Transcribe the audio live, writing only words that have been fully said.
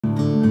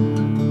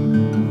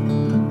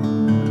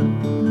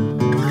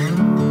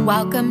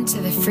Welcome to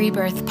the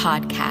Freebirth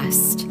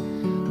podcast,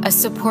 a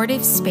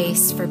supportive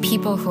space for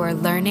people who are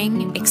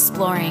learning,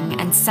 exploring,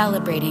 and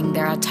celebrating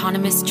their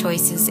autonomous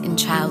choices in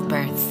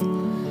childbirth.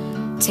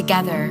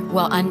 Together,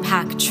 we'll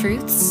unpack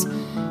truths,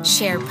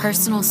 share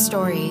personal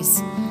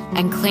stories,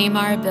 and claim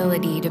our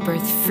ability to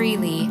birth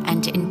freely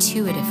and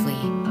intuitively.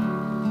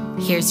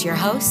 Here's your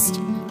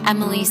host,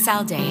 Emily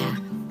Saldea.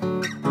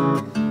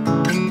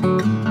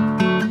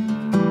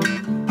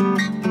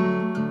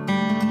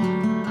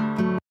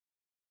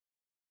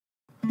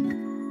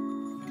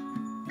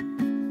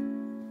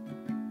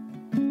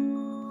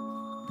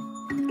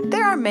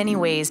 There are many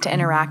ways to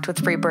interact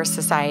with Freebirth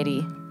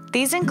Society.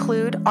 These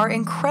include our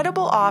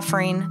incredible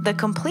offering, The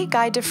Complete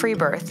Guide to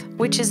Freebirth,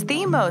 which is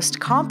the most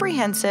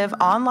comprehensive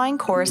online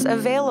course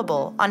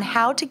available on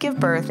how to give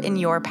birth in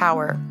your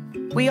power.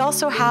 We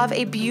also have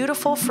a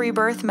beautiful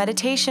Freebirth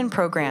meditation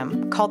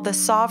program called the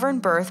Sovereign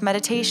Birth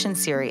Meditation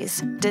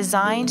Series,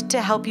 designed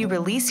to help you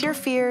release your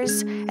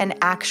fears and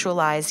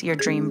actualize your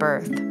dream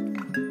birth.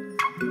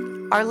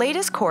 Our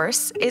latest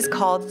course is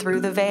called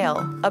Through the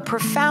Veil, a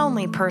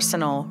profoundly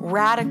personal,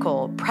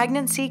 radical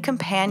pregnancy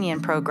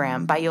companion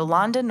program by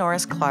Yolanda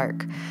Norris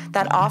Clark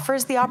that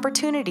offers the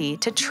opportunity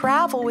to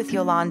travel with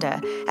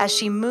Yolanda as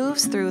she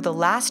moves through the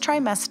last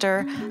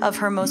trimester of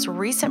her most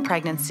recent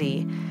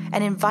pregnancy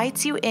and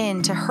invites you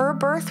into her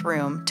birth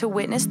room to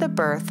witness the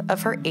birth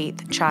of her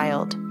 8th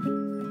child.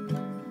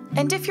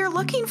 And if you're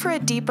looking for a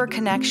deeper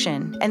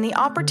connection and the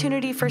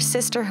opportunity for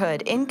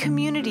sisterhood in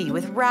community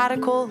with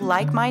radical,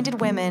 like-minded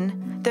women,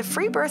 the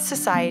Freebirth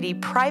Society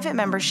private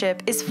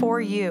membership is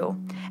for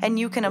you, and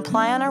you can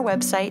apply on our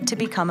website to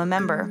become a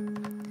member.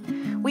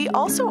 We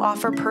also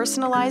offer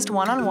personalized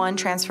one-on-one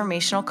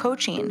transformational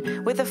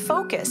coaching with a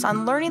focus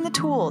on learning the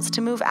tools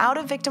to move out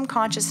of victim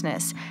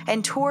consciousness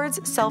and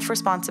towards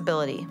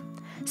self-responsibility.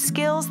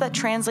 Skills that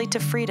translate to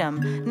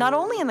freedom, not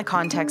only in the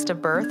context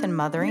of birth and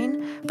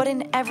mothering, but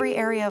in every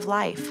area of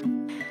life.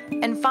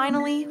 And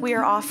finally, we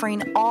are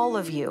offering all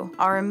of you,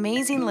 our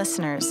amazing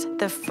listeners,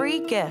 the free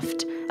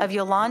gift of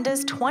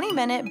Yolanda's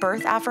 20-minute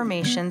birth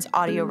affirmations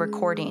audio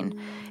recording,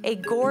 a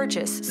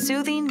gorgeous,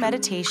 soothing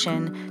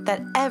meditation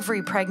that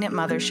every pregnant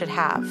mother should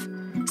have.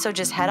 So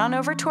just head on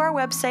over to our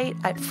website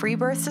at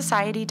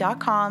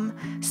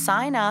freebirthsociety.com,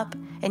 sign up,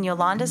 and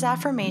Yolanda's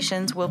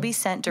affirmations will be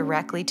sent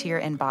directly to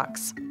your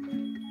inbox.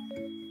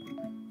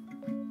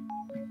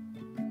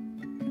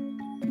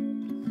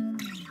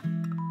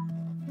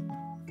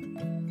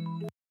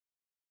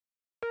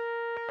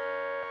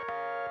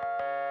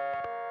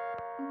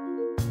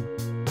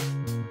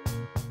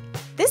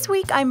 This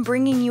week, I'm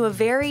bringing you a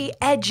very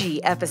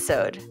edgy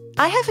episode.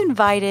 I have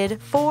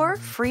invited 4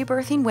 free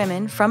birthing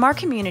women from our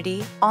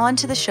community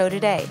onto the show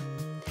today.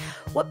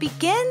 What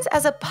begins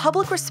as a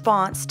public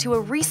response to a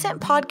recent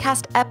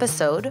podcast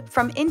episode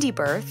from Indie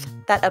Birth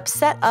that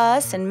upset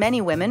us and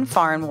many women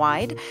far and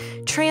wide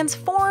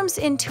transforms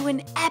into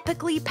an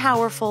epically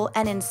powerful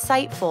and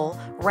insightful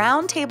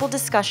roundtable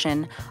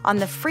discussion on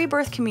the free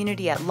birth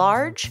community at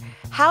large,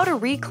 how to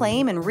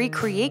reclaim and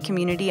recreate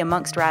community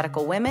amongst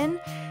radical women,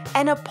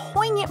 and a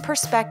poignant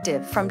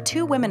perspective from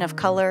 2 women of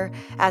color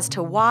as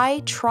to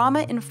why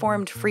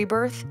trauma-informed free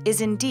birth is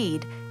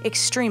indeed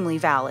extremely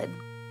valid.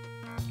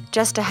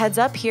 Just a heads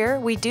up here,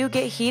 we do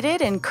get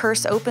heated and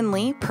curse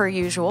openly per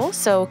usual,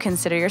 so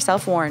consider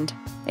yourself warned.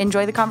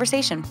 Enjoy the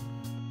conversation.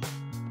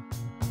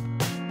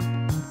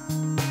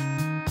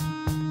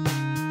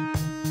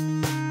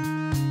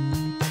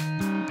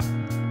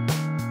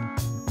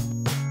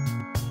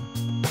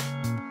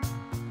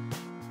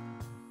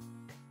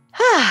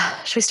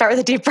 Should we start with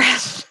a deep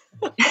breath?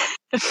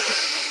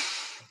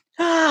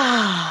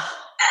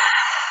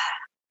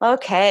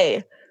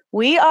 Okay,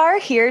 we are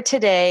here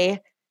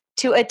today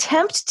to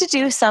attempt to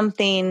do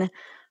something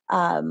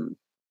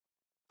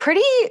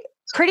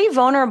pretty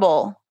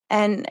vulnerable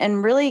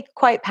and really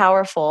quite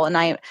powerful. And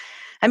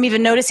I'm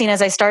even noticing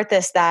as I start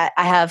this that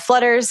I have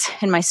flutters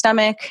in my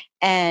stomach.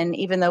 And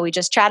even though we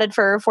just chatted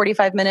for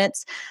 45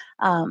 minutes,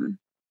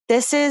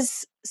 this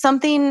is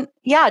something,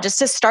 just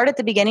to start at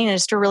the beginning and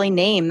just to really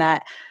name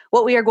that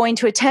what we are going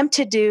to attempt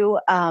to do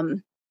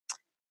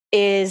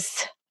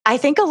is, I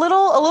think, a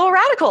little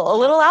radical, a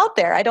little out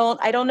there. I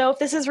don't know if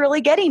this is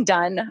really getting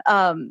done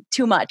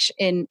too much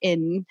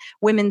in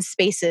women's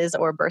spaces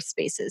or birth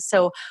spaces.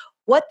 So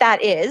what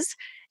that is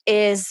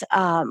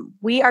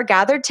we are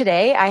gathered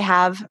today. I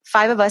have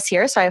 5 of us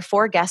here, so I have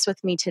 4 guests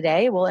with me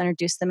today. We'll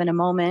introduce them in a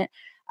moment.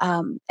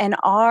 And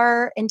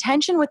our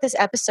intention with this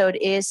episode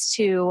is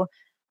to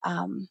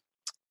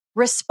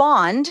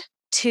respond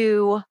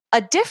to a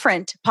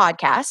different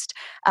podcast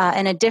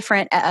and a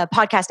different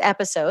podcast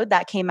episode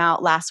that came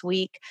out last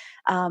week,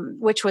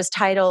 which was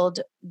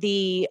titled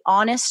The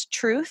Honest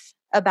Truth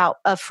About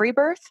a Free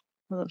Birth.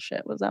 Oh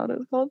shit, was that what it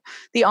was called?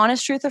 The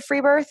Honest Truth of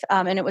Free Birth.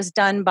 And it was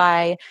done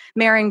by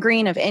Maren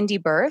Green of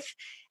Indie Birth.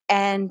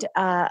 And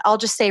I'll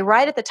just say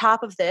right at the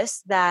top of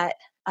this that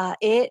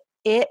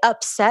it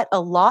upset a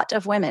lot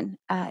of women.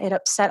 It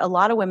upset a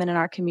lot of women in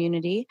our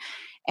community.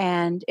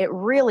 And it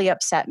really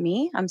upset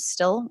me. I'm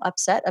still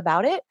upset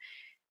about it.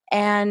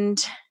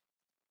 And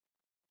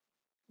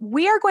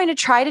we are going to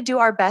try to do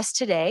our best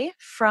today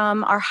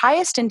from our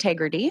highest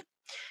integrity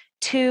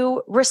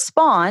to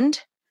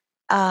respond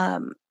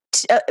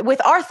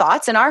with our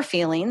thoughts and our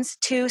feelings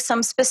to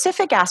some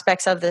specific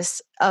aspects of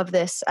this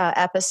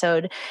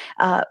episode,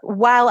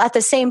 while at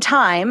the same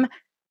time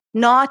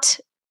not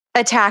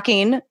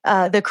attacking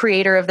the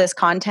creator of this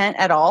content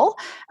at all.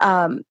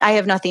 I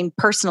have nothing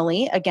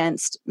personally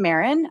against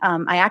Marin.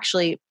 I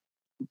actually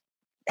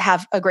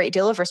have a great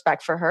deal of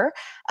respect for her.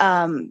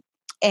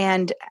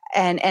 And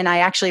I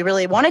actually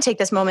really want to take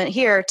this moment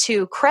here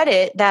to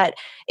credit that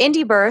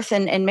Indie Birth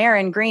and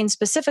Marin Green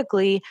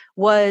specifically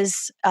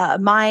was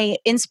my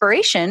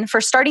inspiration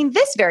for starting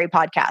this very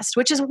podcast,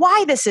 which is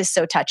why this is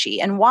so touchy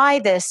and why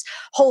this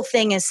whole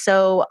thing is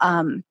so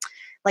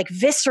like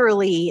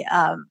viscerally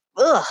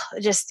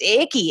just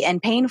icky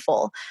and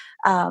painful.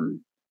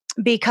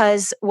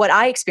 Because what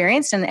I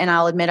experienced, and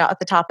I'll admit at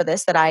the top of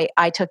this that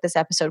I took this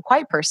episode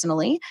quite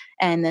personally,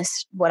 and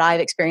this what I've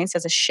experienced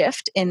as a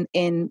shift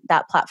in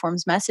that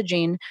platform's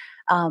messaging,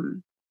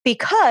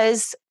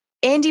 because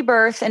Indie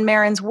Birth and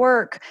Marin's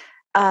work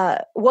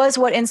was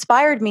what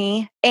inspired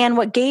me and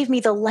what gave me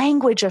the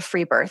language of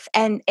free birth,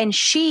 and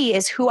she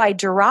is who I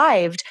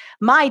derived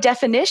my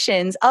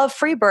definitions of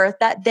free birth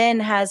that then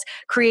has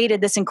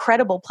created this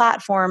incredible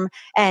platform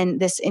and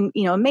this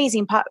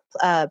amazing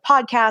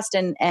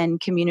podcast and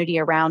community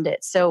around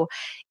it. So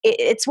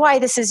it's why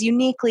this is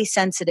uniquely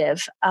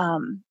sensitive,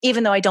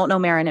 even though I don't know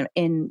Marin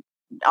in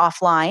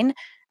offline.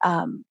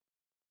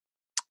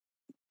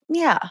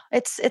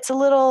 It's a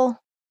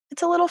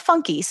little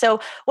funky.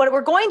 So what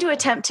we're going to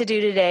attempt to do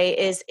today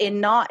is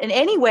not in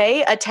any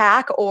way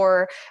attack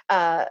or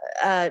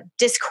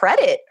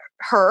discredit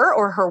her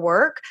or her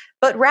work,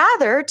 but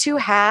rather to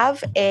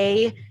have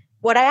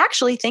what I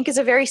actually think is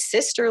a very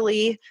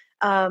sisterly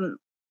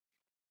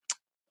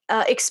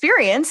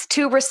experience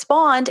to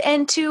respond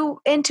and to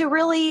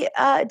really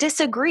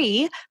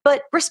disagree,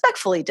 but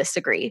respectfully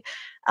disagree.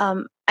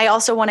 I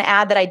also want to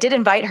add that I did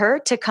invite her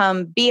to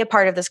come be a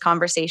part of this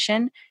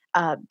conversation.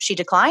 She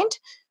declined,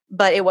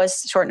 but it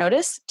was short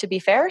notice, to be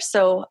fair.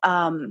 So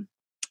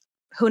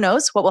who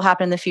knows what will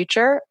happen in the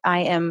future?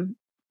 I am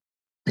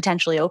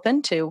potentially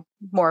open to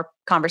more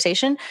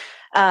conversation.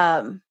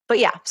 But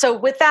yeah, so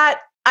with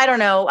that, I don't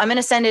know. I'm going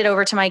to send it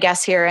over to my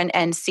guests here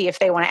and see if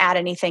they want to add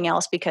anything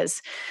else,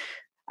 because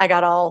I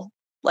got all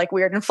like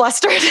weird and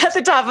flustered at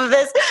the top of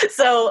this.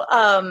 So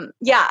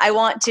I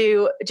want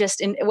to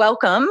just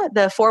welcome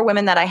the 4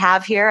 women that I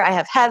have here. I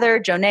have Heather,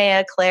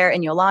 Jonea, Claire,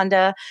 and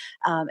Yolanda.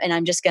 And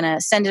I'm just going to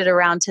send it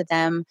around to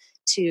them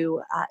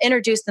to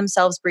introduce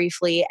themselves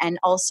briefly, and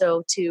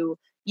also to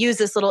use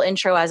this little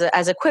intro as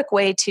a quick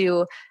way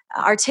to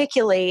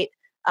articulate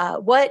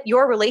what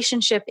your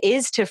relationship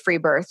is to free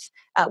birth.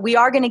 We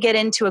are going to get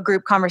into a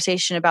group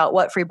conversation about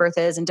what free birth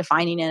is and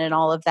defining it and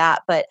all of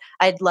that, but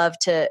I'd love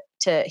to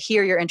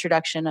hear your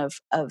introduction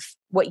of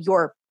what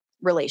your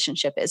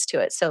relationship is to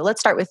it. So let's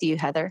start with you,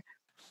 Heather.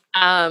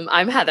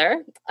 I'm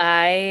Heather.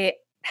 I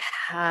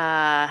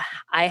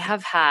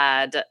have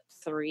had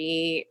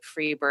 3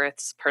 free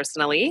births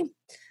personally,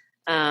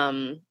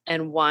 and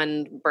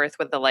 1 birth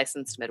with a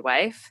licensed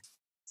midwife,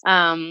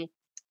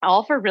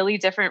 all for really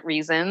different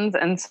reasons.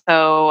 And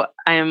so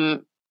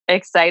I'm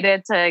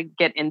excited to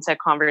get into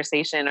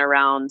conversation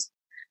around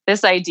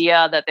this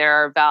idea that there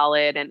are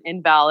valid and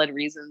invalid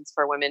reasons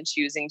for women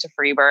choosing to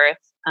free birth.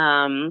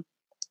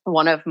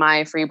 One of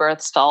my free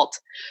births felt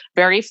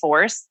very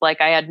forced,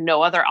 like I had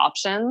no other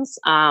options,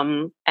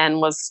 and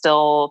was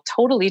still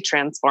totally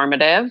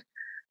transformative.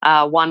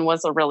 One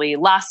was a really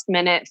last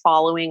minute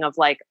following of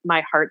like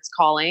my heart's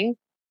calling.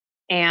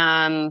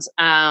 And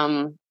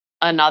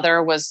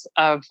another was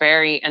a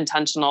very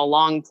intentional,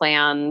 long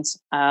planned,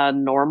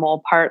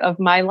 normal part of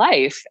my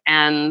life.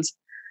 And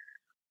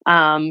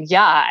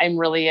I'm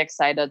really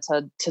excited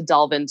to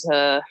delve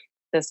into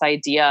this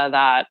idea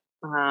that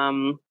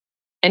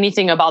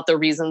anything about the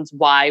reasons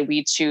why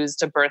we choose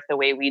to birth the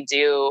way we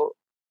do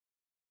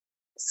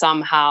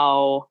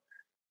somehow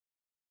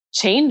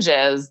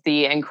changes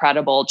the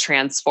incredible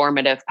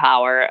transformative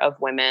power of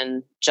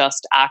women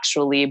just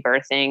actually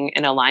birthing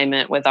in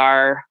alignment with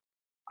our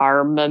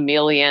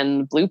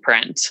mammalian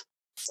blueprint.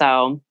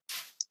 So,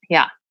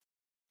 yeah.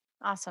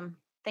 Awesome.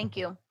 Thank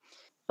you.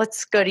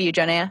 Let's go to you,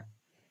 Jonea.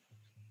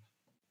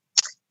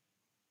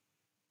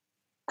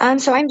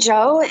 So I'm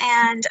Jo,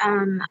 and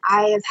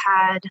I have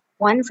had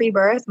 1 free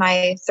birth,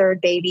 my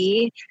 3rd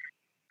baby.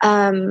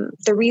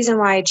 The reason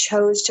why I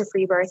chose to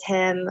free birth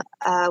him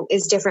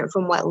is different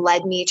from what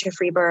led me to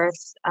free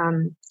birth.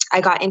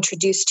 I got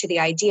introduced to the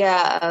idea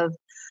of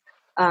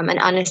an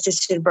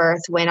unassisted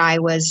birth when I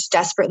was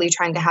desperately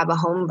trying to have a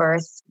home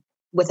birth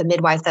with a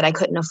midwife that I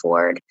couldn't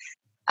afford.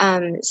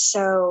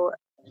 So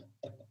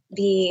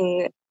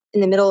being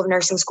in the middle of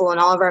nursing school and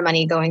all of our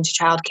money going to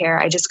childcare,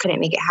 I just couldn't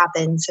make it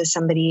happen. So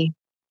somebody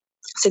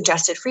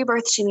suggested free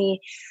birth to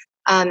me.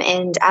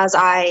 And as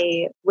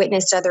I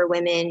witnessed other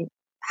women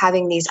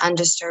having these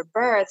undisturbed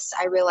births,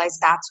 I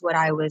realized that's what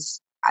I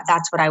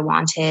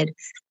wanted.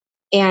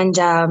 And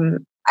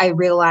I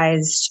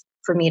realized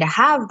for me to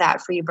have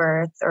that free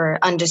birth or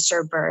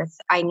undisturbed birth,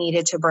 I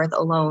needed to birth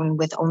alone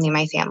with only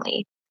my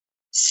family.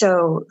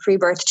 So free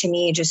birth to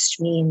me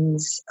just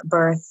means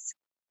birth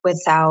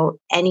without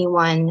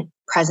anyone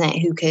present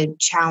who could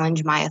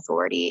challenge my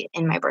authority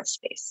in my birth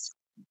space.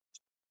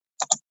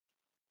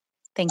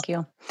 Thank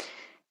you.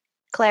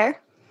 Claire?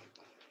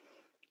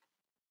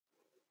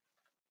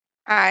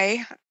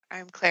 Hi,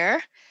 I'm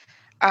Claire.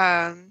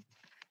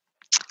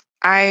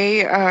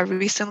 I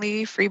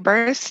recently free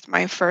birthed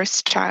my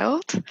first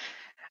child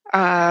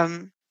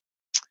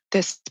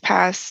this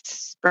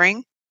past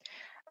spring.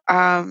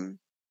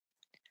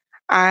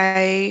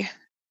 I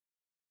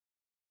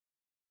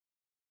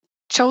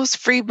chose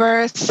free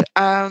birth.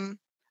 I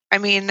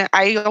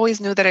always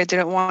knew that I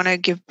didn't want to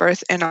give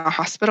birth in a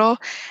hospital,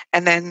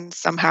 and then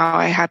somehow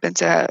I happened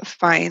to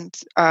find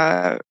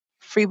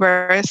free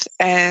birth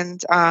and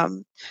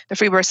the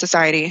Free Birth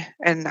Society,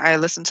 and I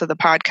listened to the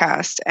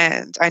podcast,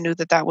 and I knew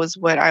that that was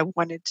what I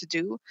wanted to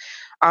do.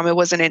 It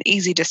wasn't an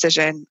easy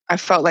decision. I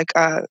felt like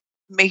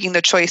making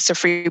the choice to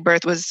free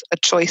birth was a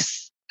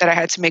choice that I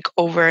had to make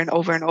over and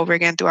over and over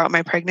again throughout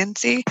my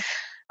pregnancy.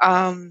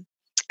 And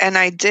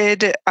I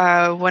did,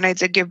 when I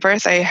did give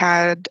birth, I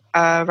had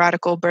a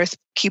radical birth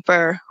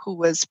keeper who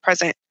was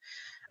present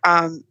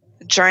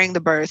during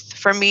the birth.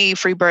 For me,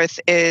 free birth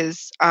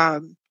is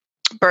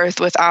birth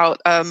without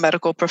a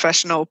medical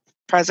professional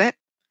present.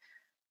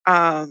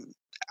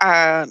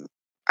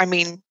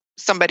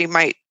 Somebody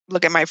might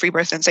look at my free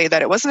birth and say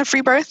that it wasn't a free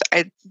birth.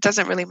 It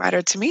doesn't really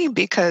matter to me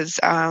because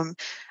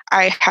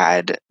I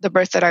had the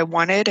birth that I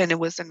wanted and it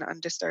was an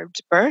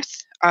undisturbed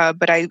birth.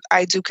 But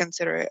I do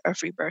consider it a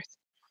free birth.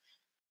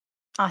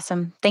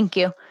 Awesome. Thank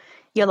you.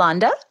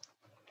 Yolanda?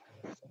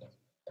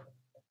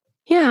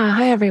 Yeah.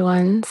 Hi,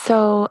 everyone.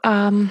 So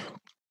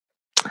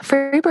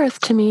free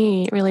birth to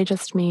me really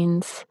just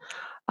means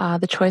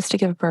the choice to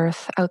give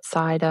birth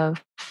outside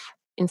of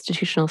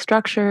institutional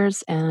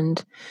structures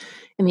and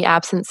in the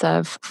absence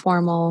of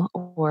formal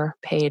or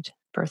paid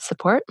birth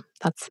support.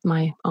 That's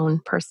my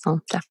own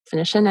personal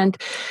definition. And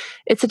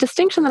it's a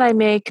distinction that I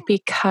make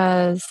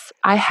because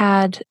I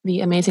had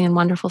the amazing and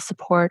wonderful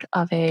support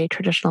of a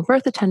traditional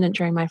birth attendant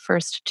during my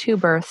first 2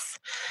 births.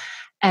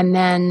 And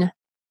then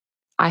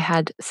I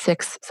had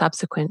 6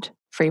 subsequent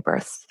free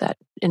births that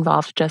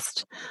involved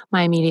just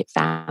my immediate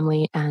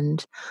family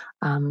and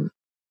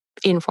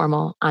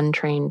informal,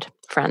 untrained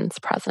friends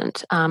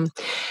present.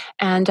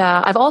 And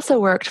I've also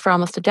worked for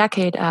almost a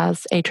decade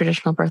as a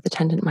traditional birth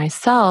attendant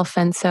myself.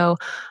 And so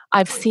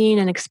I've seen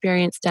and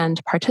experienced and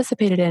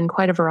participated in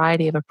quite a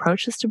variety of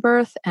approaches to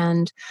birth.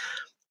 And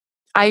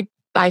I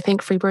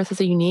think free birth is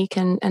a unique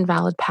and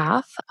valid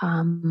path.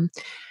 And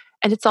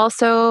it's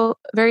also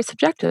very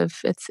subjective.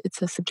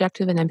 It's a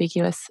subjective and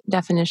ambiguous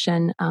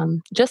definition,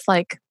 just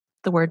like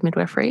the word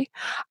midwifery.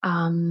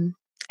 And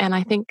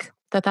I think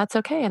that that's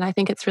okay. And I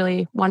think it's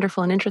really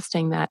wonderful and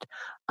interesting that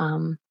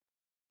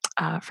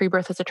free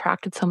birth has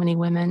attracted so many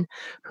women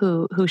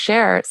who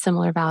share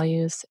similar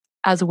values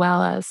as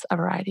well as a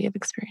variety of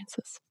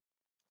experiences.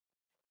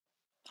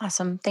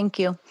 Awesome. Thank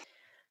you.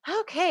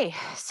 Okay.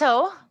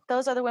 So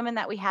those are the women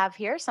that we have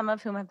here, some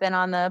of whom have been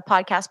on the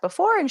podcast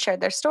before and shared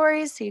their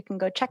stories. So you can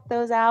go check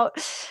those out.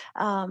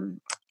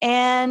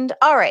 And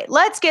all right,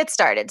 let's get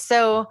started.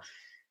 So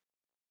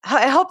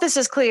I hope this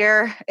is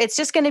clear. It's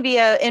just going to be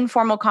an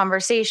informal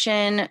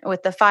conversation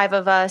with the 5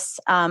 of us.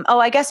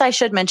 I guess I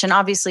should mention,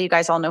 obviously you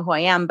guys all know who I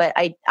am, but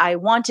I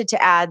wanted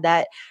to add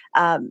that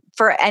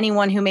for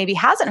anyone who maybe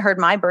hasn't heard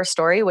my birth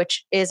story,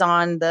 which is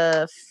on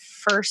the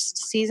first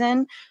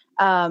season,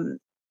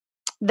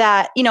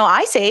 that,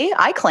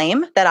 I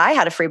claim that I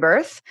had a free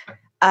birth.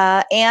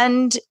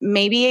 And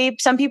maybe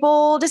some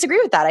people disagree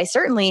with that. I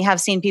certainly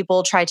have seen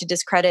people try to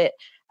discredit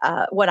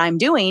what I'm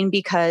doing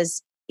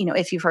because,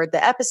 if you've heard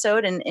the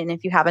episode and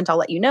if you haven't, I'll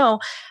let you know,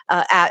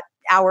 at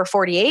hour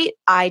 48,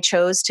 I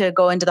chose to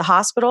go into the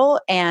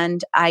hospital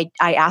and I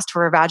asked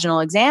for a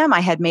vaginal exam. I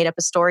had made up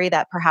a story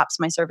that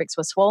perhaps my cervix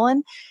was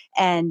swollen,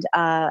 and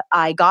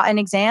I got an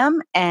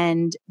exam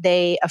and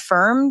they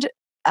affirmed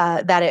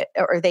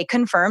they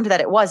confirmed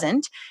that it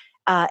wasn't.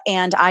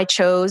 And I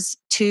chose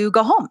to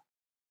go home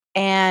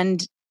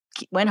and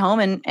went home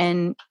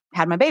and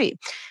had my baby.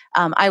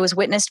 I was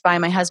witnessed by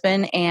my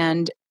husband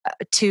and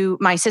to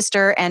my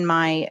sister and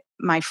my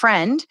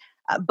friend.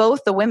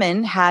 Both the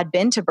women had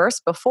been to births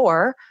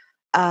before.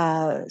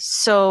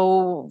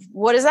 So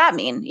what does that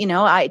mean?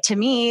 To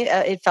me,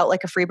 it felt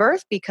like a free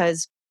birth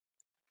because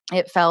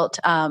it felt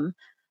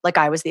like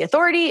I was the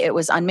authority. It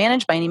was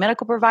unmanaged by any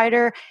medical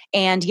provider.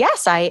 And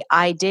yes,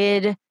 I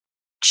did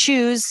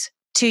choose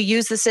to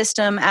use the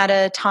system at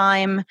a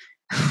time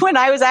when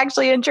I was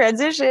actually in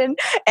transition,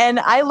 and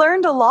I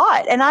learned a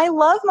lot, and I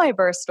love my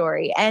birth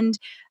story. And,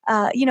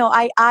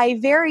 I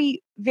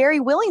very, very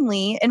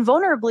willingly and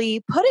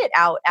vulnerably put it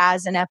out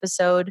as an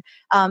episode,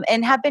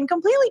 and have been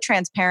completely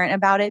transparent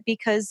about it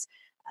because,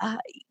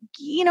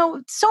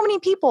 so many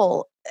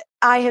people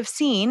I have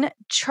seen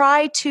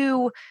try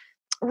to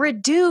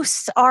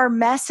reduce our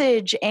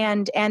message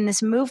and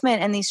this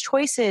movement and these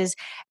choices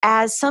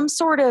as some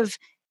sort of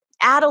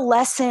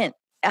adolescent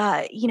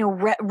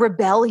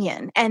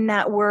rebellion, and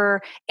that we're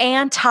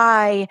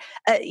anti,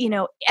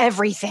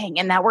 everything,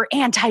 and that we're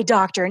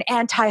anti-doctor and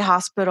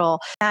anti-hospital.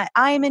 I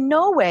am in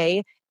no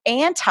way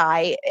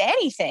anti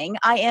anything.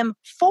 I am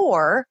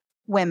for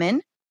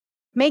women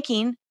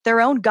making their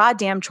own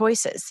goddamn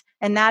choices.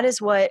 And that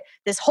is what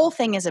this whole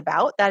thing is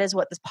about. That is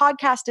what this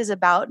podcast is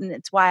about. And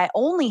it's why I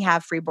only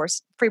have free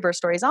birth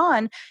stories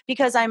on,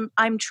 because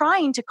I'm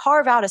trying to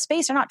carve out a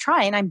space, or not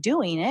trying, I'm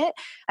doing it.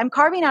 I'm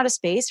carving out a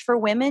space for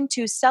women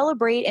to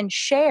celebrate and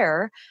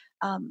share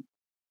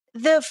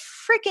the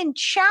freaking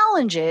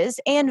challenges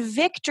and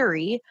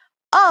victory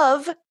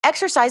of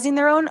exercising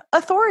their own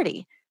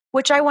authority,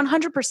 which I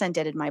 100%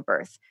 did in my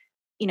birth.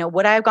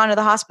 Would I have gone to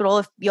the hospital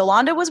if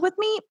Yolanda was with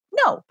me?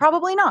 No,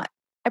 probably not.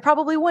 I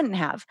probably wouldn't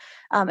have.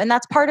 And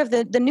that's part of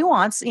the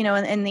nuance,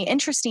 and the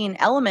interesting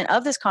element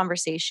of this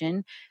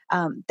conversation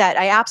that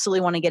I absolutely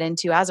want to get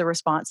into as a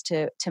response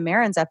to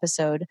Marin's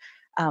episode,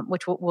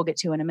 which we'll get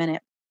to in a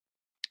minute.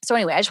 So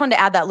anyway, I just wanted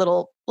to add that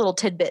little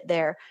tidbit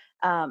there.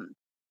 And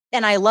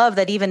I love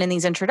that even in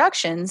these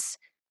introductions,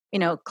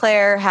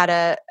 Claire had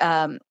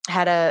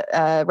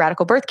a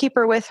radical birth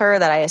keeper with her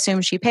that I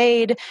assume she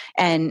paid,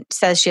 and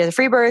says she has a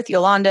free birth.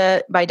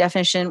 Yolanda, by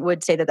definition,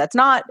 would say that that's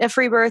not a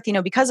free birth,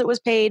 because it was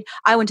paid.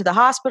 I went to the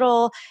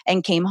hospital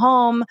and came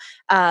home.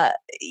 I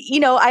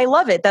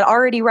love it that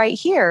already right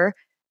here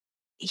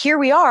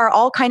we are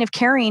all kind of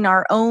carrying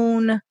our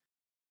own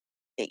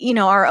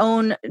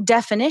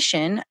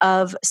definition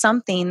of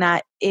something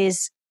that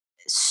is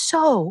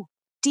so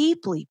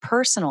deeply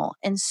personal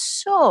and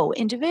so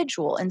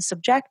individual and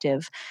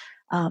subjective.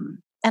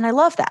 And I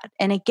love that.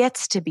 And it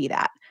gets to be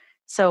that.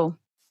 So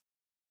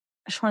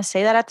I just want to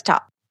say that at the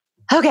top.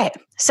 Okay.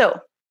 So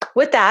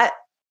with that,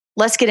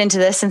 let's get into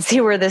this and see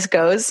where this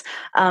goes.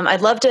 I'd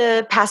love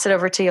to pass it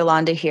over to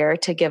Yolanda here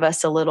to give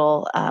us a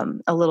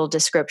little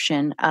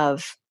description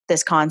of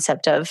this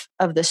concept of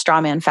the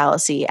straw man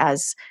fallacy,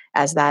 as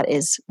that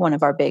is one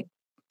of our big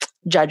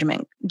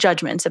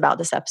judgments about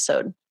this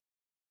episode.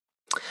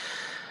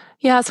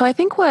 Yeah, so I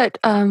think what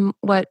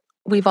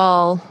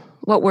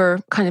we're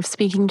kind of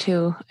speaking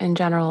to in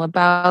general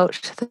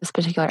about this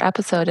particular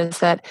episode is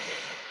that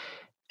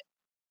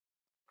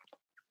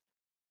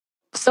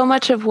so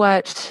much of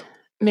what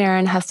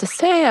Marin has to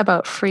say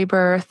about free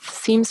birth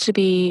seems to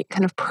be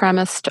kind of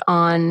premised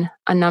on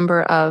a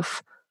number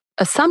of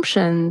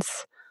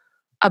assumptions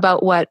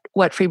about what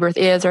free birth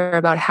is, or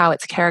about how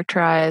it's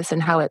characterized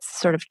and how it's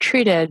sort of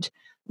treated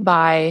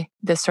by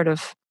this sort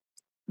of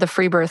the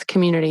free birth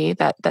community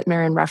that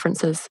Marin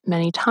references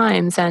many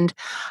times. And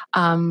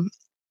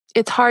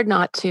it's hard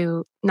not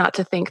to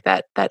think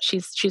that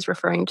she's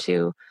referring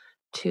to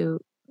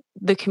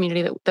the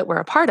community that we're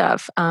a part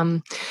of.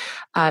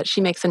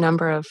 She makes a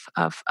number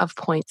of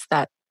points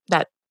that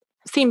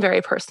seem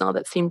very personal,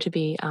 that seem to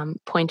be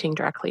pointing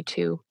directly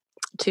to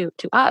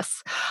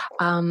us.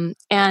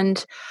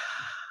 And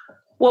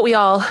what we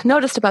all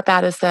noticed about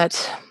that is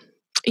that,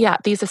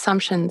 these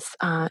assumptions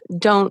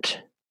don't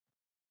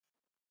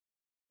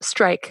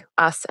strike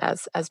us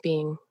as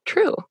being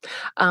true.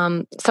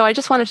 So I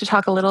just wanted to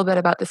talk a little bit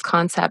about this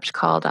concept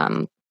called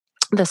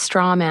the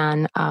straw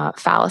man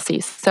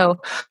fallacy. So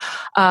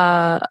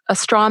a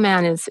straw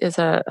man it's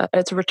a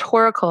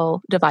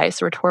rhetorical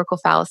device, a rhetorical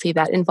fallacy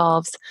that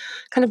involves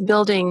kind of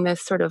building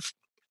this sort of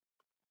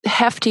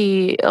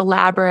hefty,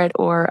 elaborate,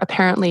 or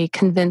apparently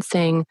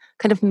convincing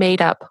kind of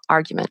made-up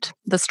argument,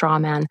 the straw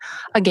man,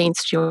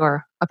 against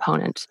your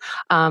opponent.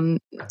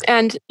 And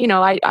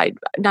I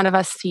none of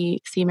us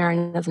see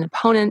Marin as an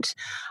opponent,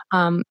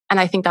 and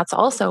I think that's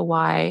also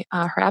why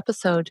her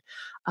episode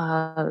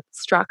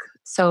struck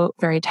so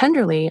very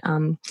tenderly,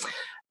 and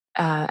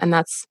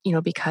that's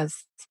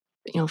because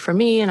for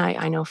me, and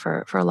I know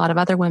for a lot of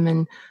other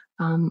women,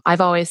 I've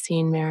always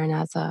seen Marin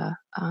as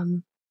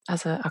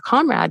a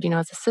comrade,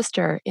 as a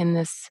sister in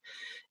this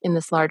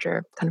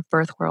larger kind of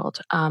birth world.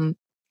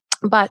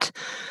 But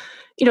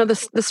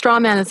the straw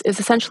man is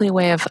essentially a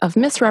way of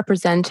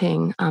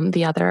misrepresenting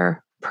the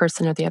other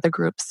person or the other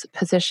group's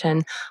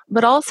position,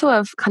 but also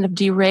of kind of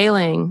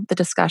derailing the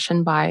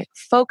discussion by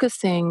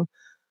focusing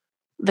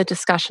the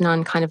discussion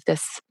on kind of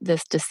this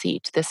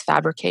deceit, this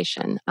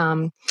fabrication.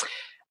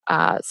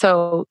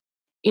 So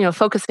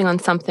focusing on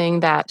something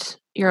that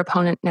your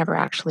opponent never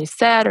actually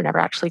said or never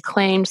actually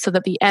claimed, so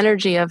that the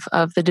energy of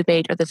the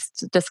debate or this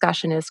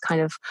discussion is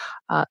kind of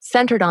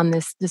centered on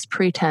this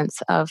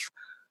pretense of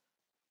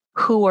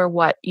who or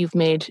what you've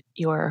made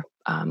your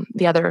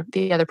the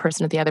other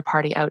person or the other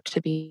party out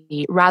to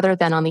be, rather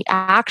than on the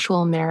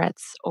actual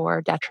merits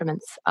or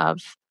detriments of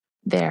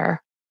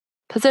their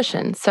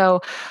position.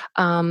 So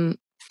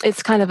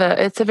it's kind of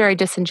a very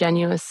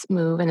disingenuous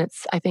move, and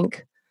it's, I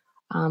think,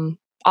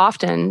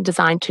 often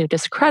designed to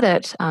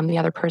discredit the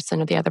other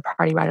person or the other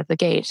party right out of the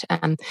gate.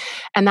 And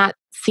that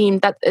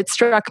it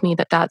struck me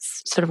that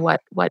that's sort of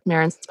what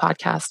Marin's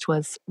podcast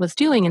was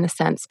doing, in a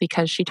sense,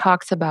 because she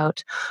talks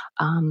about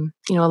a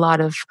lot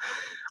of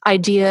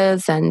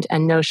ideas and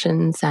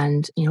notions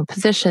and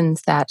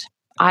positions that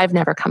I've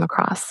never come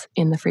across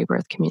in the free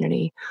birth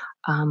community,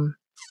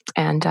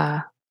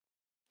 and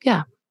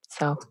yeah,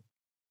 so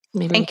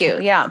maybe Thank you.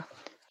 Yeah.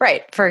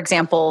 Right. For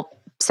example,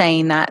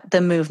 saying that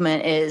the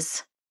movement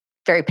is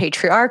very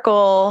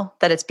patriarchal,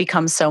 that it's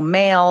become so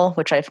male,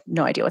 which I have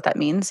no idea what that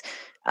means,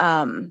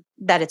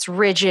 that it's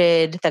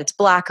rigid, that it's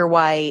black or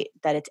white,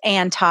 that it's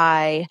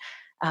anti,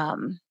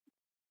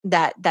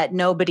 that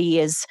nobody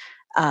is,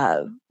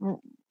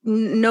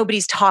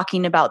 nobody's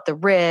talking about the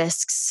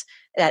risks,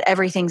 that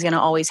everything's going to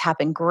always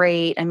happen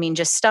great. I mean,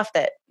 just stuff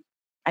that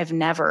I've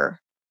never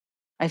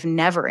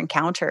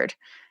encountered.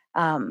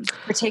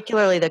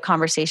 Particularly the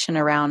conversation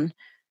around,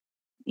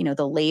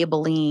 the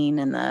labeling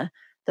and the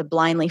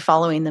blindly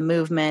following the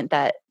movement,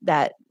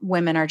 that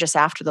women are just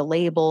after the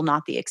label,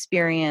 not the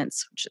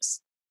experience, which is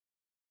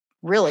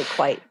really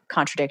quite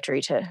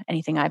contradictory to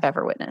anything I've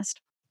ever witnessed.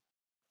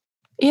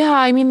 Yeah,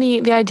 I mean,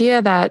 the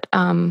idea that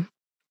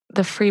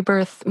the free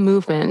birth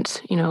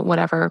movement,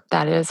 whatever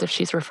that is, if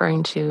she's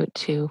referring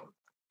to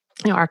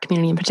our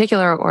community in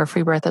particular, or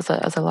free birth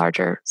as a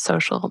larger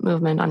social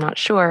movement, I'm not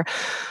sure.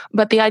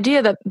 But the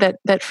idea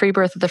that free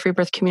birth, the free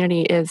birth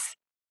community is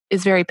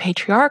very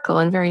patriarchal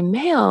and very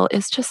male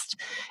is just,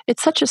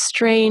 it's such a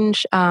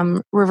strange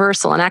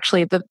reversal. And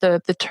actually,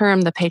 the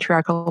term the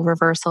patriarchal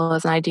reversal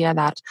is an idea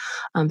that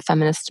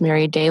feminist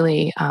Mary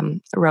Daly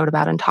wrote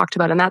about and talked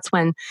about. And that's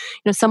when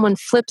someone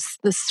flips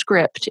the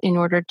script in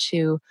order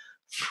to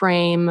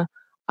frame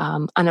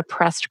an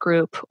oppressed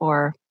group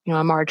or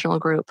a marginal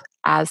group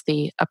as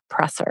the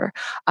oppressor.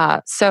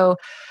 So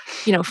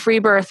free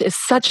birth is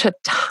such a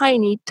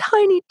tiny,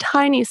 tiny,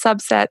 tiny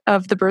subset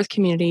of the birth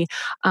community.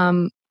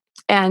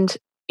 And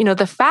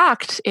the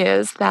fact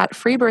is that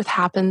free birth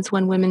happens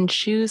when women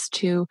choose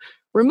to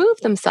remove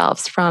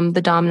themselves from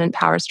the dominant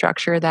power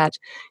structure that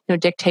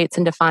dictates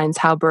and defines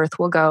how birth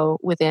will go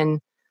within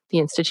the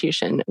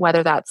institution,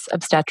 whether that's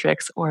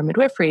obstetrics or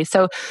midwifery.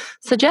 So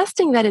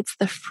suggesting that it's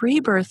the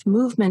free birth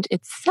movement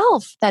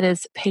itself that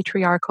is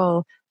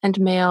patriarchal and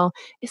male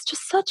is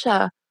just such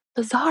a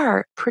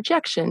bizarre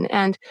projection.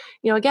 And,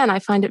 again, I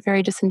find it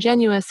very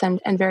disingenuous and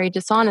very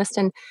dishonest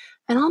and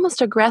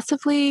almost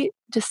aggressively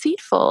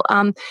deceitful.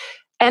 And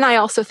I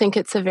also think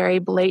it's a very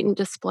blatant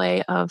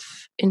display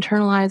of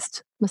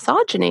internalized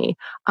misogyny.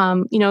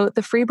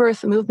 The free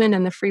birth movement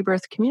and the free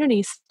birth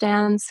community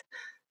stands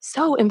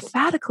so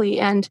emphatically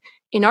and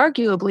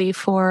inarguably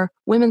for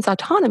women's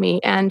autonomy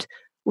and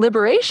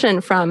liberation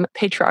from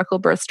patriarchal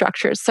birth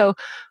structures. So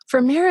for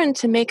Mirren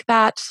to make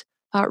that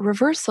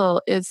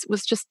reversal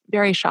was just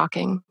very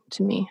shocking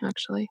to me,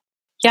 actually.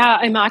 Yeah,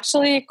 I'm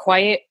actually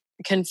quite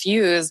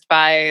confused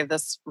by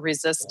this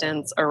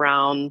resistance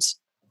around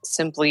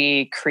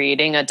simply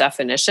creating a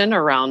definition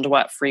around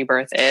what free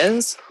birth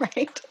is.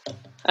 Right.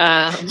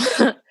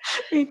 And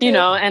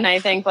I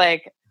think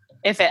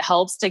if it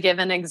helps to give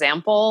an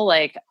example,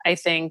 I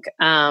think,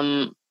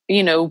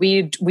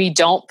 we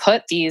don't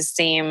put these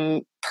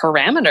same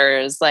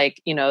parameters,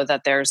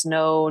 that there's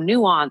no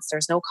nuance,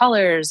 there's no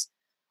colors.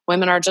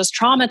 Women are just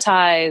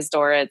traumatized,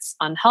 or it's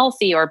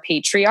unhealthy or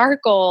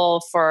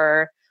patriarchal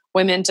for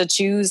women to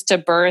choose to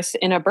birth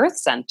in a birth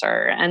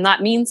center. And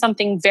that means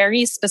something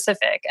very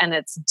specific. And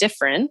it's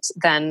different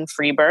than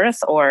free birth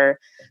or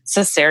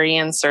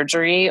cesarean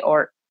surgery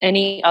or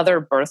any other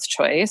birth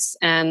choice.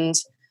 And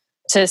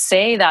to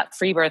say that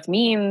free birth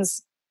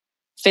means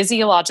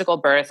physiological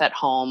birth at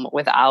home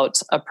without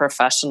a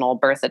professional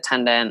birth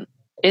attendant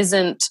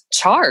isn't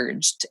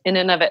charged in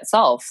and of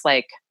itself.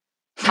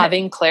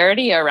 Having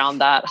clarity around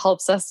that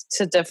helps us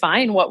to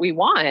define what we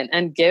want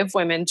and give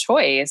women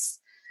choice.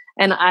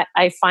 And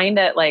I find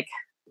it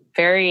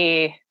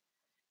very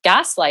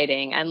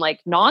gaslighting and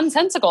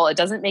nonsensical. It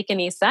doesn't make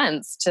any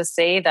sense to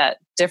say that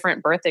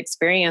different birth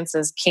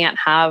experiences can't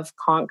have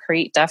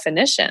concrete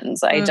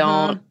definitions. I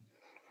don't.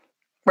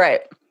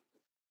 Right.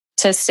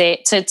 To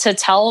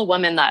tell a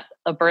woman that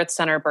a birth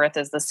center birth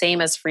is the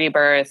same as free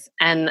birth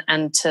and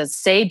to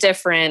say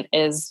different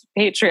is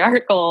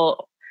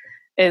patriarchal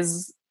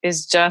is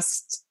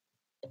just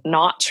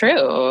not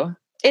true.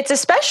 It's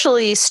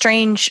especially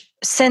strange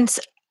since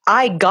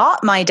I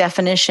got my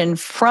definition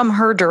from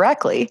her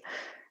directly,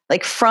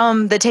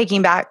 from the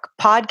Taking Back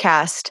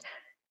podcast,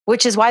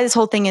 which is why this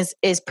whole thing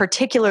is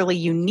particularly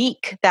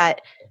unique,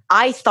 that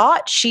I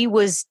thought she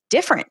was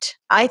different.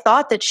 I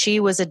thought that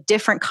she was a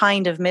different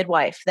kind of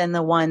midwife than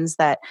the ones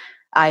that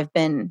I've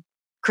been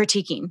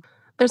critiquing.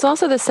 There's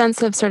also the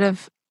sense of sort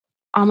of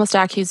almost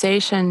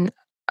accusation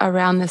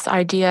around this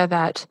idea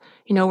that,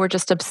 we're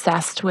just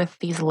obsessed with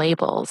these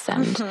labels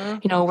and,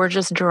 we're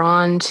just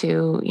drawn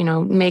to,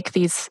 make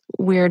these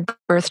weird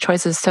birth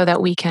choices so that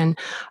we can,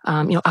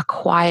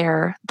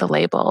 acquire the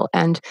label.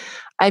 And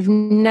I've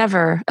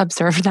never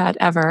observed that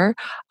ever.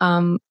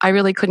 I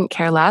really couldn't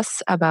care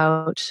less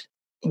about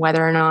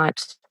whether or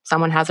not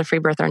someone has a free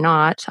birth or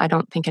not. I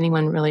don't think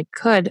anyone really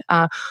could.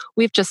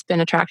 We've just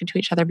been attracted to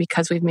each other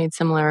because we've made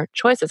similar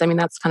choices. I mean,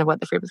 that's kind of what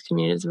the free birth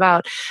community is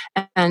about.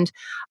 And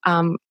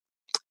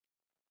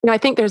I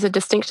think there's a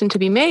distinction to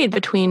be made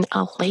between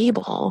a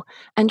label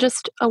and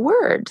just a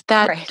word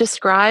that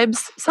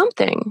describes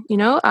something,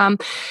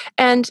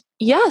 and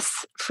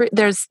yes,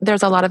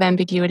 there's a lot of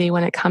ambiguity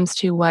when it comes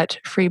to what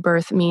free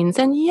birth means.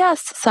 And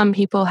yes, some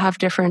people have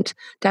different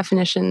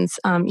definitions,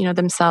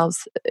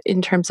 themselves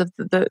in terms of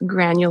the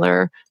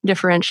granular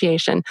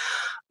differentiation.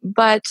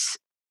 But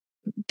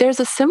there's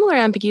a similar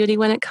ambiguity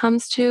when it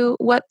comes to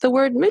what the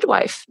word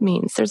midwife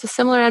means. There's a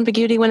similar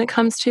ambiguity when it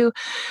comes to,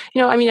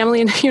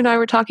 Emily and you and I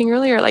were talking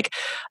earlier, like,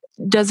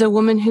 does a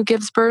woman who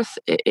gives birth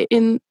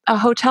in a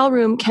hotel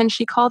room, can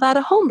she call that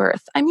a home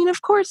birth? I mean,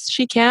 of course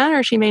she can,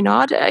 or she may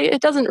not.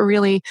 It doesn't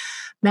really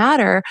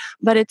matter,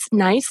 but it's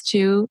nice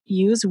to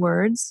use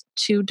words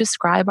to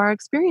describe our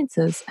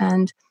experiences.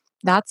 And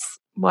that's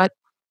what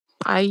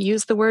I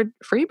use the word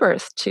free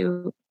birth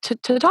to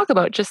talk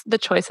about, just the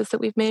choices that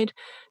we've made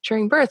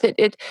during birth.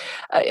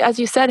 As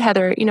you said,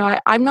 Heather,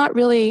 I'm not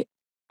really,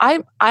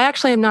 I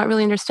actually am not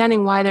really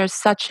understanding why there's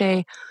such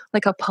a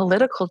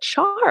political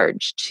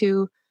charge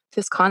to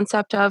this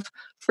concept of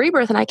free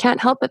birth. And I can't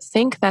help but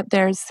think that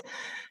there's,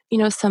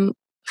 some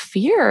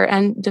fear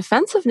and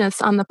defensiveness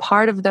on the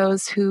part of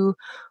those who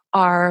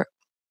are,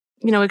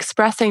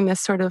 expressing this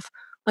sort of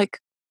like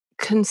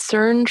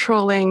concern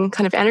trolling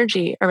kind of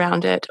energy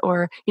around it,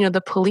 or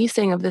the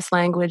policing of this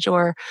language,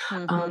 or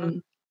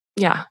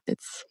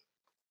it's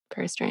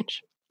very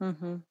strange.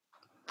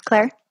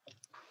 Claire?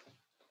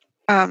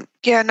 No,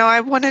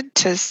 I wanted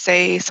to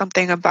say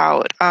something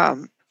about I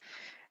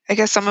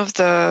guess some of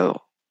the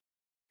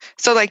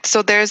so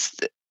there's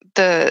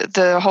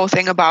the whole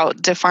thing about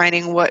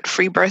defining what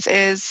free birth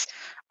is,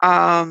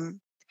 and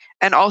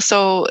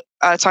also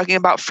talking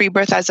about free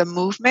birth as a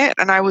movement.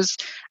 And I was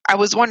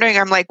wondering,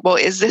 I'm like, well,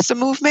 is this a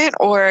movement,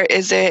 or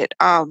is it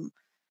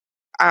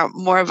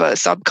more of a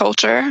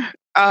subculture?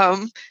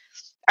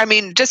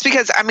 Just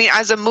because,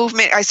 as a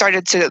movement, I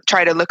started to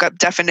try to look up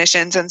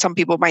definitions, and some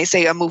people might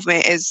say a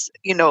movement is,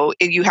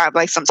 if you have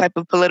like some type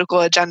of political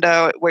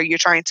agenda where you're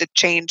trying to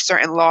change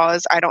certain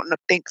laws. I don't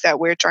think that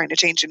we're trying to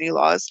change any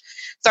laws.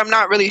 So I'm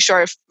not really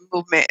sure if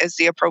movement is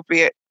the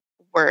appropriate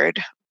word,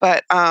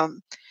 but, and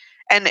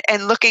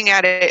looking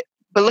at it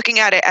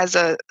as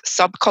a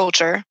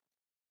subculture,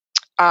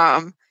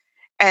 and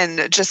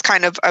just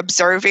kind of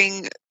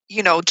observing,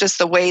 just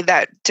the way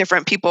that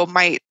different people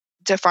might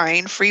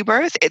define free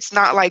birth. It's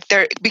not like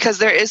because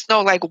there is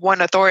no like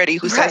one authority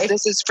who says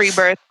this is free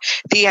birth,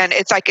 the end.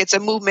 It's like it's a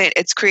movement.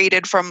 It's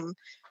created from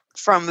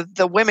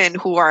the women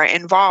who are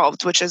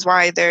involved, which is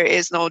why there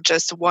is no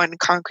just one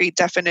concrete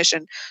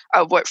definition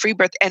of what free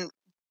birth. And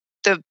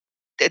the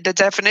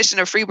definition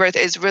of free birth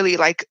is really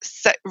like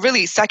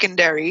really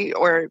secondary,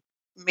 or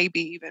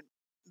maybe even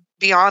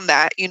beyond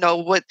that.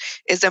 What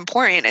is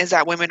important is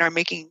that women are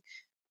making,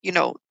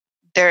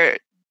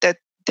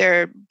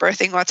 they're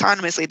birthing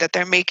autonomously, that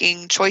they're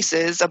making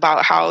choices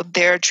about how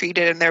they're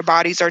treated and their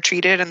bodies are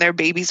treated and their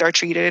babies are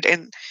treated,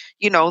 and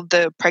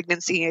the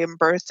pregnancy and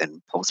birth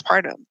and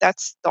postpartum.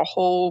 That's the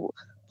whole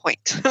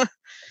point.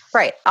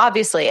 Right,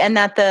 obviously. And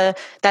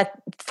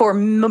that for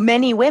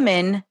many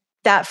women,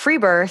 that free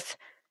birth,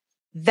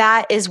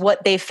 that is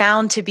what they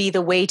found to be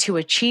the way to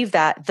achieve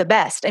that the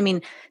best. I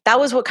mean, that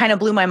was what kind of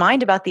blew my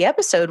mind about the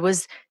episode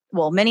was,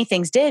 well, many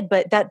things did,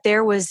 but that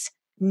there was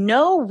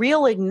no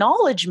real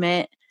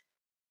acknowledgement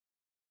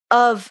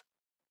of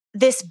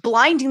this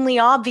blindingly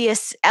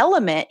obvious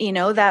element,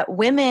 that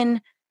women,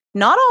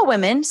 not all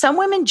women, some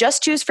women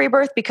just choose free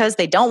birth because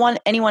they don't want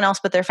anyone else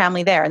but their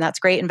family there. And that's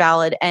great and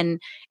valid. And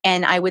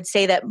I would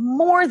say that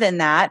more than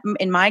that,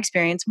 in my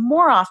experience,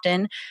 more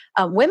often,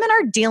 women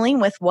are dealing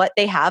with what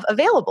they have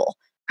available,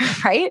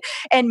 right?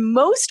 And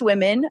most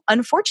women,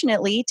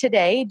 unfortunately,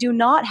 today do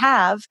not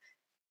have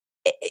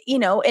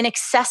an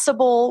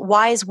accessible,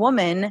 wise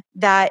woman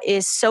that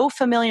is so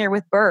familiar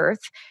with birth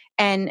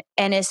and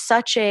is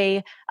such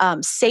a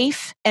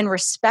safe and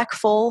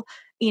respectful,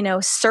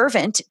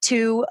 servant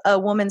to a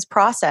woman's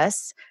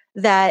process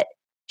that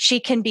she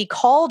can be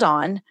called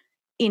on,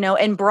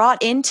 and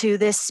brought into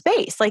this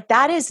space. Like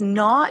that is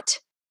not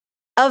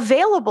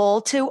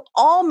available to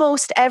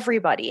almost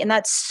everybody. And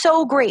that's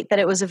so great that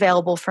it was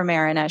available for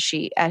Marin, as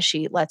she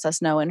lets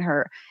us know in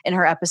her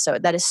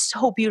episode. That is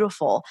so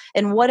beautiful.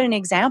 And what an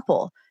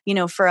example,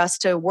 for us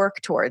to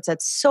work towards.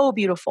 That's so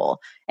beautiful.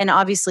 And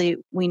obviously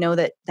we know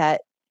that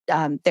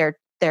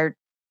they're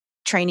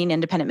training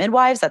independent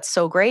midwives. That's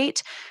so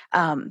great.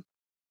 And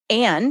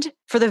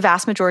for the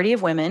vast majority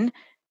of women,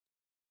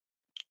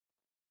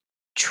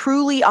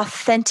 truly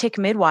authentic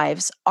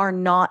midwives are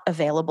not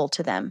available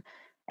to them.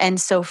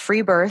 And so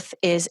free birth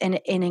is an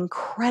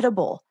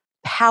incredible,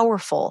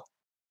 powerful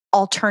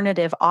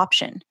alternative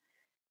option.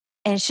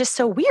 And it's just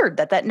so weird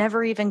that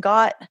never even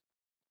got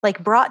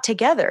like brought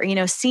together,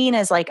 seen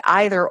as like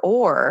either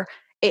or.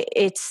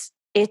 It's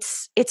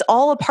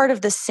all a part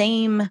of the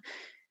same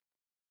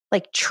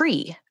like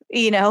tree,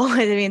 I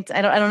mean,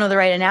 I don't know the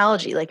right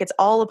analogy. Like it's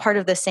all a part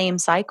of the same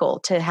cycle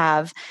to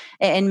have.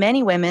 And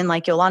many women,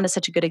 like Yolanda's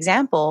such a good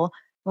example,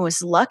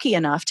 was lucky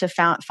enough to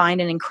find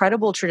an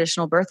incredible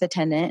traditional birth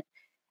attendant,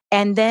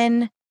 and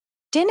then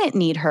didn't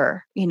need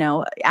her,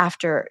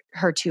 after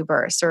her 2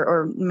 births,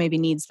 or maybe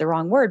needs the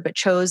wrong word, but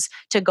chose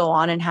to go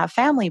on and have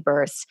family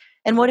births.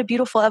 And what a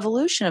beautiful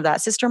evolution of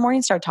that. Sister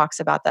Morningstar talks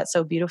about that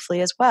so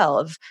beautifully as well,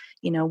 of,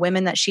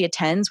 women that she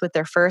attends with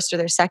their first or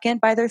their second,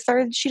 by their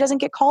third, she doesn't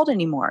get called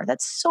anymore.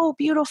 That's so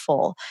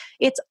beautiful.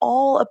 It's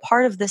all a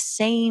part of the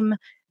same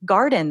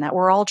garden that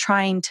we're all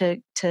trying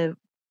to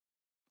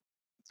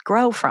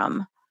grow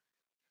from.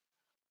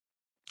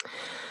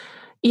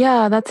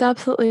 Yeah, that's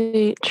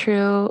absolutely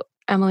true,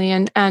 Emily.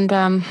 And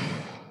I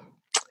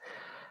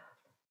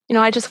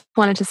just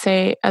wanted to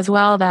say as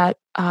well that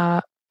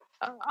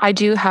I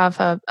do have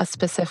a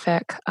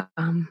specific,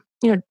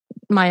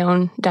 my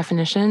own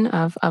definition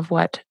of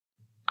what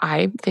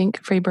I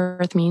think free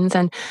birth means.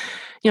 And,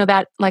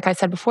 that, like I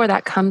said before,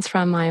 that comes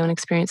from my own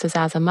experiences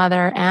as a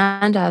mother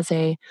and as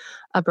a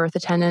birth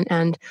attendant.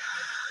 And,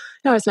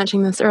 I was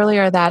mentioning this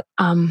earlier that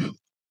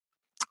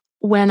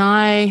when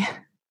I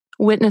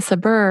witness a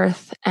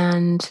birth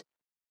and,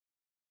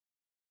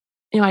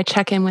 I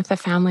check in with the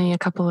family a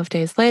couple of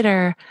days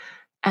later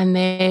and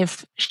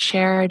they've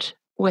shared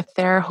with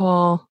their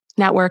whole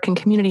network and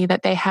community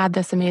that they had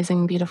this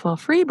amazing, beautiful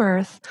free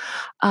birth,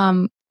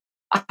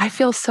 I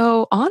feel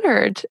so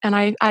honored. And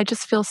I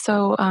just feel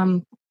so,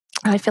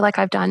 I feel like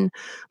I've done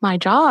my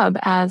job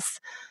as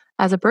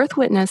a birth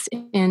witness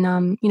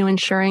in,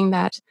 ensuring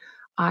that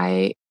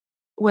I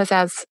was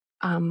as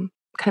kind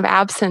of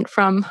absent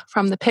from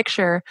the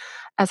picture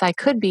as I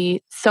could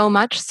be, so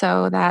much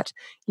so that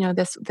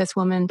this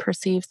woman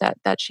perceives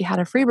that she had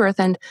a free birth.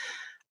 And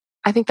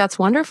I think that's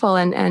wonderful.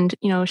 And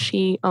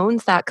she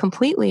owns that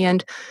completely.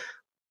 And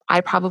I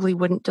probably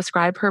wouldn't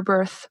describe her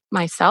birth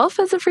myself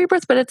as a free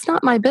birth, but it's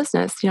not my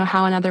business,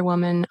 how another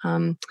woman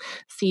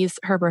sees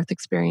her birth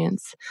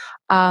experience.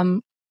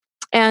 And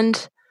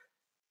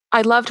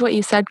I loved what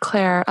you said,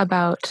 Claire,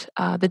 about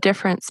the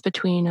difference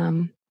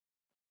between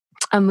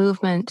a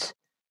movement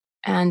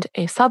and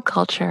a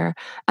subculture.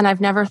 And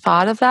I've never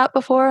thought of that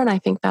before. And I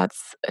think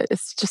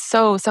it's just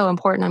so, so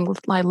important.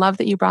 I love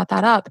that you brought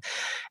that up.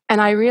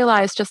 And I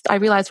realized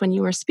when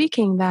you were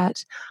speaking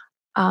that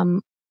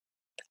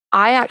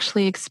I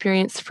actually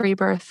experienced free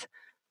birth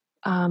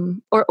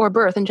or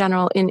birth in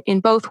general in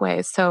both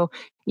ways. So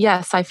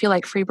yes, I feel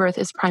like free birth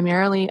is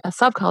primarily a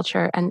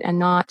subculture and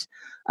not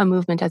a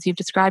movement as you've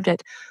described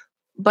it.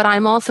 But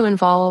I'm also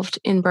involved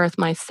in birth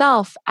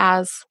myself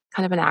as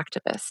kind of an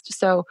activist.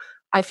 So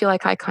I feel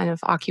like I kind of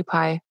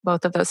occupy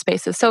both of those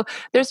spaces. So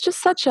there's just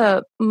such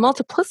a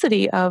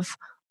multiplicity of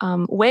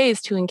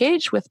ways to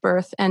engage with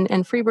birth,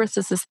 and free birth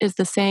is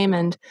the same.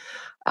 And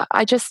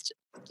I just,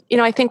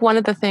 I think one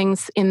of the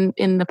things in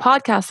the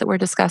podcast that we're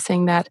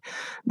discussing that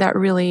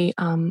really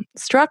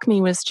struck me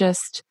was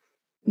just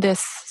this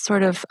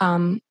sort of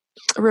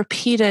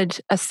repeated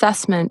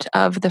assessment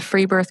of the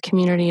free birth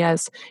community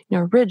as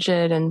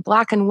rigid and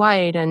black and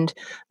white and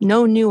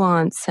no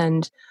nuance,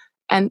 and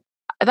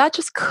that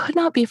just could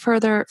not be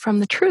further from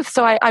the truth.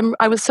 So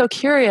I was so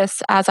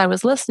curious as I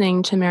was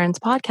listening to Marin's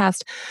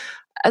podcast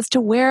as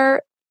to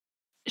where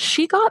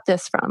she got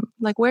this from.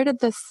 Like, where did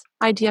this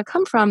idea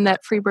come from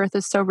that free birth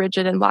is so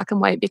rigid and black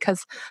and white?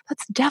 Because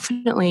that's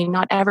definitely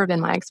not ever been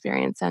my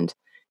experience. And,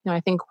 I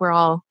think we're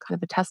all kind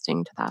of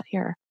attesting to that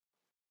here.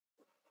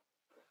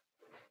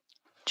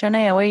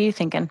 Jonea, what are you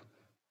thinking?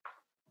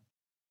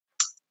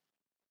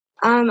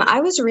 I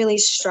was really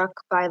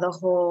struck by the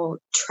whole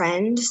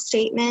trend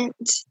statement.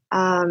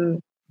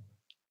 But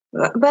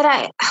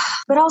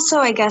also,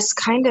 I guess,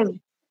 kind of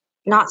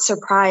not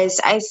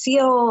surprised. I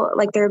feel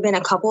like there have been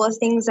a couple of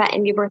things that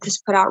Indie Birth has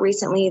put out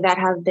recently that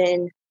have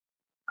been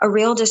a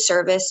real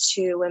disservice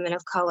to women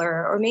of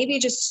color, or maybe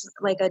just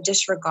like a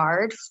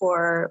disregard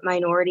for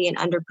minority and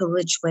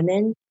underprivileged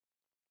women.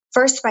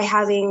 First, by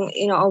having,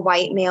 a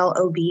white male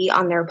OB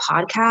on their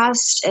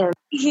podcast, and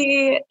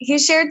he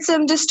shared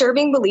some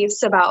disturbing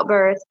beliefs about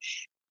birth,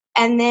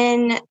 and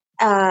then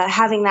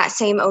having that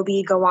same OB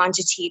go on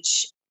to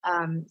teach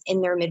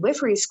in their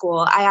midwifery school.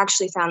 I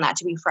actually found that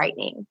to be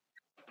frightening.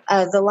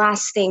 The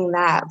last thing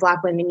that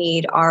Black women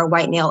need are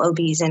white male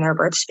OBs in their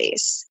birth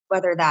space,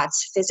 whether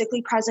that's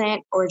physically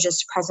present or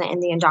just present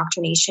in the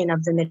indoctrination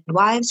of the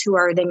midwives who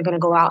are then going to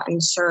go out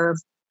and serve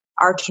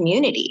our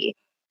community.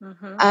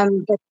 Mm-hmm.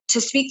 But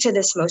to speak to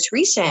this most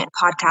recent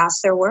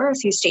podcast, there were a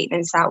few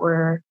statements that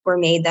were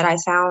made that I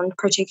found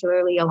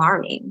particularly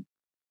alarming.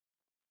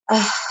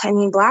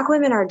 Black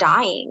women are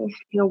dying.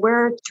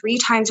 We're 3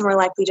 times more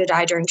likely to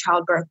die during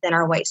childbirth than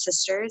our white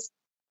sisters.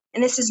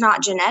 And this is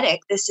not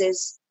genetic. This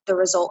is the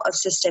result of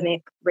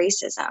systemic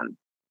racism.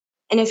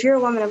 And if you're a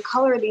woman of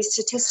color, these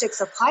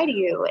statistics apply to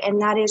you,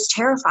 and that is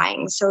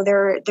terrifying. So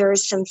there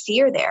is some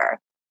fear there.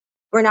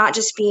 We're not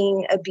just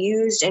being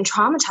abused and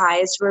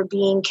traumatized, we're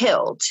being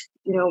killed.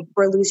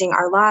 We're losing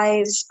our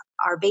lives,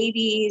 our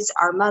babies,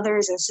 our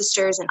mothers and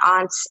sisters and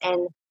aunts.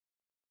 And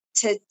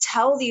to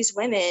tell these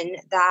women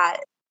that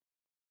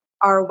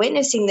are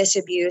witnessing this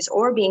abuse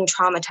or being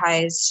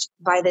traumatized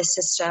by this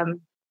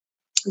system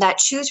that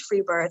choose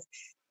free birth,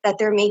 that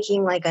they're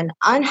making like an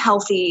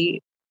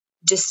unhealthy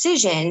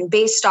decision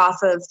based off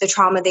of the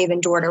trauma they've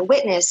endured or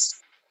witnessed,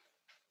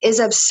 is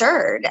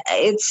absurd.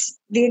 It's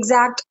the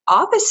exact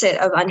opposite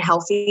of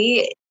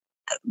unhealthy.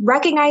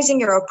 Recognizing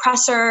your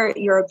oppressor,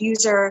 your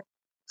abuser,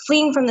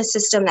 fleeing from the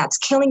system that's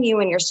killing you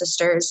and your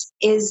sisters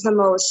is the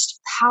most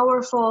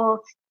powerful,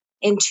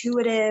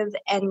 intuitive,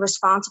 and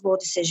responsible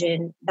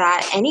decision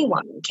that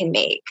anyone can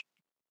make.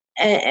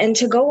 And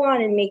to go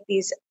on and make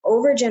these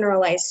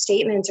overgeneralized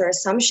statements or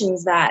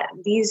assumptions that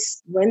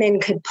these women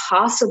could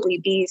possibly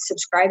be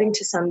subscribing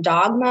to some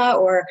dogma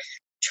or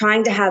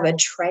trying to have a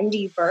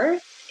trendy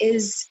birth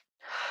is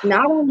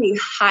not only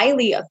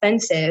highly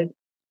offensive,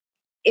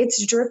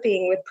 it's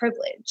dripping with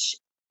privilege.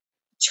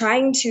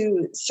 Trying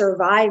to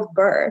survive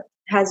birth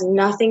has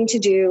nothing to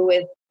do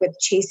with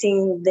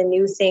chasing the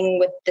new thing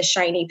with the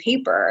shiny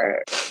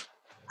paper.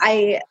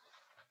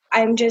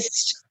 I'm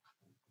just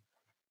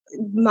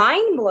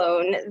mind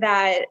blown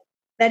that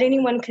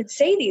anyone could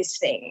say these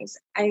things.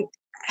 I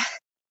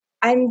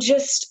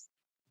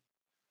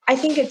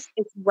think it's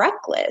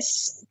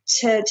reckless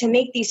to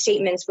make these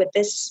statements with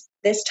this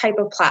type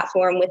of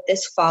platform, with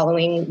this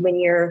following, when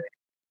you're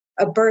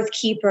a birth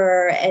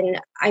keeper. And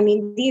I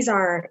mean, these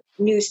aren't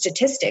new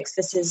statistics.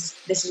 This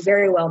is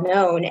very well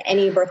known.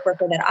 Any birth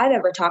worker that I've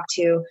ever talked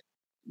to,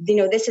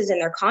 this is in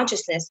their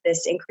consciousness,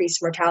 this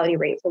increased mortality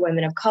rate for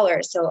women of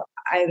color. So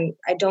I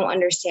don't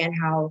understand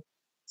how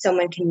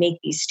someone can make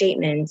these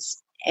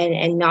statements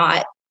and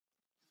not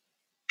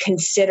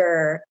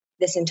consider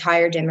this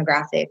entire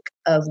demographic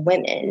of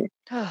women.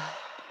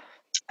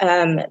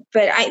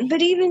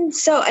 But even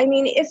so, I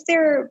mean, if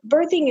they're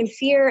birthing in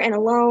fear and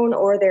alone,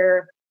 or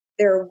they're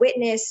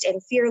witnessed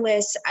and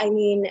fearless, I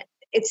mean,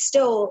 it's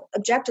still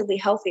objectively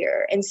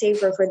healthier and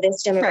safer for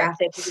this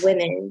demographic of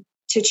women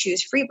to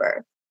choose free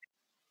birth.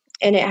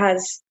 And it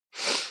has,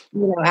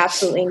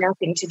 absolutely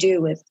nothing to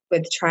do with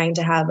trying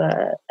to have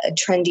a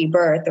trendy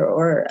birth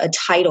or a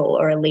title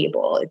or a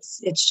label.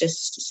 It's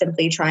just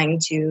simply trying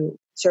to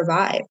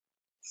survive.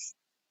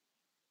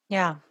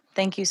 Yeah.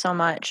 Thank you so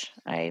much.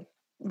 I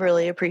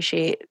really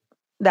appreciate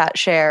that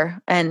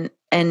share. And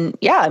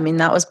yeah, I mean,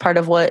 that was part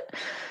of what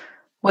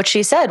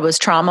she said, was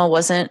trauma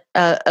wasn't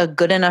a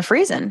good enough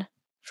reason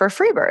for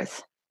free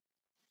birth.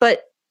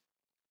 But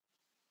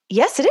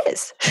yes, it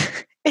is.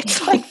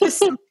 It's like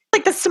this,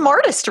 like the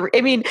smartest.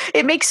 I mean,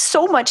 it makes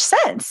so much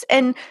sense.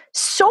 And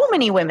so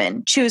many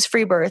women choose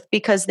free birth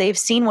because they've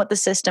seen what the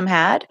system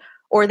had,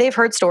 or they've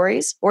heard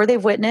stories, or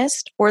they've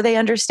witnessed, or they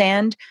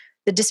understand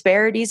the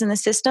disparities in the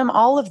system,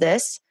 all of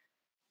this.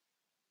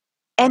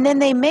 And then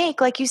they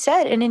make, like you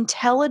said, an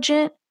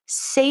intelligent,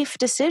 safe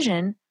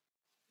decision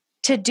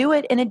to do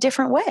it in a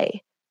different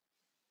way.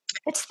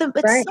 It's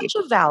Right. such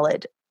a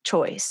valid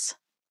choice.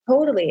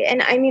 Totally.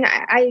 And I mean,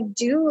 I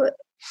do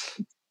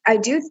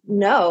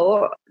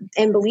know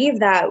and believe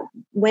that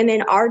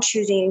women are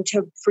choosing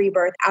to free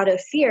birth out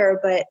of fear,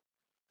 but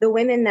the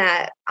women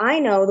that I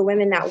know, the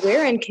women that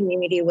we're in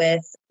community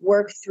with,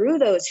 work through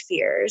those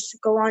fears,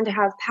 go on to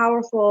have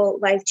powerful,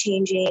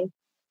 life-changing,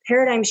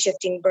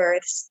 paradigm-shifting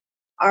births,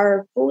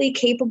 are fully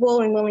capable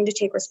and willing to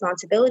take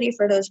responsibility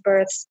for those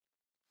births.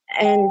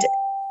 And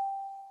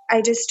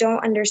I just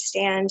don't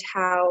understand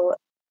how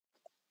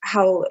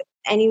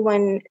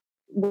anyone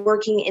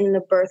working in the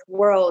birth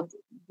world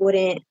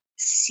wouldn't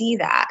see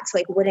that,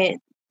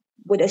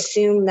 would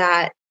assume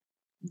that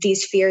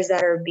these fears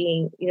that are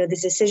being,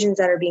 these decisions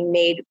that are being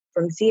made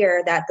from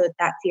fear, that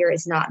fear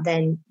is not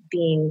then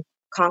being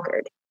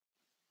conquered.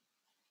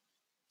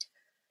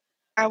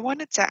 I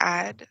wanted to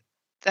add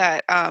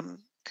that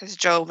because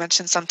Joe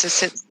mentioned some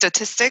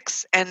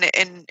statistics, and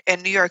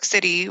in New York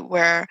City,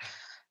 where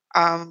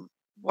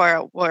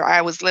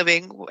I was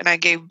living when I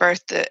gave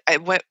birth,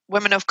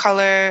 women of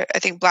color, I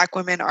think Black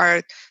women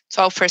are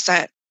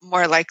 12%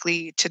 more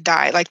likely to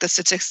die. Like, the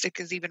statistic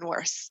is even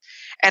worse.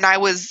 And I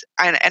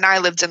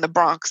lived in the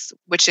Bronx,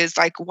 which is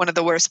like one of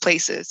the worst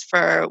places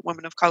for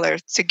women of color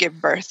to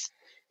give birth.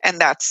 And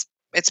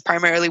it's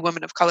primarily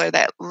women of color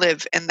that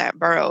live in that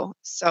borough.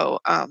 So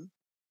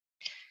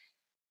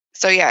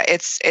yeah,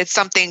 it's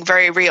something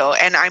very real.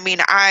 And I mean,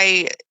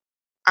 I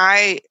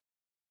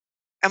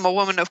am a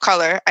woman of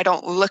color. I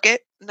don't look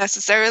it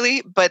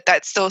necessarily, but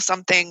that's still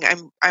something.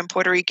 I'm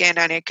Puerto Rican,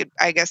 and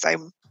I guess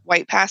I'm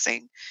white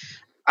passing.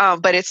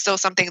 But it's still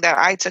something that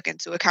I took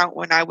into account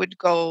when I would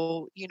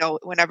go,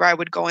 whenever I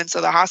would go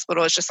into the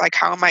hospital. It's just like,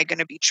 how am I going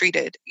to be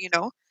treated?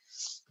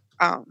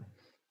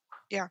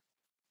 Yeah,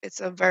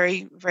 it's a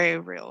very, very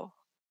real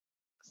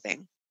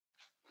thing.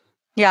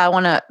 Yeah, I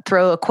want to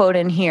throw a quote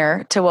in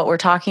here to what we're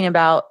talking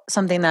about.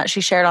 Something that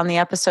she shared on the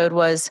episode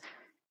was,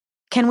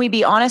 can we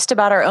be honest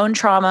about our own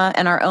trauma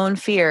and our own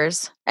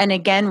fears, and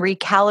again,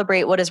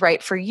 recalibrate what is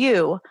right for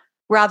you,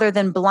 rather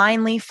than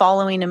blindly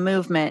following a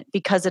movement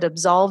because it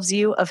absolves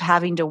you of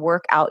having to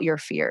work out your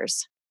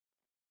fears?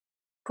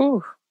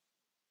 Whew.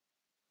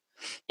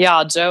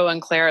 Yeah, Joe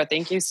and Clara,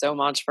 thank you so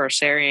much for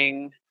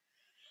sharing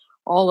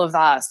all of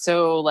that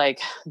so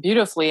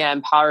beautifully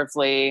and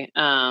powerfully.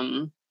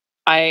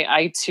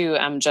 I too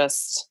am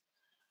just,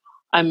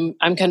 I'm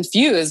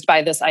confused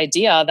by this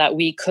idea that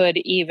we could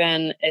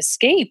even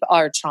escape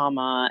our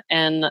trauma.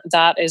 And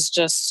that is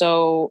just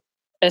so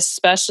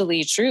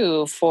especially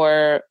true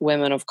for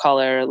women of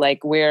color.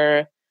 Like we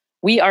are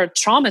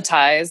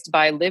traumatized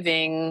by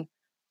living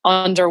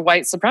under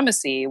white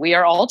supremacy. We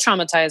are all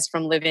traumatized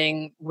from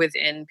living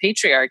within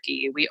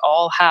patriarchy. We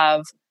all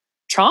have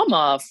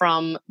trauma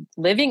from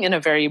living in a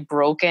very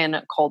broken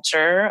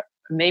culture,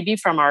 maybe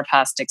from our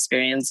past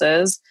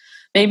experiences,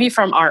 maybe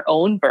from our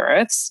own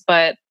births,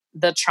 but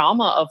the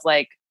trauma of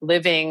like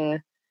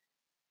living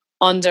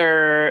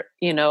under,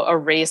 you know, a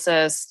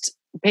racist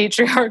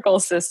patriarchal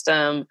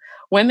system,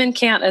 women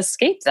can't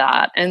escape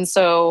that. And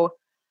so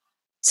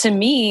to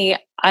me,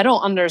 I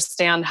don't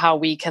understand how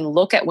we can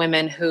look at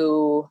women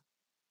who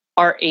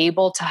are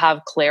able to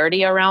have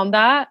clarity around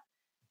that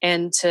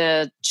and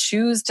to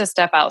choose to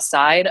step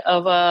outside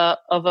of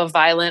a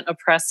violent,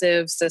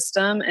 oppressive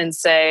system and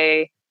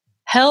say,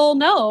 hell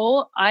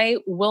no, I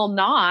will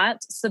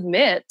not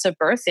submit to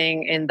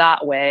birthing in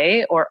that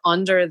way or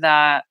under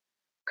that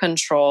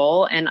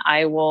control. And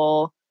I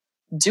will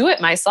do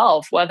it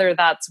myself, whether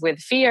that's with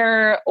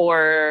fear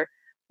or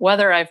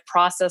whether I've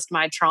processed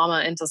my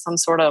trauma into some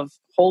sort of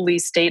holy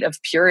state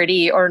of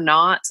purity or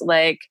not.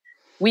 Like,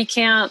 we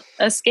can't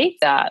escape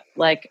that.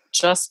 Like,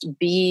 just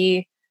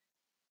be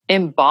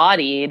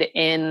embodied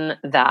in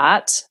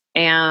that.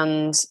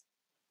 And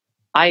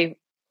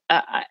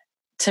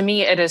to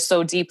me, it is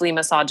so deeply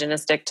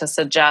misogynistic to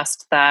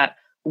suggest that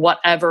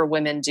whatever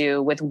women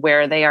do with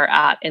where they are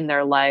at in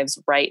their lives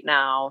right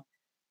now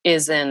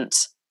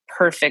isn't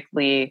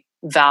perfectly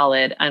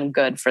valid and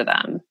good for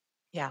them.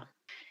 Yeah.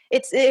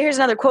 Here's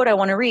another quote I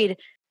want to read.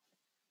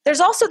 There's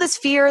also this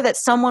fear that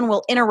someone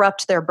will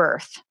interrupt their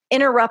birth,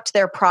 interrupt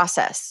their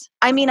process.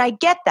 I mean, I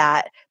get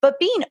that, but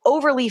being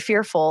overly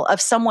fearful of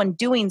someone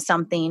doing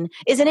something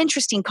is an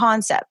interesting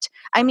concept.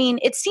 I mean,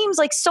 it seems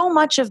like so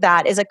much of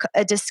that is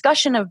a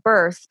discussion of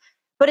birth,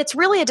 but it's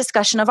really a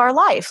discussion of our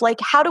life. Like,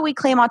 how do we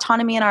claim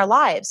autonomy in our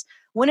lives?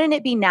 Wouldn't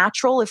it be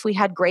natural if we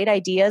had great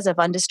ideas of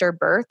undisturbed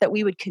birth that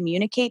we would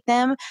communicate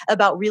them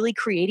about really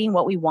creating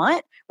what we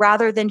want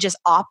rather than just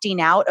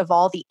opting out of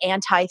all the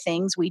anti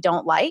things we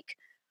don't like?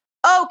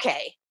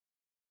 Okay.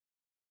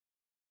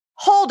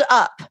 Hold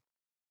up.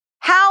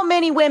 How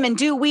many women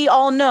do we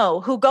all know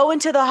who go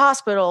into the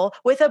hospital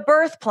with a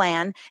birth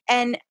plan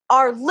and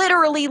are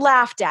literally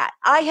laughed at?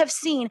 I have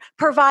seen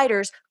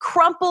providers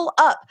crumple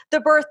up the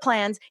birth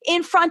plans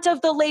in front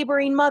of the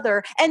laboring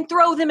mother and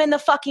throw them in the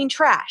fucking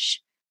trash.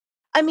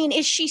 I mean,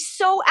 is she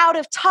so out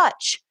of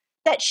touch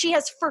that she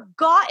has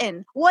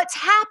forgotten what's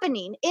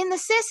happening in the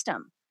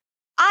system?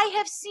 I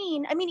have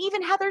seen, I mean,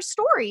 even Heather's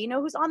story, you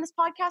know, who's on this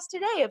podcast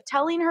today, of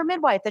telling her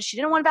midwife that she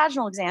didn't want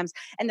vaginal exams.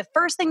 And the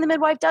first thing the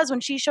midwife does when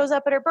she shows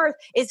up at her birth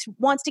is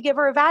wants to give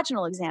her a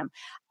vaginal exam.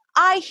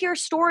 I hear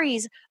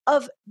stories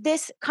of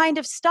this kind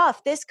of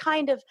stuff, this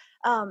kind of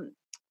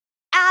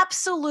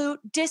absolute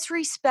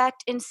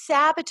disrespect and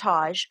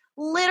sabotage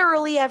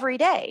literally every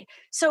day.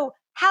 So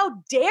how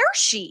dare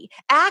she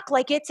act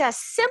like it's as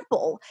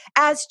simple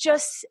as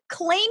just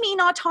claiming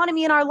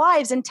autonomy in our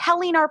lives and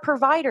telling our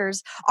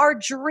providers our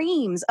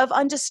dreams of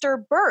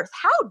undisturbed birth?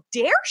 How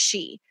dare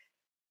she?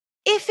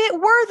 If it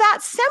were that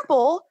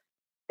simple,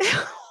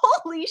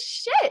 holy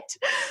shit.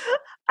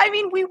 I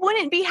mean, we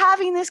wouldn't be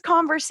having this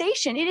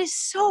conversation. It is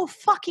so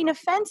fucking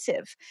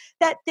offensive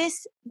that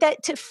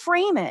to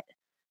frame it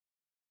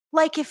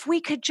like if we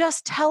could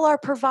just tell our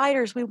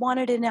providers we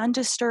wanted an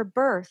undisturbed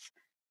birth,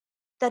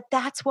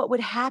 that's what would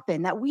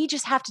happen, that we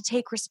just have to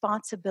take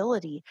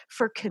responsibility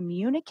for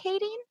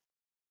communicating.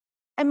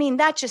 I mean,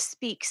 that just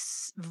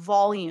speaks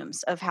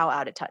volumes of how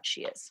out of touch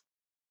she is.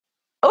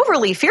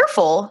 Overly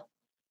fearful?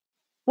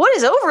 What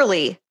is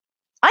overly?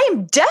 I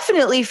am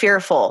definitely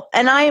fearful,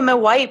 and I am a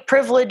white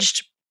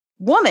privileged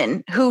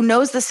woman who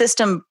knows the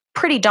system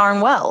pretty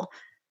darn well.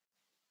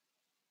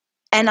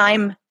 And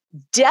I'm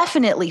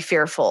definitely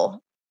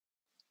fearful.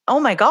 Oh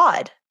my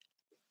God.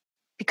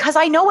 Because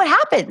I know what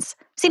happens.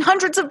 I've seen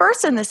hundreds of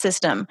births in this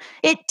system.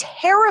 It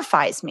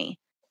terrifies me.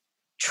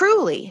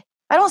 Truly.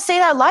 I don't say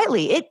that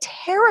lightly. It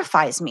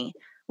terrifies me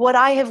what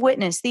I have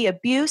witnessed, the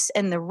abuse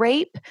and the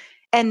rape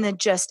and the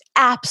just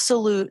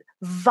absolute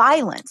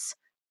violence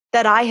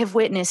that I have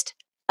witnessed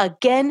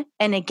again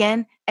and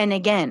again and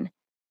again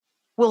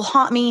will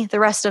haunt me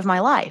the rest of my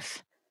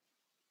life.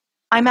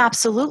 I'm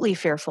absolutely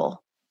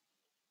fearful.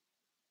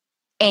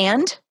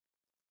 And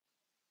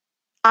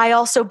I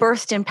also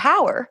birthed in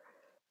power,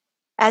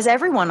 as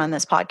everyone on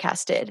this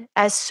podcast did,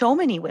 as so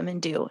many women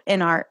do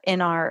in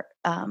our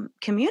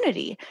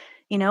community.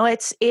 You know,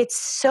 it's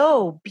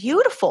so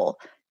beautiful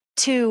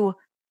to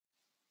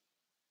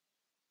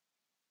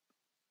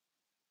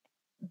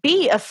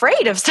be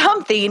afraid of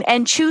something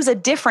and choose a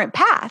different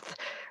path,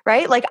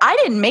 right? Like, I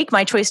didn't make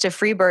my choice to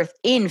free birth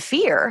in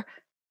fear.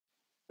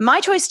 My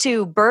choice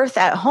to birth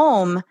at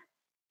home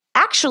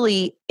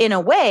actually, in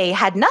a way,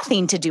 had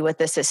nothing to do with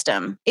the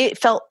system. It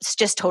felt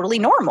just totally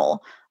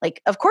normal.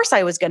 Like, of course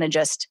I was going to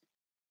just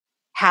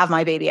have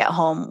my baby at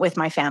home with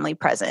my family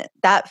present.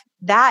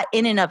 That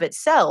in and of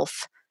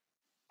itself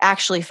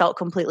actually felt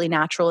completely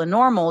natural and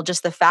normal.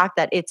 Just the fact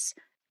that it's,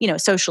 you know,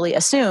 socially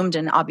assumed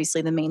and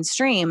obviously the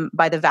mainstream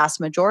by the vast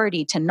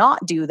majority to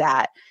not do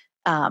that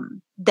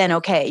then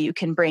okay, you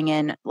can bring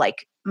in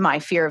like my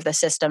fear of the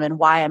system and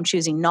why I'm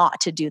choosing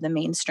not to do the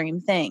mainstream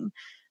thing.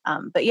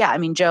 But yeah, I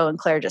mean, Joe and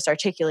Claire just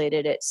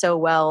articulated it so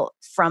well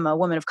from a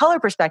woman of color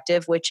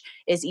perspective, which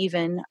is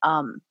even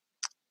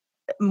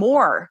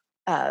more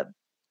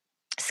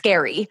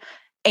scary.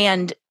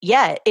 And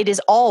yet it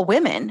is all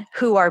women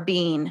who are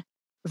being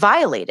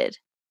violated.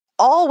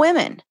 All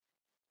women.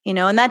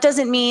 And that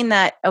doesn't mean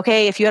that,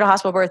 okay, if you had a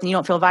hospital birth and you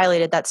don't feel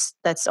violated, that's,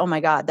 oh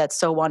my God, that's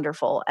so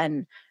wonderful.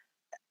 And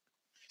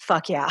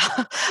fuck yeah.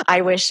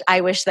 I wish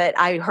that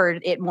I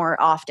heard it more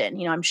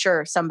often. I'm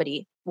sure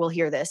somebody will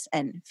hear this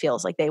and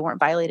feels like they weren't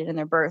violated in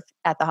their birth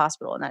at the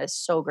hospital. And that is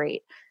so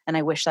great. And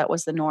I wish that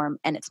was the norm,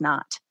 and it's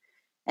not.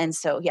 And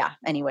so, yeah,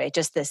 anyway,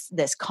 just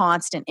this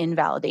constant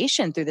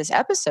invalidation through this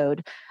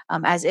episode,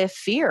 as if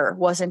fear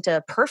wasn't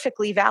a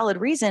perfectly valid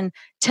reason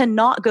to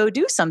not go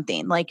do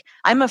something. Like,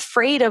 I'm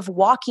afraid of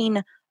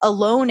walking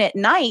alone at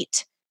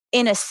night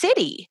in a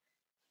city,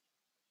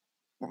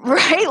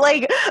 right?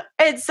 Like,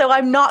 and so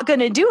I'm not going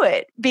to do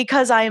it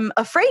because I'm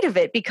afraid of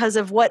it, because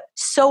of what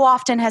so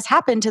often has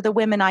happened to the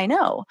women I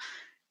know,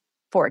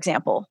 for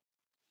example.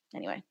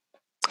 Anyway.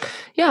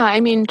 Yeah, I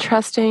mean,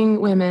 trusting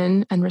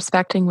women and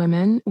respecting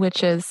women,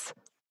 which is,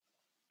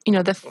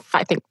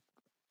 I think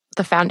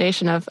the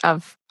foundation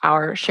of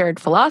our shared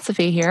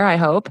philosophy here, I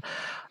hope,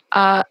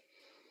 that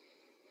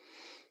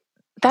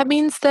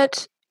means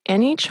that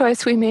any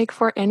choice we make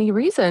for any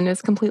reason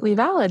is completely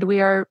valid. We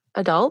are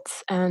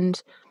adults,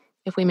 and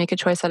if we make a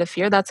choice out of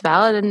fear, that's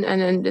valid,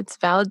 and it's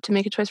valid to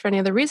make a choice for any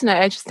other reason.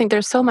 I just think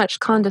there's so much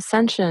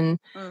condescension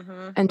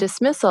and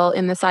dismissal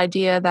in this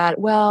idea that,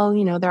 well,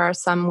 there are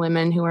some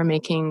women who are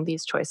making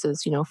these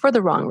choices, for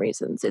the wrong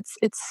reasons. It's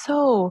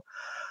so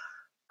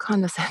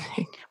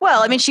condescending.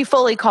 Well, I mean, she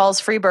fully calls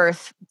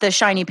Freebirth the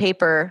shiny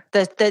paper,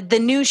 the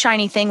new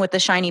shiny thing with the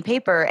shiny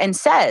paper, and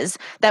says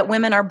that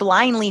women are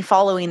blindly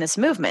following this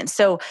movement.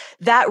 So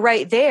that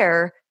right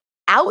there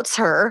outs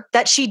her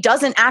that she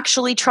doesn't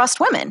actually trust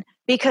women.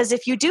 Because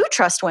if you do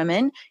trust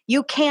women,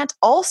 you can't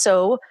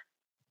also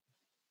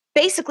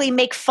basically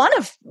make fun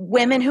of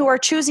women who are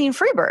choosing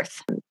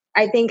Freebirth.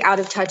 I think out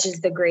of touch is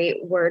the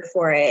great word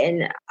for it.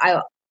 And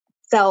I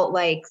felt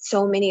like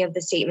so many of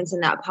the statements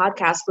in that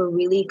podcast were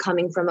really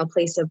coming from a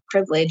place of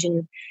privilege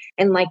and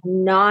like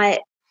not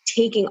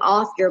taking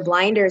off your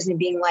blinders and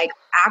being like,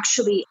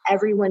 actually,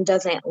 everyone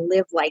doesn't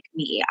live like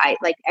me.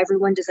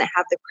 Everyone doesn't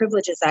have the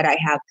privileges that I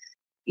have.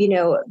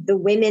 The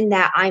women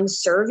that I'm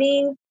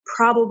serving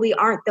probably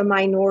aren't the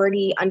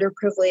minority,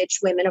 underprivileged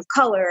women of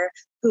color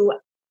who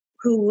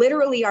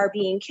literally are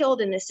being killed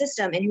in the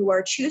system and who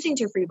are choosing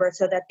to free birth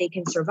so that they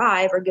can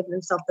survive or give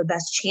themselves the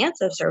best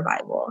chance of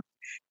survival.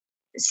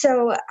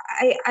 So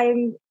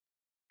I'm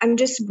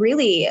just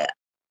really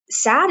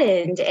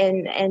saddened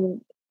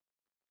and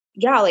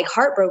yeah, like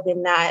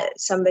heartbroken that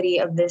somebody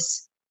of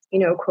this,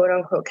 quote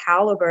unquote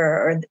caliber,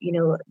 or,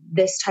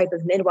 this type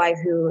of midwife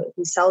who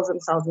sells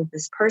themselves as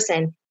this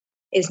person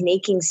is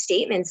making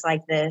statements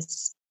like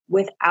this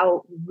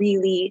without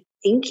really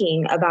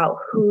thinking about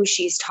who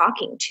she's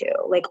talking to.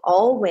 Like,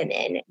 all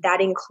women,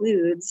 that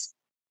includes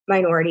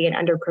minority and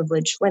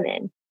underprivileged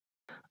women.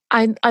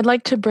 I'd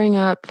like to bring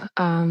up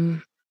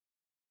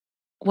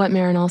what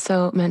Maren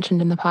also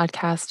mentioned in the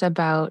podcast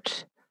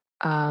about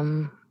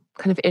kind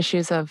of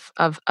issues of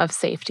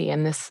safety,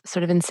 and this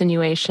sort of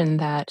insinuation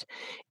that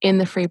in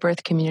the free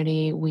birth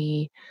community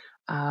we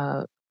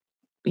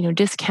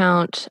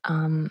discount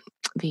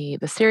the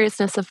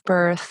seriousness of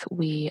birth.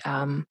 We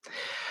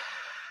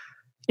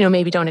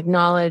maybe don't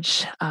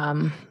acknowledge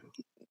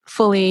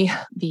fully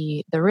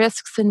the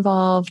risks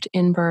involved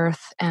in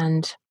birth,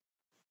 and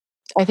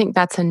I think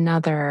that's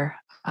another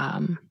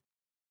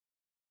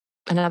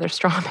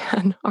straw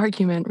man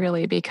argument,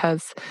 really,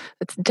 because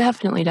it's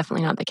definitely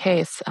not the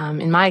case.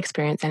 In my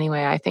experience,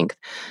 anyway, I think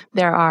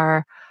there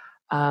are,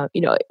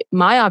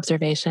 my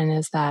observation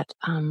is that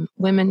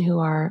women who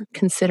are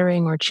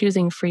considering or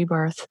choosing free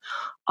birth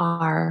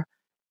are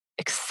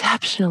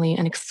exceptionally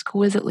and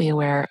exquisitely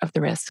aware of the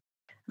risk.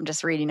 I'm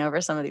just reading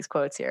over some of these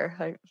quotes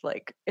here.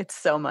 It's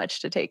so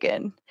much to take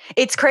in.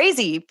 It's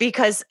crazy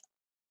because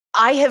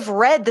I have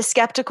read the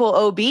skeptical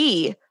OB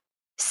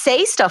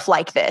say stuff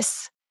like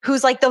this,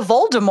 who's like the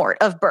Voldemort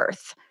of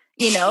birth,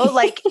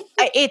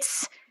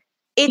 it's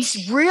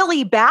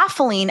really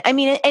baffling. I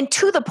mean, and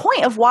to the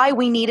point of why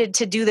we needed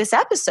to do this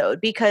episode,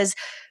 because,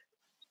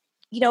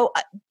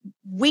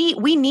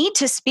 we need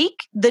to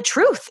speak the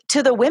truth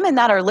to the women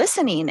that are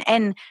listening.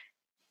 And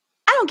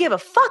I don't give a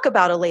fuck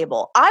about a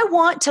label. I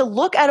want to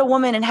look at a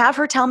woman and have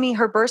her tell me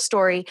her birth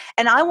story.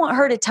 And I want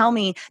her to tell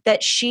me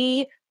that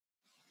she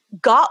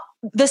got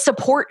the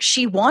support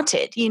she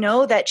wanted,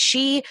 that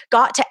she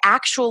got to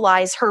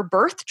actualize her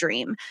birth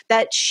dream,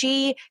 that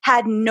she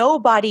had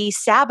nobody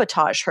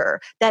sabotage her,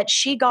 that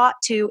she got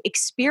to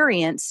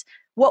experience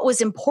what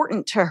was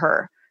important to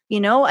her,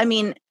 I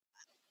mean,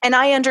 and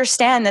I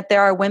understand that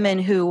there are women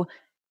who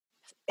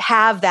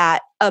have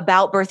that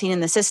about birthing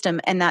in the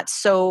system, and that's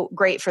so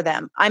great for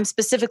them. I'm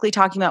specifically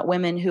talking about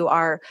women who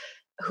are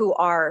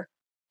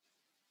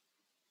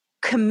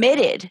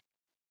committed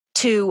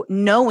to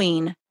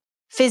knowing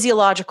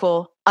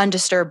physiological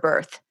undisturbed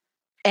birth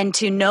and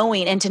to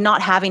knowing and to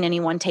not having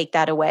anyone take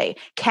that away.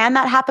 Can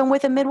that happen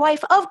with a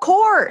midwife? Of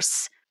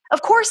course.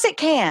 Of course it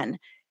can.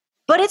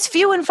 But it's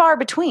few and far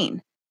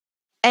between.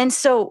 And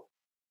so,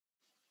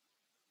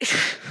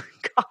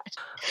 God,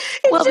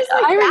 it's just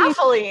like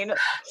baffling.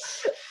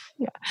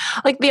 Yeah.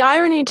 Like the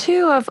irony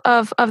too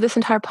of this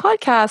entire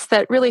podcast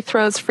that really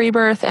throws free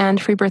birth and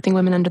free birthing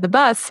women under the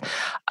bus,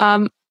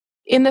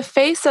 in the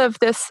face of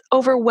this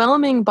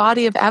overwhelming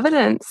body of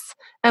evidence,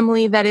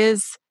 Emily, that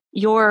is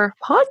your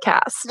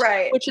podcast,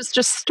 right? Which is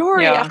just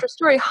story after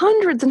story,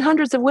 hundreds and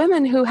hundreds of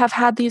women who have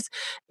had these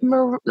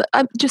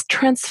just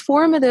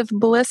transformative,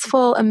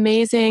 blissful,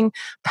 amazing,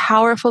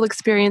 powerful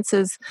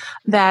experiences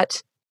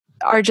that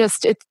are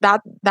just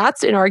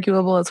that's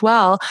inarguable as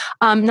well.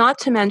 Not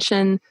to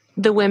mention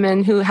the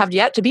women who have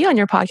yet to be on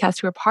your podcast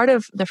who are part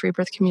of the free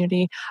birth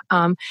community.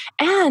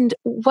 And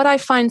what I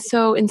find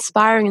so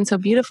inspiring and so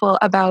beautiful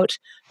about,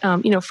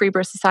 Free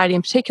Birth Society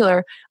in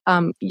particular,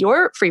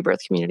 your free birth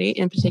community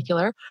in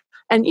particular,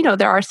 and,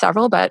 there are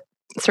several, but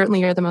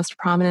certainly you're the most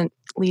prominent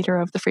leader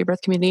of the free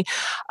birth community.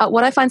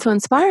 What I find so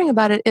inspiring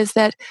about it is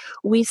that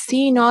we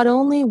see not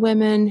only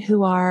women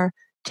who are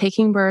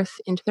taking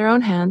birth into their own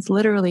hands,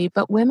 literally,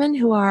 but women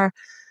who are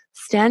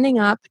standing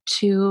up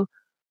to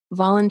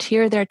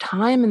volunteer their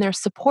time and their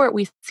support.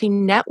 We see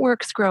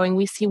networks growing.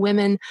 We see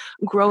women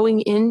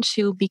growing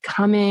into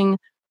becoming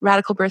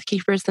radical birth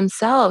keepers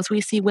themselves.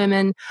 We see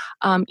women,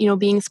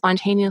 being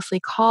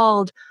spontaneously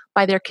called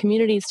by their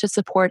communities to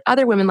support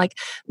other women. Like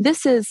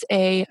this is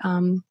a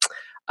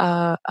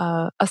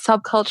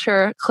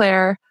subculture,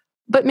 Claire,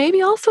 but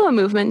maybe also a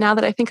movement now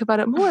that I think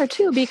about it more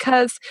too,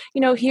 because,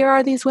 here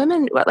are these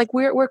women, like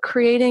we're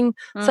creating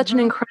such an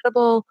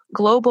incredible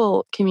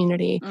global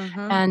community.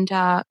 And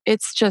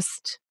it's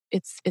just,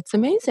 it's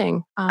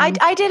amazing.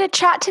 I did a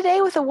chat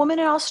today with a woman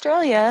in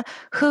Australia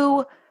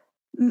who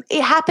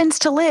it happens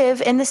to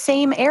live in the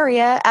same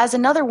area as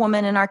another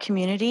woman in our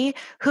community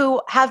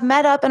who have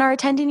met up and are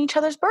attending each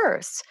other's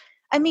births.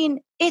 I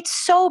mean, it's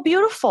so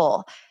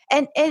beautiful.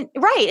 And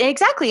right,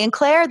 exactly. And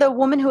Claire, the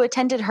woman who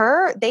attended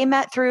her, they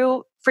met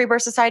through Free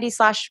Birth Society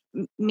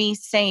 / me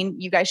saying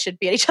you guys should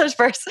be at each other's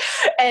births.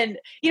 And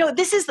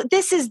this is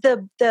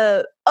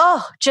the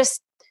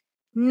just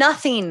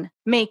nothing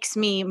makes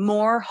me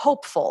more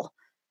hopeful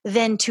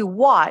than to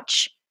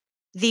watch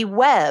the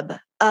web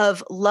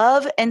of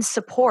love and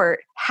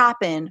support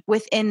happen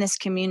within this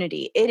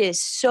community. It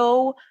is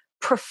so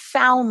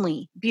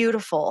profoundly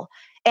beautiful,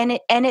 and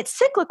it's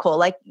cyclical.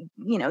 Like,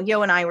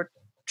 Yo and I were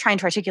trying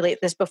to articulate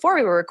this before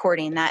we were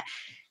recording, that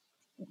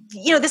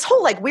this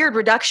whole like weird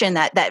reduction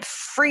that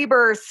free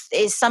birth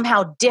is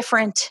somehow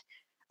different,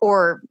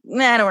 or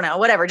I don't know,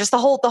 whatever. Just the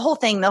whole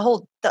thing, the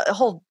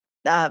whole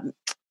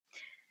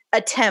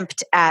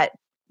attempt at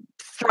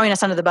throwing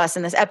us under the bus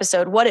in this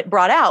episode. What it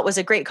brought out was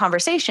a great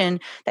conversation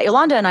that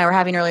Yolanda and I were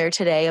having earlier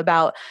today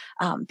about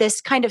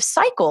this kind of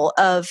cycle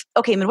of,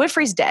 okay,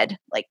 midwifery's dead.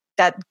 Like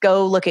that,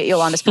 go look at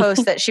Yolanda's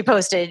post that she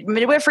posted.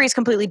 Midwifery is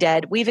completely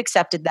dead. We've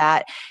accepted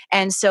that.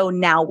 And so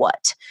now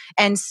what?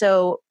 And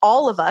so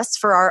all of us,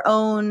 for our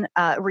own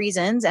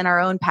reasons and our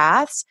own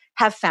paths,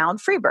 have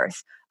found free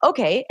birth.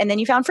 Okay. And then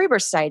you found Free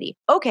Birth Society.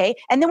 Okay.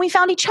 And then we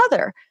found each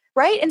other.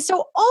 Right. And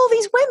so all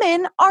these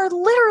women are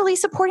literally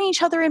supporting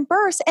each other in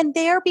births, and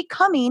they're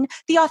becoming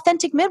the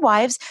authentic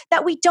midwives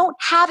that we don't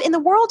have in the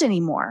world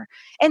anymore.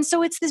 And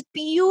so it's this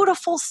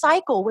beautiful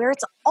cycle where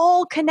it's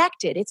all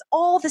connected. It's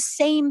all the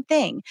same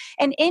thing.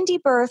 And Indie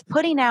Birth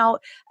putting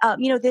out,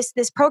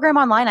 this program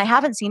online. I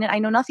haven't seen it. I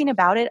know nothing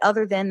about it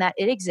other than that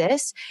it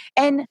exists.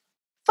 And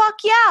fuck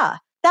yeah.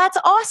 That's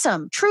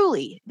awesome.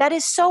 Truly. That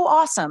is so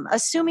awesome.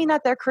 Assuming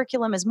that their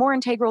curriculum is more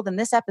integral than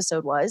this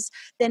episode was,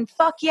 then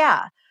fuck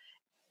yeah.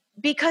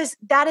 Because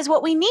that is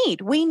what we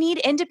need. We need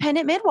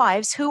independent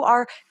midwives who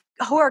are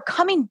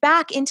coming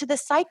back into the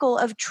cycle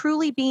of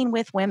truly being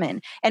with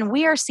women. And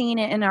we are seeing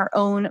it in our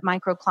own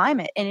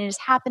microclimate, and it is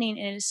happening,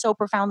 and it is so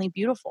profoundly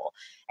beautiful.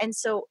 And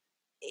so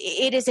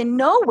it is in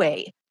no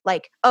way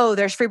like, oh,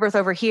 there's free birth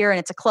over here and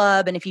it's a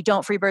club, and if you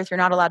don't free birth, you're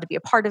not allowed to be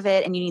a part of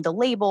it, and you need the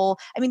label.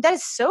 I mean, that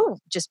is so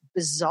just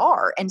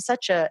bizarre and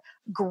such a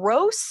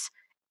gross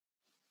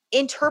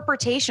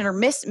interpretation or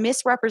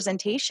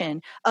misrepresentation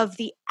of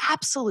the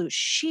absolute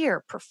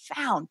sheer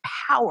profound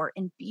power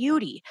and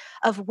beauty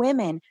of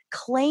women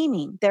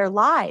claiming their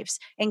lives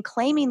and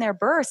claiming their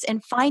births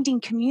and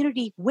finding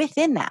community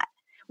within that,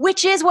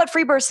 which is what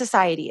Free Birth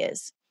Society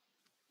is.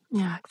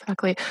 Yeah,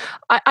 exactly.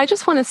 I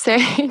just want to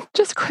say,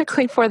 just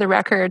quickly for the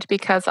record,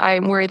 because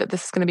I'm worried that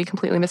this is going to be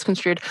completely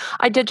misconstrued,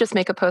 I did just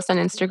make a post on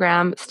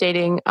Instagram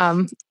stating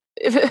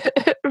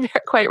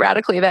quite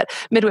radically that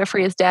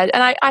midwifery is dead.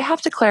 And I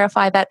have to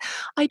clarify that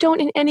I don't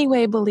in any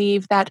way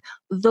believe that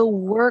the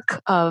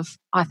work of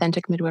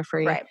authentic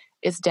midwifery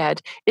is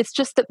dead. It's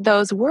just that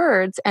those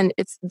words, and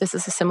this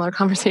is a similar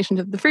conversation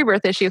to the free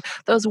birth issue,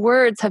 those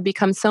words have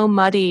become so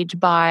muddied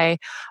by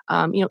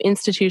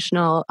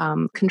institutional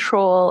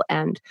control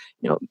and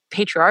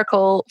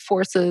patriarchal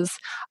forces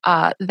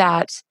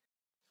that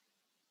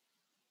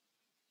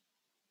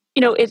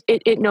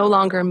it no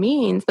longer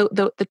means,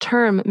 the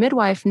term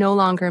midwife no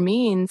longer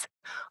means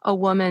a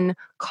woman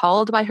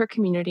called by her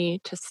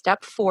community to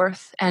step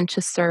forth and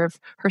to serve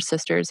her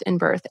sisters in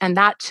birth. And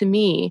that, to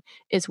me,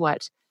 is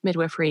what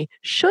midwifery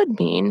should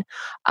mean.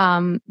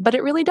 But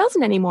it really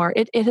doesn't anymore.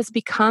 It has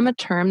become a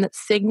term that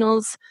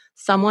signals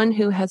someone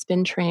who has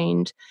been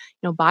trained,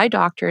 by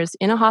doctors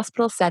in a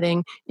hospital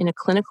setting, in a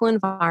clinical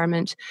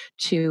environment,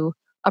 to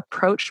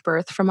approach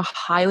birth from a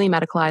highly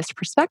medicalized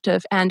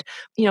perspective. And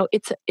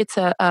it's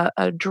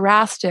a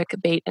drastic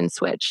bait and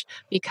switch,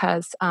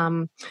 because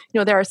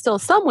there are still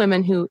some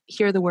women who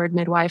hear the word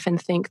midwife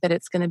and think that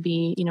it's going to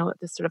be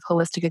this sort of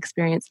holistic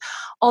experience,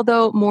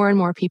 although more and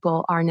more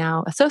people are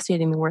now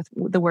associating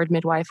the word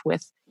midwife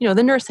with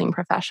the nursing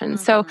profession.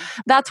 So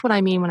that's what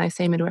I mean when I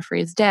say midwifery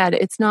is dead.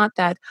 It's not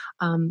that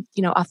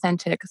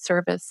authentic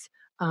service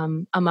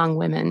among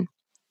women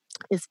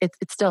it's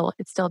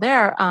still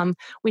there.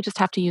 We just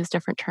have to use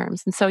different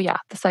terms. And so,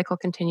 the cycle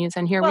continues,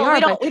 and here we are.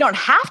 We don't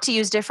have to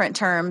use different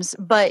terms,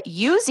 but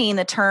using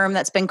the term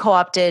that's been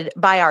co-opted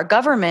by our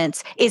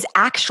governments is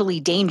actually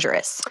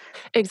dangerous.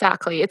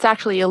 Exactly. It's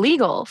actually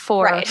illegal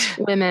for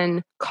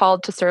women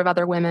called to serve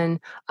other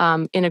women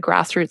in a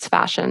grassroots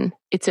fashion.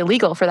 It's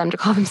illegal for them to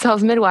call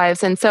themselves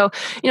midwives. And so,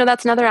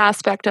 that's another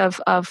aspect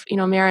of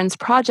Marin's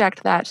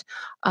project that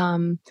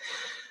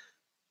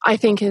I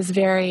think is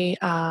very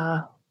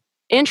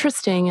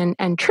interesting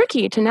and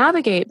tricky to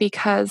navigate,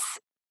 because,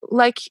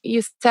 like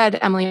you said,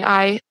 Emily,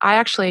 I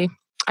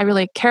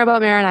really care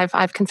about Marin.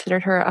 I've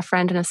considered her a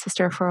friend and a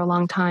sister for a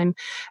long time,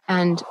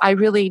 and I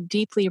really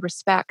deeply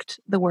respect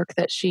the work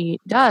that she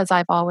does.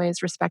 I've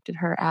always respected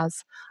her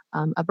as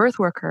a birth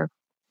worker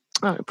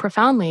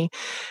profoundly,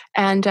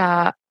 and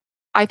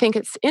I think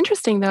it's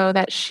interesting, though,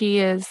 that she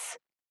is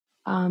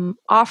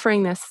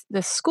offering this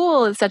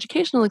school, this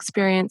educational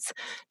experience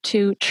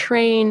to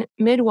train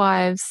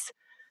midwives,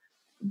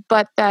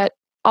 but that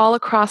all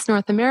across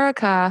North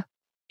America,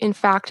 in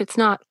fact, it's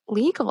not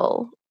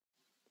legal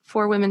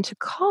for women to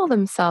call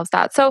themselves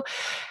that. So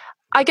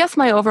I guess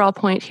my overall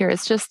point here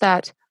is just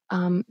that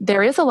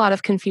there is a lot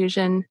of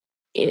confusion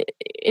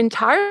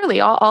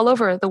entirely all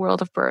over the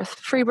world of birth,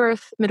 free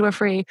birth,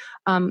 midwifery.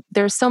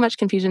 There's so much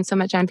confusion, so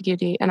much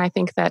ambiguity. And I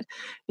think that,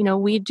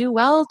 we do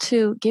well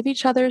to give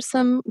each other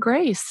some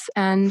grace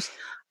and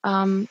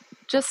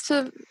just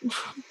to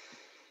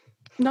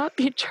not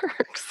be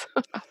jerks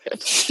about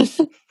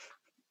it.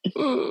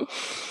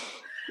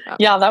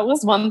 Yeah, that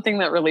was one thing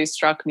that really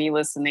struck me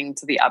listening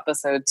to the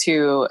episode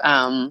too.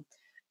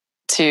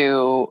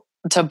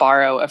 To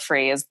borrow a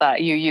phrase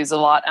that you use a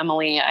lot,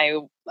 Emily,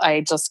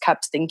 I just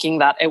kept thinking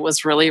that it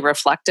was really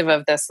reflective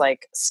of this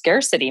like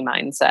scarcity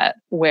mindset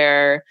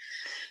where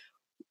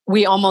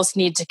we almost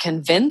need to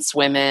convince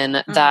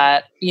women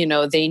that,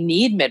 they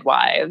need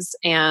midwives.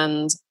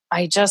 And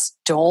I just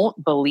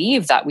don't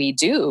believe that we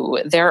do.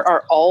 There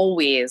are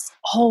always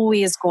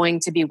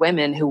going to be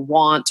women who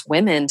want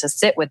women to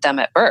sit with them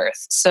at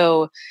birth.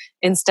 So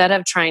instead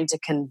of trying to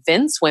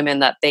convince women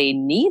that they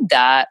need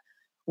that,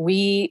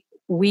 we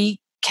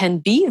can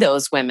be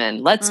those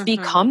women. Let's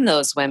become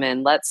those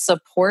women. Let's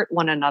support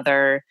one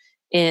another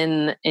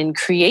in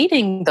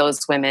creating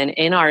those women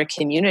in our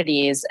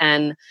communities.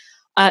 And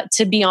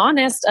to be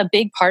honest, a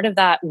big part of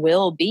that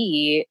will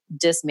be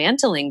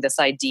dismantling this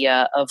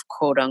idea of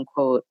quote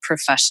unquote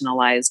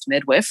professionalized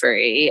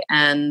midwifery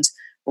and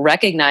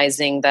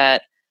recognizing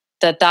that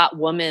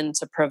woman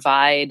to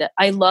provide.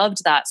 I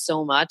loved that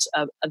so much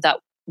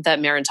that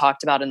Marin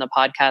talked about in the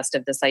podcast,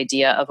 of this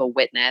idea of a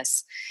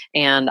witness.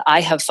 And I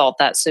have felt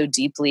that so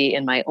deeply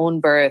in my own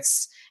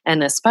births,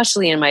 and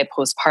especially in my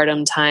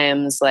postpartum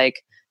times,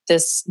 like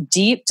this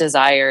deep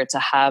desire to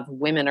have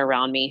women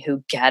around me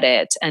who get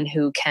it and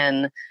who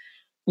can,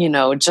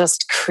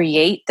 just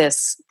create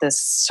this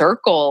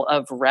circle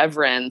of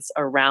reverence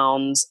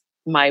around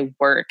my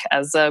work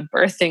as a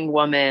birthing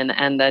woman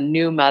and a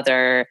new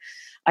mother.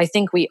 I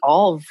think we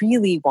all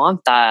really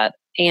want that.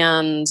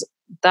 And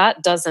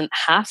that doesn't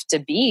have to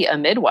be a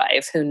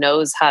midwife who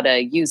knows how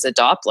to use a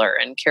Doppler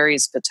and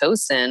carries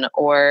Pitocin,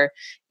 or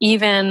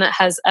even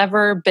has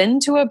ever been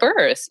to a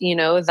birth.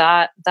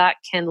 That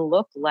can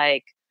look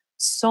like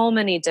so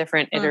many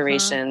different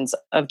iterations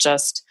of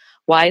just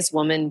wise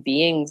women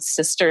being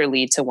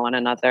sisterly to one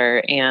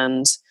another.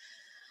 And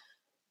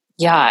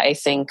I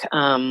think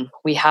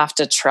we have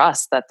to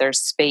trust that there's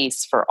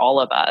space for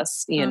all of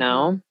us,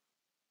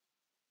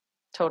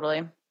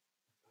 Totally.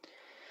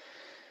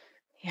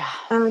 Yeah.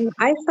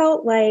 I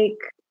felt like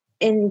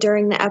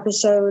during the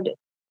episode,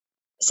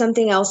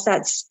 something else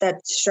that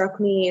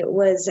struck me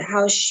was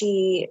how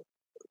she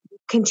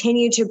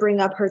continued to bring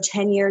up her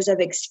 10 years of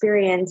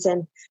experience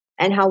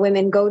and how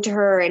women go to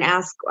her and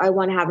ask, I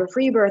want to have a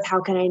free birth.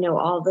 How can I know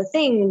all the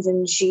things?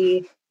 And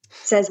she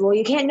says, well,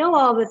 you can't know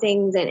all the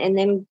things, and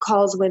then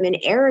calls women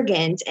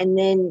arrogant, and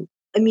then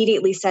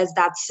immediately says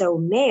that's so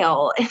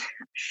male.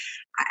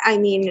 I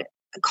mean,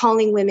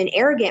 calling women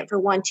arrogant for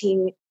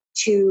wanting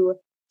to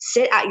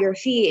sit at your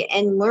feet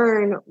and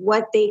learn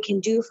what they can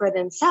do for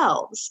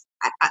themselves.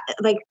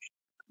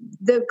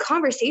 the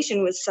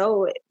conversation was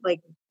so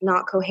like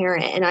not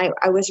coherent. And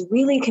I was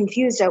really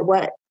confused at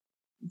what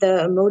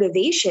the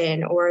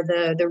motivation or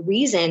the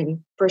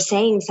reason for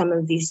saying some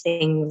of these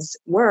things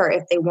were,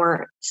 if they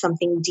weren't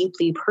something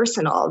deeply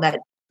personal that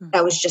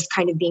was just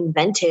kind of being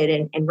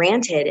vented and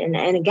ranted. And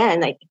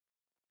again, like,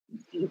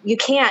 you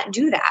can't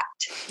do that.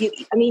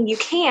 You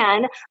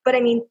can, but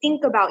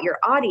think about your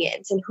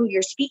audience and who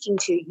you're speaking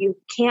to. You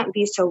can't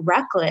be so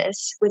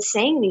reckless with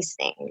saying these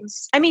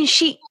things.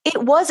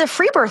 It was a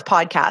Freebirth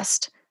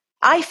podcast.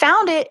 I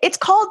found it. It's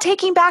called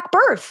Taking Back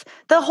Birth.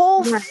 The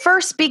whole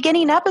first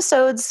beginning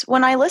episodes,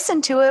 when I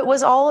listened to it,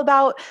 was all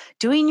about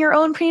doing your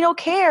own prenatal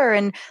care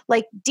and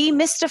like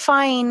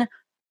demystifying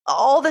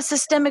all the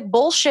systemic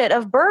bullshit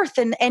of birth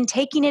and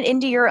taking it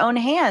into your own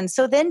hands.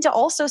 So then to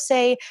also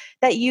say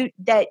that you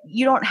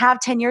don't have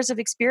 10 years of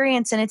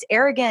experience and it's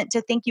arrogant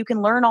to think you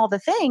can learn all the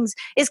things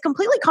is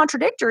completely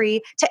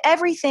contradictory to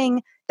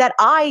everything that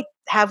I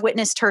have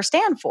witnessed her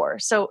stand for.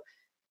 So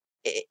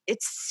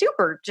it's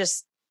super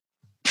just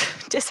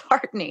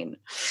disheartening.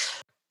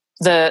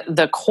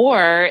 The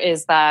core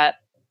is that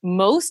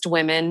most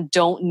women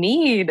don't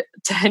need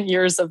 10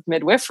 years of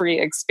midwifery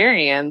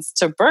experience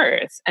to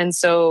birth. And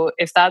so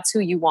if that's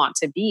who you want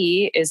to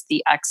be, is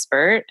the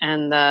expert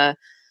and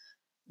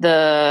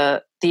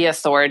the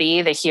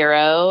authority, the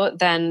hero,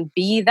 then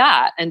be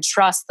that and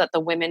trust that the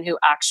women who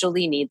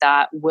actually need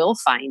that will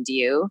find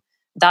you.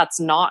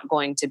 That's not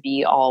going to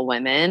be all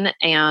women,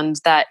 and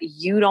that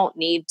you don't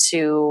need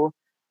to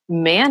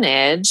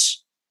manage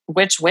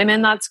which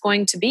women that's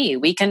going to be.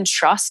 We can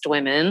trust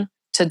women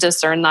to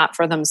discern that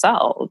for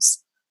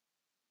themselves.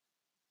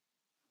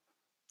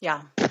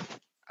 Yeah.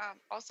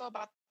 Also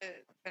about the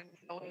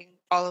knowing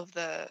all of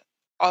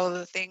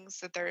the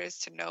things that there is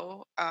to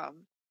know.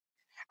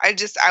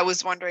 I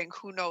was wondering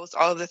who knows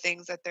all of the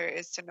things that there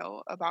is to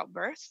know about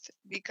birth,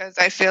 because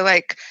I feel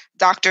like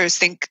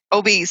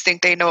OBs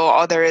think they know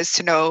all there is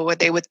to know. What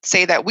they would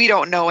say that we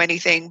don't know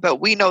anything, but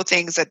we know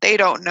things that they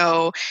don't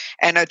know.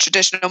 And a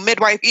traditional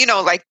midwife,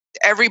 like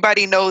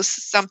everybody knows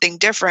something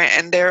different,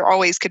 and there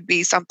always could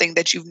be something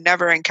that you've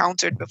never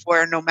encountered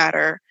before, no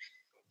matter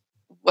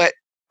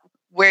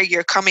where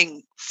you're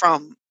coming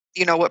from,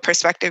 what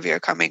perspective you're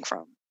coming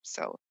from.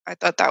 So I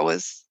thought that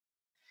was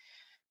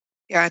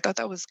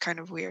kind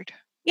of weird.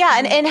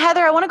 Yeah. And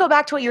Heather, I want to go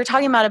back to what you were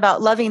talking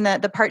about loving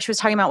the part she was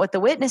talking about with the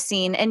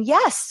witnessing. And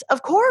yes,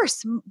 of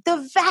course,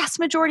 the vast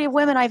majority of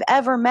women I've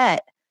ever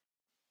met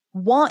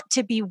want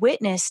to be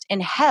witnessed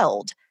and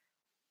held.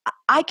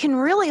 I can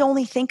really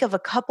only think of a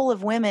couple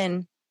of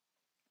women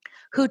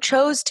who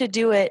chose to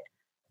do it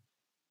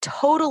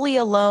totally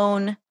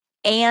alone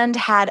and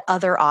had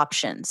other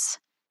options.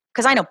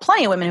 Because I know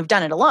plenty of women who've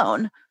done it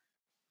alone,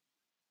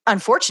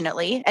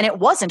 unfortunately, and it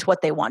wasn't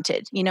what they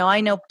wanted.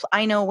 I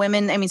know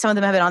women, some of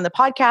them have been on the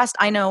podcast.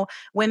 I know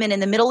women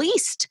in the Middle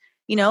East,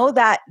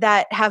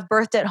 that have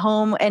birthed at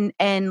home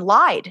and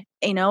lied,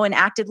 and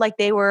acted like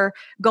they were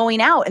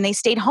going out, and they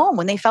stayed home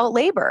when they felt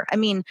labor.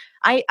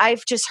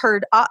 I've just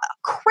heard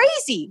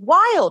crazy,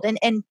 wild,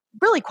 and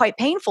really quite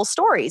painful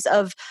stories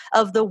of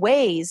the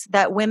ways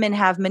that women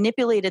have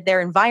manipulated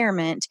their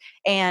environment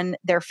and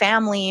their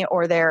family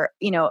or their,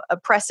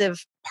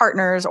 oppressive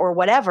partners or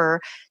whatever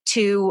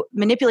to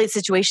manipulate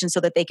situations so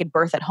that they could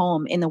birth at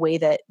home in the way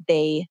that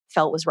they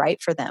felt was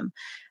right for them.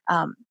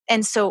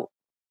 And so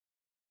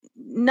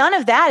none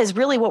of that is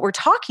really what we're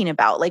talking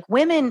about. Like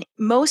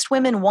most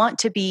women want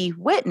to be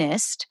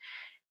witnessed,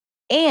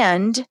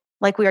 and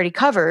like we already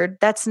covered,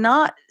 that's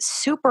not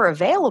super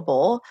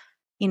available.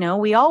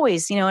 We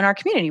always, in our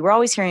community, we're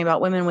always hearing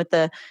about women with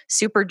the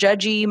super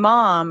judgy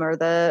mom or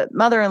the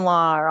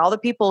mother-in-law or all the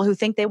people who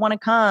think they want to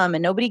come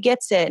and nobody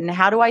gets it. And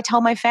how do I tell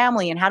my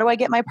family? And how do I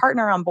get my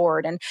partner on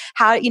board? And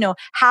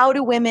how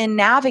do women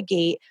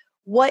navigate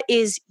what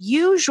is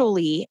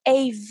usually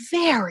a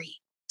very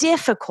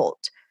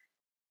difficult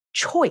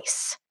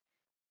choice?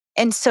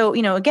 And so,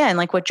 again,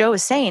 like what Joe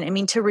was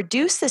saying, to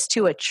reduce this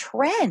to a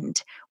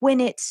trend when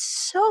it's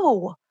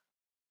so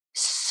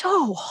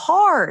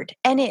hard,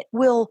 and it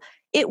will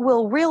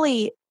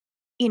really,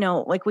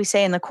 like we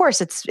say in the course,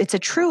 it's a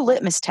true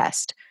litmus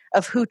test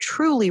of who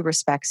truly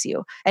respects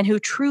you and who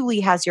truly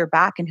has your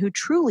back and who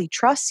truly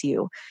trusts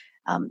you.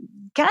 Kind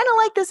of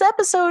like this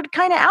episode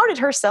kind of outed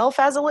herself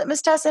as a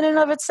litmus test in and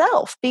of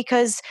itself,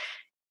 because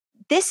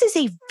this is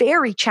a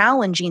very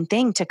challenging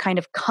thing to kind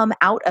of come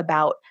out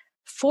about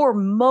for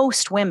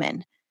most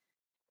women,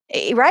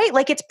 right?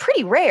 Like it's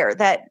pretty rare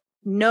that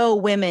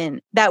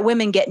women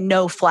get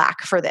no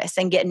flack for this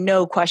and get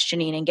no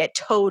questioning and get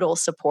total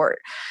support.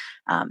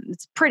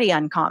 It's pretty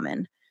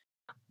uncommon.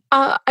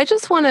 I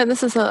just wanted,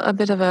 this is a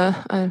bit of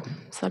a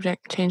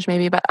subject change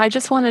maybe, but I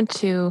just wanted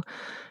to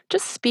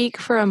just speak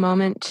for a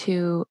moment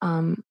to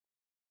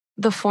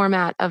the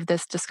format of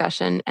this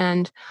discussion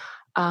and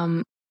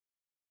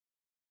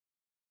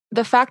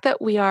the fact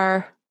that we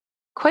are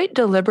quite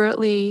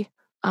deliberately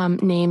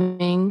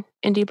naming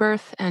indie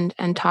birth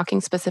and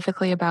talking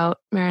specifically about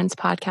Marin's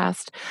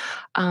podcast.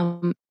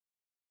 And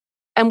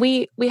And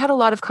we had a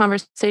lot of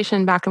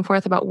conversation back and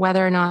forth about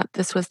whether or not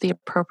this was the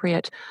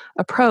appropriate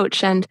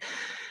approach. And,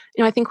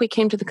 I think we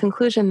came to the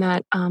conclusion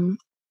that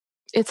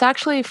it's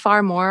actually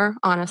far more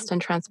honest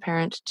and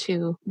transparent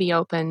to be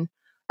open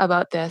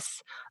about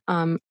this,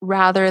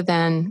 rather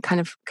than kind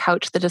of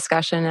couch the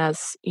discussion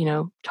as,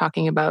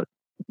 talking about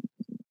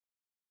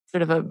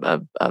sort of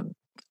a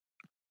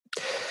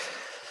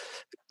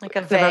like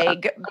a sort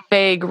of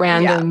vague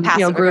random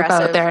group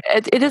out there.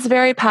 It is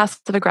very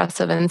passive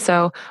aggressive, and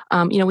so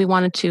we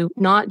wanted to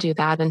not do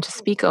that and to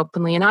speak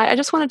openly. And I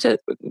just wanted to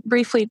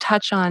briefly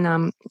touch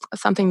on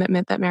something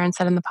that Maren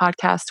said in the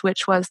podcast,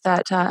 which was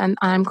that, and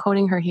I'm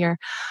quoting her here.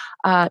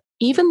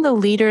 Even the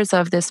leaders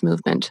of this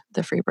movement,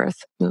 the free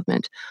birth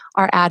movement,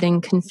 are adding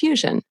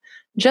confusion.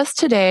 Just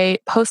today,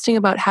 posting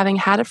about having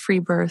had a free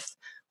birth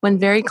when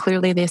very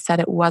clearly they said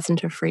it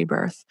wasn't a free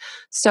birth.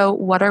 So,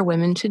 what are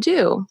women to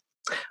do?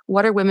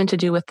 What are women to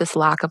do with this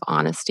lack of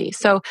honesty?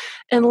 So,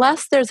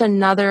 unless there's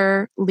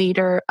another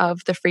leader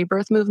of the free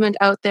birth movement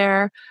out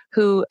there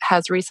who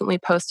has recently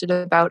posted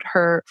about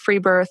her free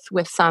birth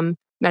with some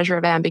measure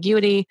of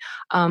ambiguity,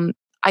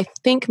 I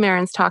think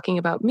Maren's talking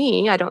about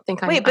me. I don't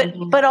think I'm... Wait,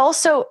 but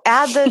also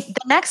add the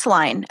next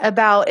line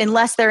about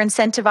unless they're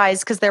incentivized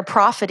because they're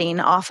profiting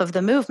off of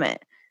the movement.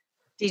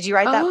 Did you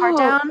write that part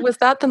down? Was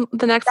that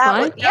the next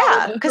line?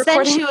 Yeah, because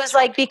then she was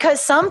like,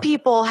 because some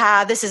people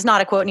have, this is not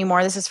a quote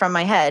anymore, this is from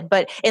my head,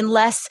 but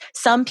unless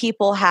some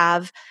people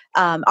have,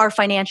 are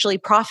financially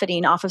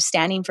profiting off of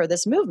standing for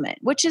this movement,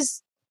 which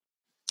is...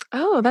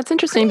 Oh, that's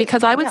interesting,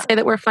 because I would say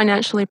that we're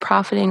financially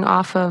profiting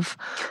off of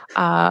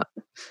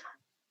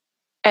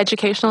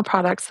educational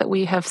products that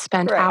we have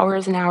spent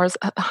hours and hours,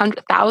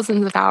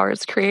 thousands of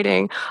hours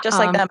creating. Just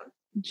like them.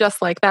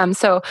 Just like them.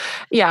 So,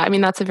 yeah, I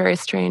mean, that's a very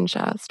strange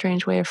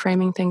way of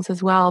framing things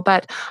as well.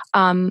 But,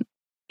 it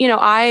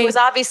was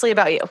obviously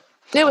about you.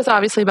 It was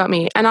obviously about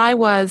me. And I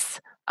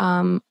was,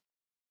 I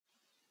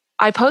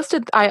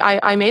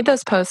made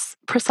those posts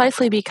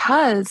precisely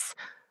because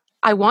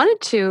I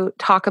wanted to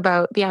talk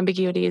about the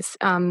ambiguities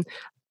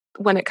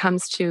when it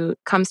comes to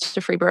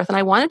free birth. And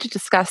I wanted to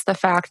discuss the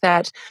fact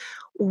that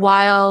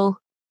while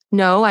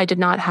no, I did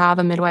not have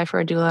a midwife or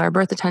a doula or a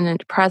birth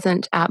attendant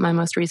present at my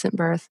most recent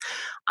birth,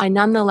 I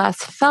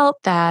nonetheless felt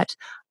that,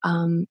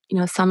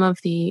 some of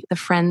the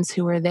friends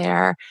who were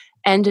there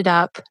ended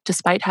up,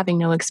 despite having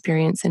no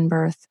experience in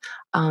birth,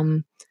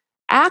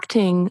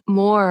 acting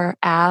more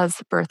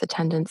as birth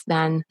attendants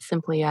than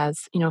simply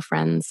as,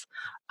 friends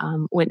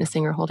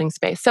witnessing or holding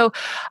space. So,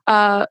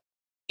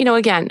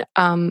 again,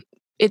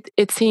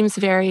 it seems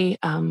very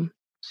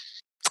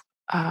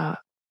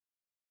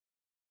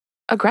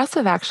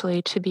aggressive,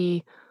 actually, to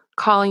be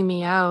calling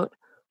me out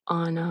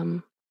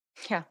on,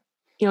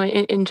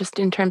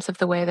 in terms of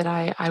the way that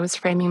I was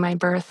framing my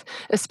birth,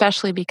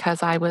 especially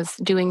because I was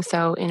doing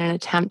so in an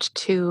attempt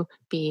to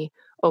be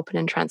open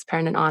and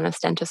transparent and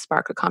honest and to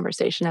spark a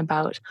conversation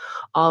about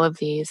all of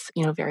these,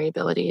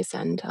 variabilities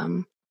and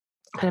kind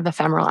of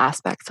ephemeral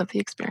aspects of the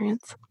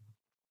experience.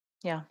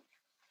 Yeah.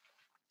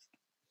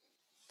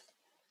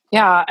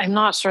 Yeah, I'm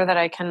not sure that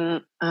I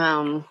can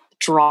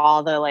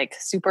draw the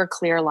super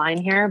clear line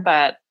here,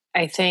 but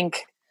I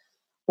think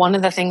one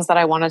of the things that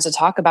I wanted to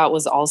talk about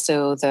was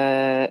also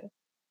the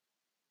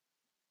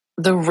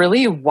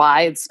really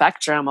wide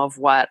spectrum of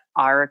what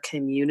our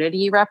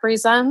community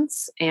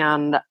represents.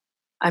 And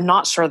I'm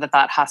not sure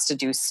that has to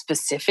do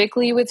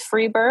specifically with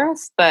free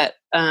birth, but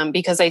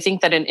because I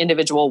think that an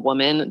individual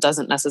woman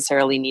doesn't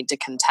necessarily need to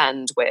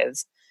contend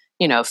with,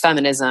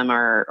 feminism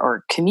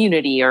or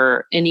community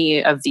or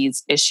any of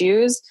these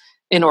issues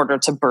in order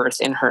to birth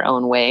in her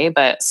own way.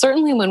 But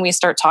certainly when we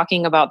start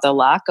talking about the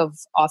lack of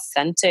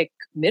authentic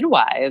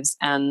midwives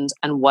and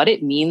what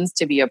it means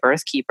to be a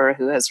birth keeper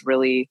who has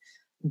really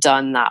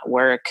done that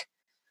work,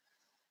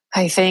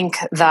 I think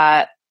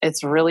that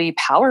it's really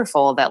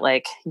powerful that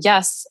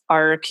yes,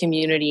 our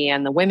community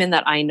and the women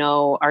that I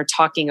know are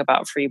talking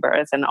about free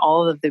birth and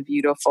all of the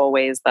beautiful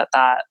ways that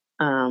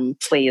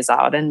plays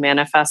out and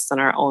manifests in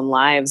our own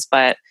lives.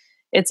 But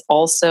it's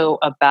also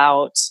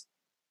about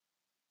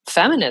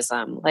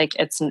feminism.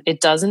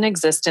 It doesn't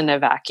exist in a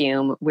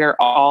vacuum. We're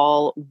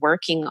all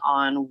working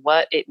on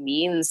what it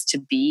means to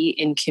be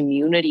in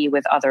community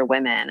with other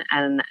women.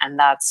 And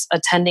that's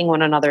attending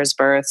one another's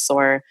births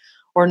or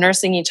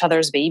nursing each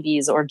other's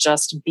babies or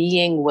just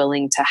being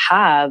willing to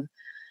have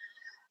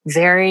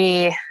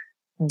very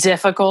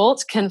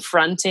difficult,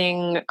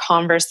 confronting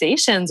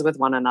conversations with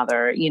one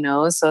another,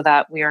 so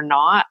that we are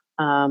not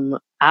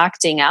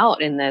acting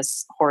out in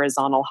this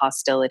horizontal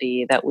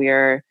hostility, that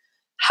we're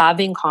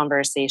having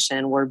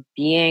conversation, we're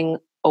being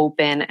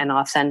open and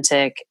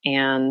authentic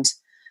and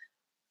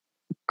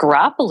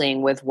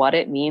grappling with what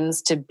it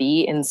means to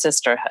be in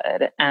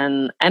sisterhood.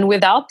 And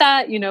without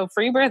that,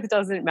 free birth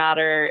doesn't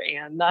matter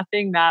and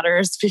nothing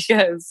matters,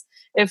 because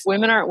if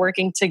women aren't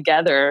working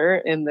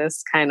together in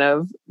this kind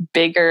of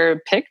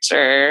bigger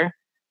picture,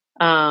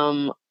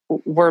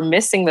 we're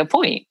missing the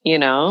point,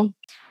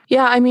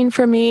 Yeah, I mean,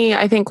 for me,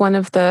 I think one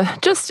of the,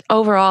 just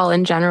overall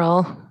in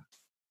general,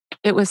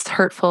 it was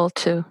hurtful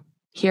to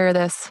hear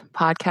this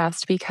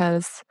podcast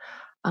because,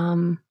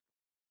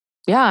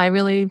 I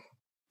really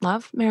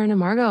love Marin and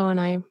Margot, and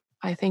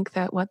I think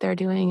that what they're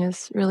doing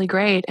is really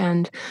great.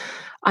 And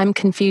I'm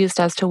confused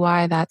as to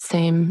why that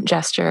same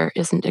gesture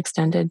isn't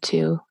extended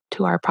to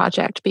our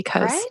project,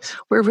 because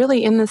we're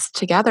really in this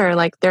together.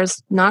 Like,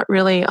 there's not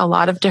really a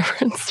lot of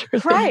difference,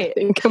 really, I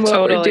think, in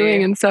what we're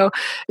doing. And so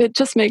it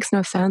just makes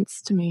no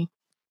sense to me.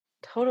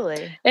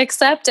 Totally.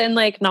 Except, and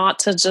like, not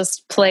to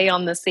just play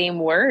on the same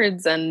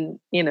words and,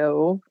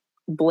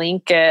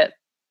 blanket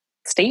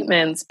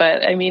statements,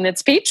 but I mean,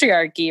 it's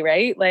patriarchy,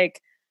 right?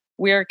 Like,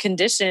 we're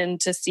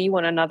conditioned to see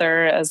one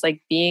another as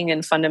like being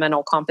in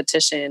fundamental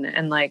competition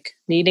and like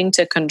needing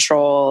to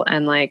control,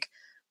 and like,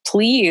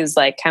 please,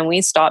 like, can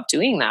we stop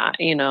doing that?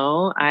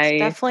 It's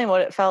definitely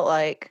what it felt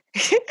like.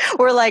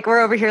 We're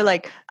over here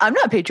like, I'm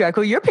not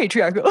patriarchal, you're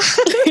patriarchal.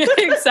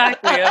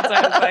 Exactly. That's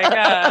what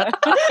I was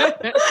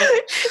like,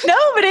 No,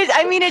 but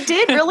it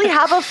did really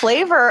have a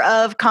flavor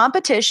of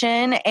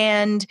competition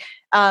and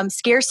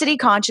scarcity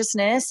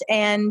consciousness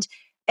and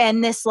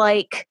this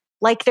like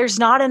there's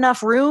not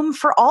enough room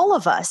for all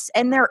of us.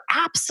 And there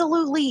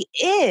absolutely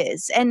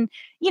is. And,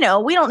 we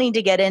don't need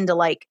to get into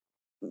like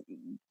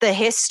the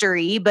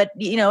history, but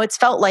it's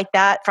felt like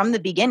that from the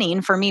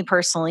beginning for me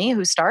personally,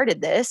 who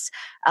started this.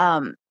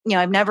 I've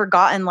never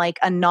gotten like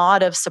a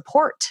nod of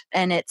support,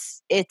 and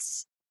it's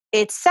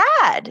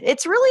sad.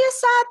 It's really a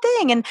sad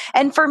thing.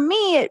 And for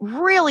me, it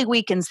really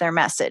weakens their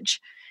message.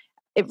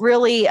 It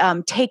really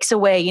takes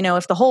away,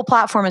 if the whole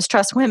platform is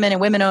trust women and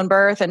women-owned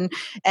birth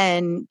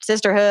and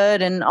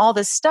sisterhood and all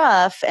this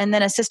stuff, and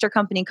then a sister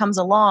company comes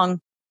along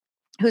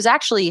who's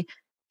actually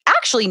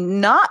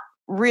not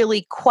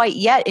really quite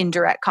yet in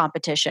direct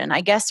competition.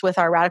 I guess with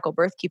our Radical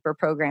Birth Keeper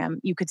program,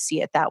 you could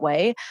see it that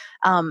way.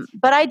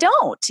 But I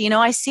don't,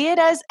 I see it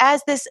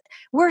as this,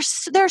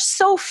 there's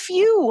so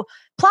few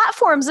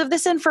platforms of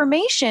this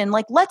information.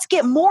 Like, let's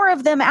get more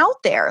of them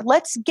out there.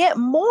 Let's get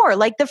more,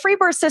 like the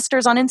Freebirth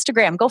sisters on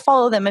Instagram. Go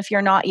follow them if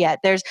you're not yet.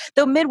 There's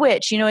the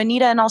Midwitch,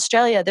 Anita in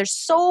Australia. There's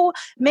so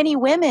many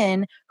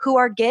women who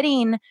are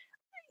getting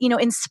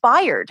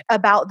inspired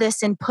about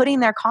this and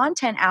putting their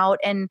content out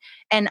and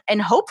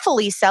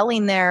hopefully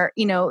selling their,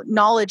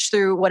 knowledge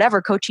through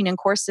whatever coaching and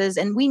courses.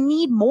 And we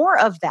need more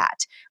of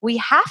that. We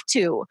have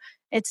to.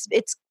 It's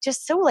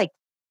just so like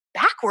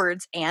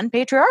backwards and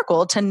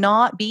patriarchal to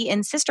not be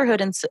in sisterhood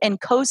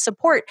and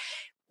co-support.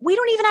 We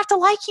don't even have to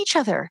like each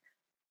other,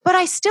 but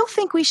I still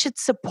think we should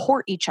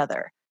support each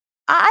other.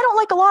 I don't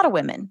like a lot of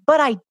women, but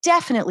I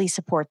definitely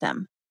support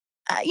them.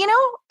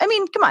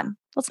 Come on.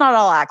 Let's not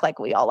all act like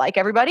we all like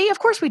everybody. Of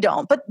course we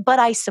don't, but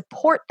I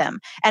support them,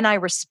 and I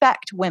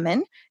respect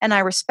women, and I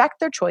respect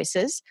their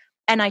choices,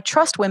 and I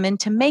trust women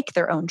to make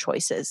their own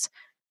choices.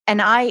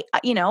 And I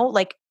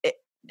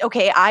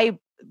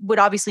would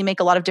obviously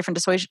make a lot of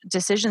different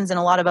decisions than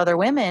a lot of other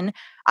women.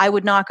 I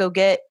would not go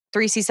get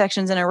 3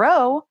 C-sections in a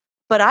row,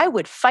 but I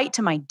would fight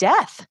to my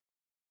death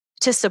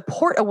to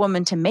support a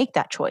woman to make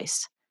that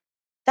choice.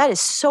 That is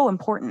so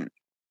important.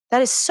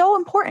 That is so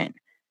important.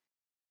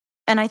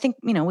 And I think,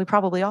 we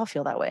probably all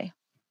feel that way.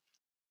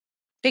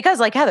 Because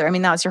like Heather,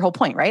 that was your whole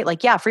point, right?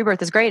 Like, yeah, free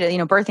birth is great.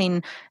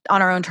 Birthing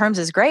on our own terms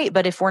is great.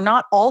 But if we're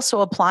not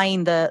also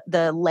applying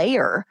the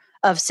layer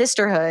of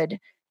sisterhood,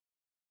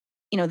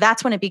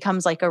 that's when it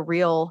becomes like a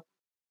real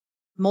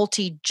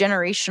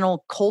multi-generational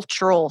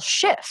cultural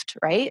shift,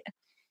 right?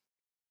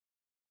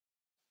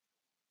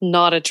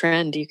 Not a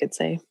trend, you could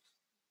say.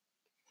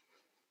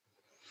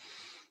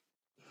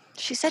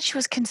 She said she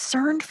was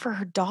concerned for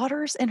her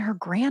daughters and her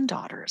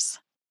granddaughters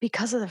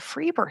because of the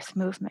free birth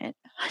movement.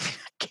 I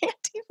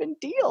can't even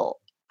deal.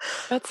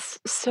 That's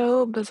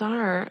so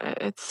bizarre.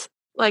 It's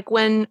like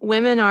when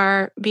women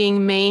are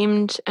being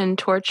maimed and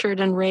tortured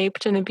and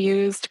raped and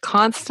abused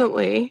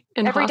constantly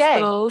in every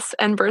hospitals day.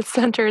 And birth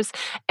centers,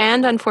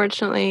 and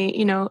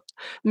unfortunately,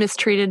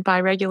 mistreated by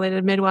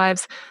regulated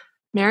midwives.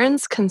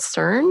 Marin's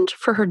concerned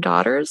for her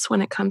daughters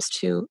when it comes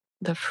to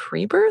the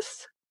free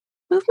birth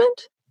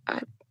movement?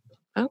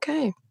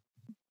 Okay.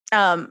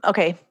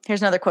 Okay,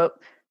 here's another quote.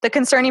 The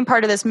concerning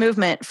part of this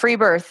movement, free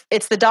birth,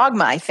 it's the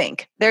dogma, I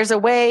think. There's a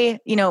way,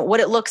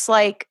 what it looks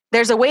like.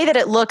 There's a way that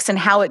it looks and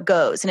how it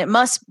goes. And it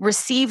must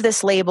receive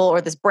this label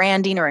or this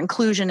branding or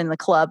inclusion in the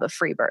club of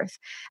free birth.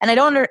 And I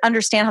don't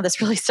understand how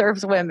this really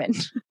serves women.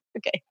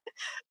 Okay.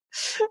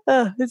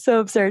 It's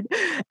so absurd.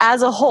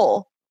 As a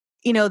whole,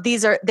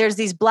 there's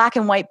these black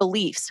and white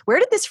beliefs. Where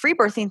did this free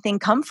birthing thing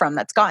come from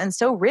that's gotten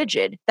so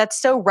rigid, that's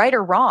so right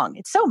or wrong?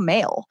 It's so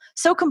male,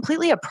 so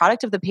completely a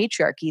product of the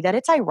patriarchy that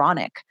it's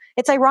ironic.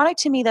 It's ironic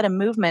to me that a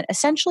movement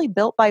essentially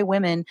built by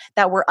women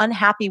that were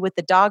unhappy with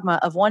the dogma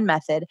of one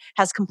method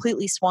has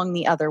completely swung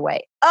the other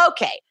way.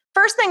 Okay,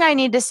 first thing I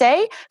need to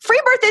say,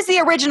 free birth is the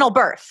original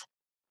birth.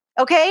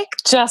 Okay?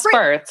 Just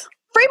birth.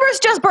 Free birth's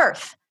just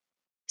birth.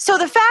 So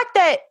the fact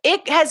that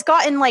it has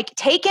gotten like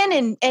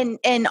taken and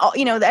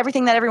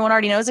everything that everyone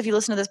already knows if you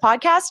listen to this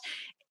podcast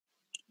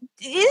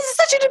is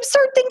such an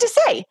absurd thing to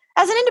say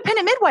as an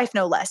independent midwife,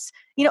 no less,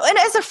 and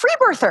as a free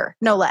birther,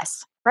 no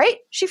less, right?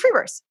 She free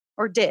births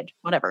or did,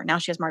 whatever. Now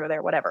she has Margot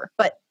there, whatever.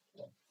 But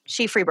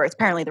she free birth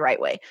apparently the right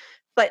way,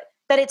 but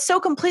that it's so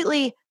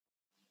completely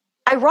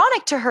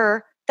ironic to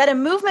her that a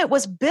movement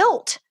was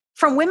built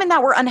from women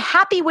that were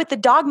unhappy with the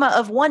dogma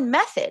of one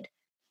method.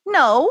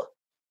 No,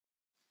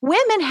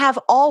 women have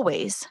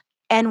always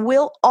and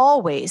will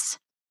always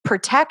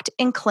protect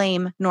and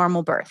claim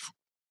normal birth.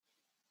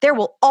 There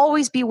will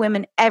always be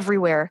women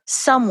everywhere,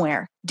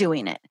 somewhere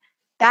doing it.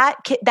 That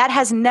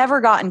has never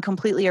gotten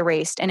completely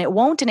erased, and it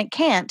won't and it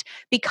can't,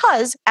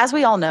 because, as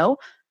we all know,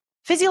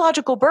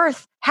 physiological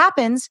birth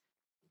happens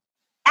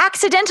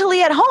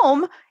accidentally at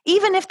home,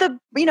 even if the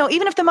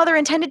mother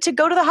intended to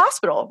go to the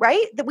hospital,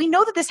 right? That we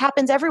know that this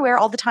happens everywhere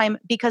all the time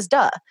because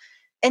duh.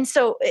 And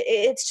so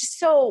it's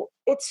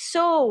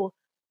so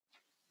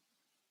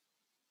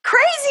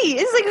crazy.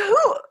 It's like,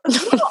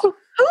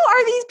 who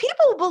are these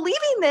people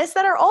believing this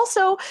that are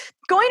also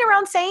going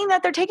around saying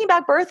that they're taking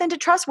back birth and to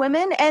trust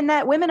women and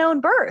that women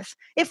own birth?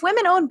 If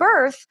women own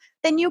birth,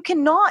 then you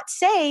cannot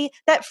say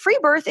that free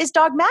birth is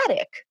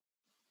dogmatic.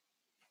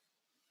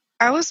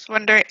 I was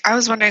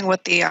wondering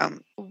what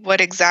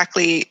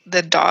exactly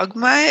the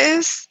dogma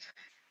is.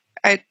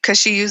 Because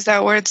she used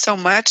that word so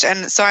much.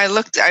 And so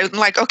I'm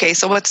like, okay,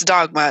 so what's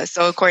dogma?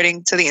 So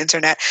according to the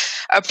internet,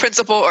 a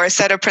principle or a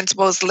set of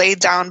principles laid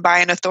down by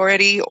an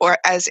authority or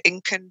as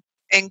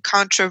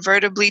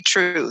incontrovertibly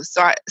true.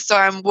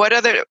 I'm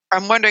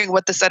wondering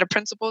what the set of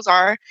principles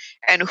are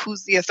and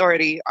who's the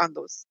authority on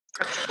those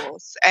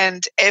principles.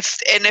 And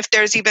if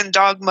there's even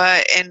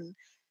dogma in,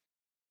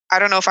 I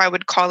don't know if I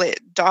would call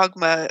it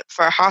dogma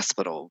for a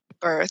hospital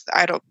birth.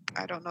 I don't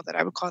know that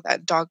I would call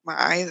that dogma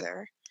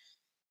either.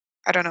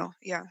 I don't know.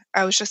 Yeah,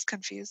 I was just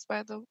confused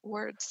by the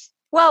words.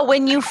 Well,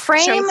 when you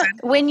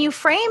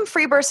frame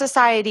Free Birth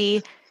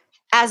Society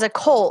as a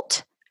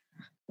cult,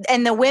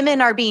 and the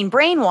women are being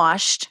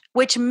brainwashed,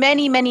 which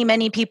many, many,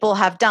 many people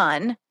have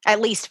done,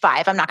 at least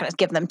 5. I'm not going to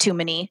give them too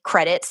many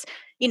credits.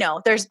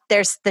 There's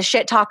the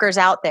shit talkers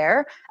out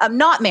there.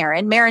 Not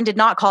Marin. Marin did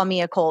not call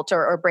me a cult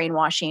or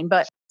brainwashing.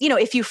 But,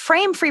 if you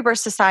frame Free Birth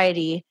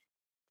Society,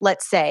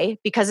 let's say,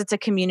 because it's a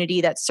community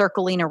that's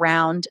circling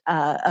around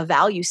a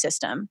value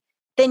system,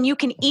 then you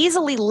can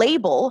easily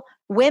label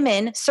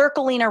women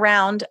circling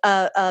around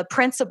a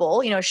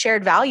principle,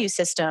 shared value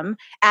system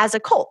as a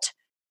cult,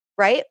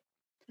 right?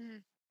 Mm-hmm.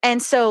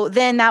 And so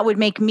then that would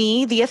make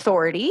me the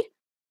authority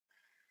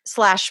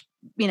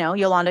 /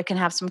 Yolanda can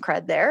have some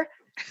cred there.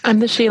 I'm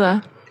the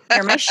Sheila.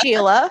 You're my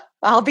Sheila.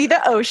 I'll be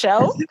the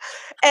Osho.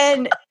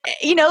 And,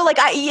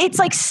 it's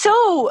like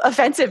so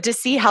offensive to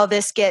see how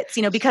this gets,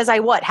 because I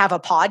have a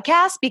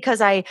podcast,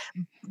 because I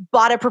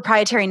bought a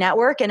proprietary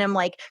network and I'm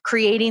like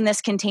creating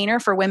this container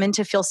for women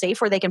to feel safe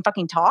where they can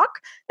fucking talk,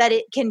 that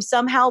it can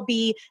somehow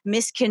be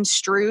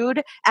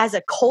misconstrued as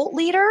a cult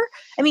leader.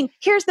 I mean,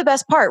 here's the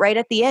best part, right?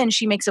 At the end,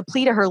 she makes a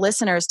plea to her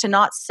listeners to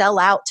not sell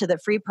out to the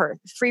free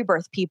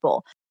birth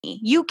people.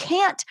 You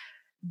can't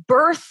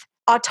birth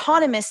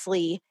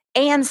autonomously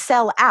and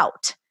sell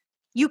out.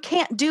 You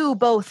can't do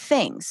both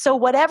things. So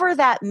whatever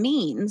that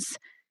means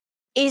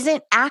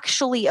isn't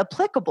actually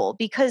applicable,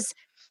 because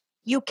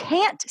you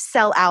can't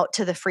sell out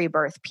to the free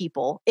birth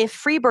people if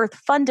free birth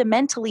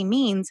fundamentally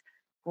means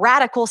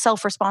radical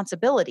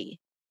self-responsibility.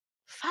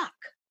 Fuck.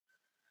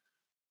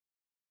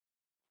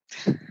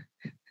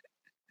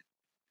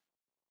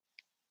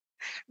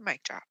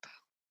 Mic drop.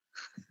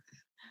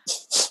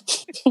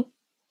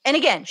 And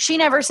again, she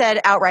never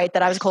said outright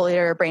that I was a cult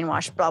leader or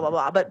brainwashed, blah, blah,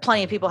 blah. But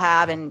plenty of people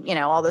have, and,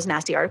 all those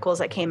nasty articles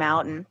that came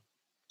out. And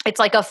it's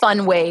like a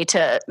fun way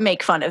to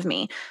make fun of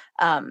me.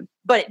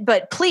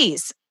 But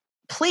please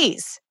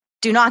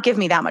do not give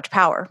me that much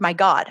power. My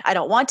God, I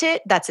don't want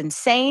it. That's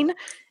insane.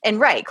 And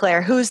right,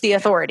 Claire, who's the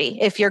authority?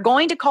 If you're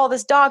going to call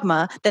this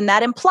dogma, then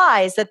that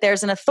implies that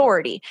there's an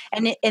authority.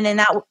 And then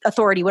that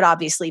authority would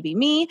obviously be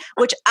me,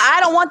 which I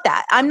don't want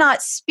that. I'm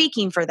not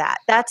speaking for that.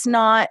 That's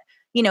not,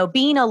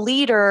 being a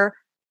leader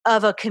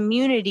of a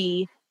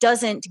community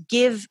doesn't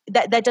give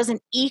that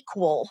doesn't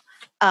equal,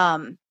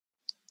 that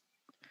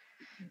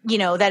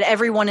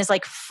everyone is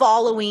like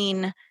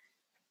following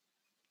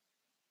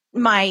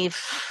my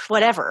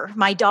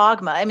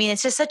dogma. I mean,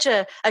 it's just such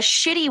a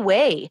shitty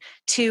way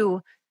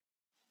to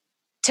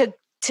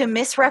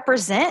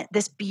misrepresent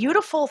this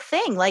beautiful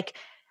thing. Like,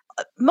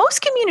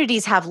 most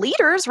communities have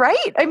leaders,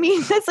 right? I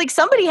mean, it's like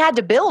somebody had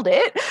to build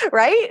it,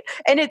 right?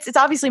 And it's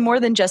obviously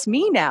more than just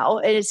me now.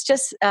 And it's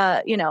just,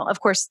 of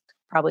course,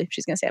 probably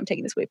she's going to say I'm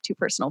taking this way too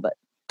personal, but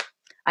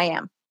I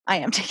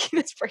am taking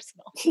this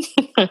personal.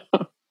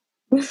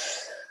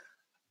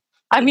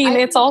 I mean,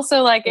 it's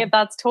also like,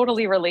 that's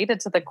totally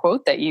related to the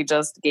quote that you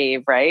just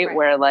gave, right?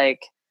 Where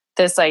like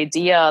this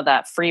idea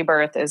that free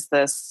birth is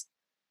this,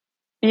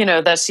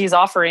 that she's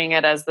offering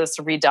it as this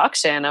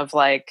reduction of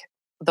like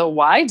the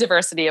wide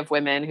diversity of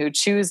women who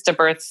choose to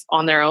birth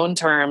on their own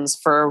terms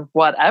for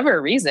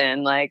whatever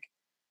reason, like,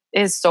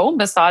 is so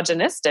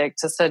misogynistic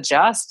to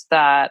suggest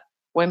that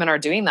women are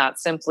doing that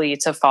simply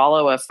to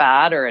follow a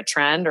fad or a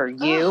trend or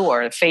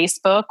or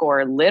Facebook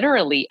or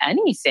literally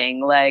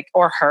anything, like,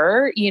 or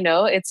her,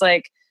 it's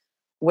like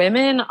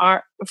women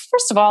are,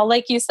 first of all,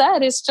 like you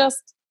said, it's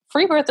just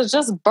free birth is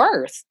just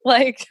birth.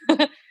 Like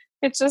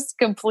it just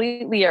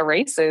completely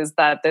erases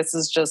that this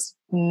is just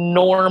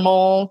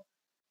normal,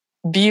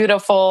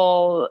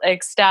 beautiful,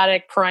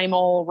 ecstatic,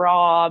 primal,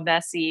 raw,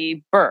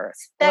 messy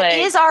birth. That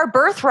is our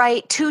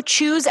birthright to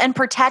choose and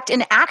protect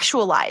and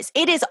actualize.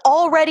 It is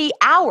already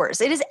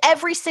ours. It is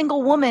every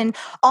single woman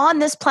on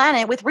this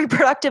planet with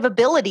reproductive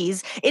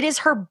abilities. It is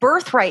her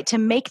birthright to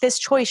make this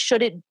choice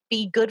should it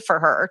be good for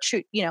her or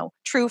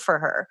true for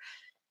her.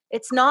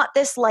 It's not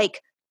this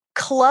like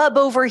club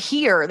over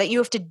here that you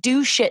have to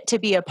do shit to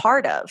be a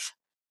part of.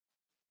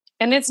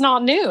 And it's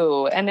not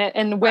new.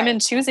 And women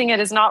choosing it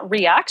is not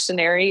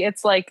reactionary.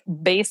 It's like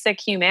basic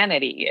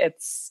humanity.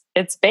 It's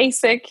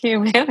basic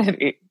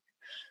humanity.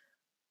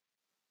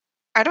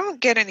 I don't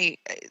get any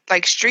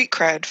like street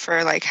cred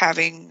for like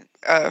having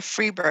a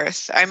free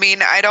birth. I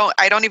mean, I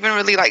don't even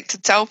really like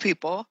to tell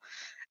people.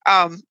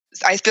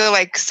 I feel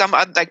like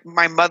like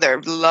my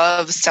mother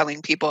loves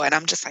telling people, and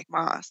I'm just like,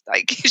 Ma,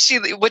 like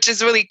which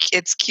is really,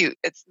 it's cute.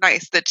 It's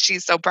nice that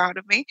she's so proud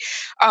of me.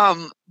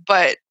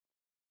 But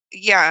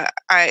yeah,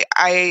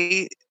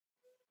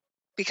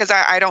 because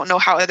I don't know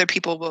how other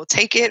people will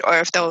take it, or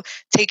if they'll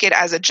take it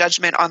as a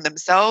judgment on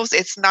themselves.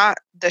 It's not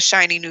the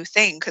shiny new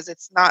thing, because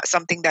it's not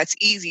something that's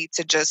easy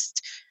to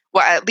just,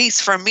 well, at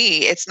least for me,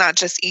 it's not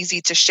just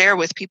easy to share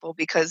with people,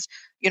 because,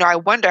 I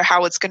wonder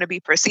how it's going to be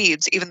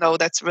perceived, even though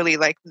that's really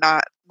like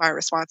not my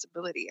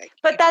responsibility.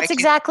 But that's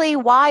exactly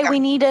why we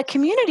need a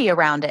community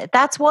around it.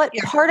 That's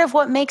part of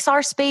what makes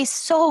our space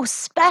so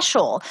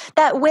special,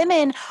 that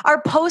women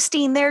are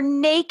posting their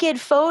naked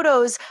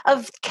photos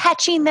of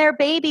catching their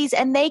babies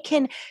and they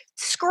can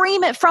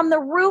scream it from the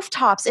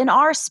rooftops in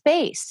our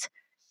space.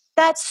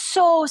 That's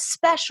so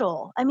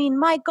special. I mean,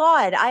 my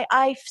God,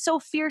 I so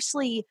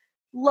fiercely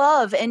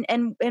love and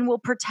will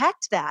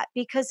protect that,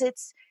 because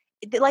it's,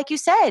 like you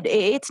said,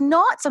 it's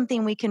not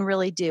something we can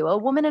really do. A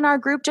woman in our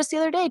group just the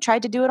other day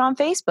tried to do it on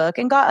Facebook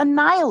and got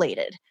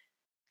annihilated.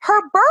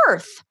 Her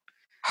birth.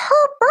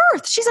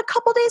 She's a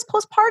couple days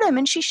postpartum,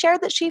 and she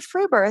shared that she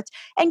free birthed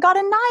and got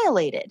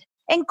annihilated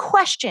and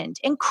questioned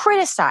and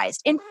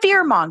criticized and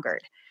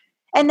fear-mongered.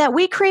 And that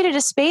we created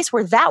a space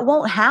where that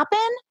won't happen.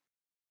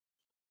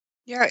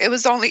 Yeah, it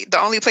was the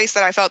only place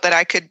that I felt that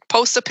I could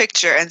post a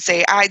picture and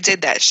say, I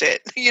did that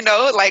shit,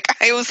 like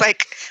I was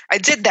like, I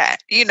did that,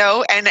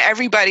 and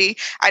everybody,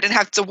 I didn't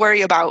have to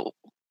worry about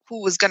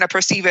who was going to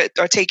perceive it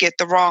or take it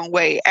the wrong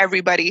way.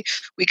 Everybody,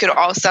 we could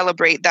all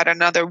celebrate that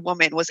another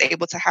woman was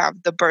able to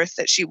have the birth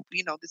that she,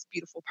 this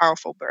beautiful,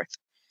 powerful birth.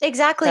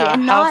 Exactly. Yeah,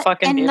 and how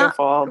fucking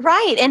beautiful.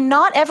 And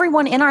not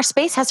everyone in our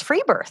space has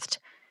free birthed.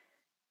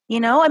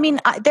 I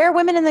mean, there are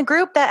women in the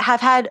group that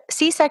have had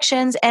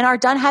C-sections and are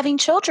done having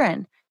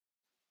children.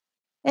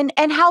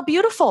 And how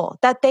beautiful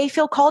that they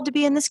feel called to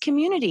be in this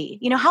community.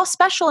 How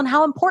special and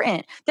how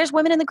important. There's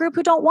women in the group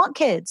who don't want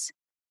kids.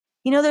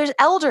 There's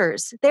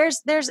elders.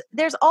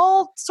 There's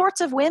all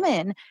sorts of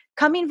women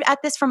coming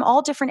at this from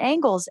all different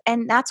angles.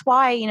 And that's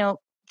why,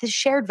 the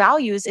shared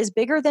values is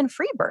bigger than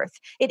free birth.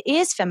 It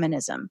is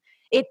feminism.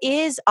 It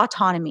is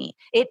autonomy.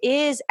 It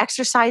is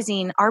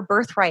exercising our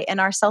birthright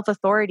and our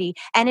self-authority.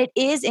 And it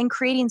is in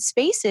creating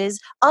spaces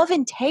of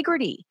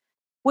integrity,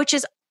 which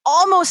is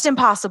almost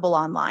impossible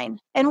online.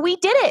 And we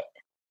did it.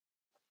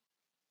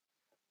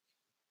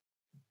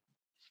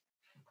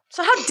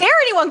 So how dare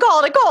anyone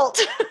call it a cult?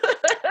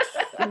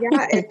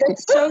 Yeah,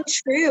 that's so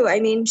true. I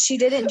mean, she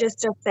didn't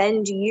just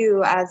offend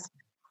you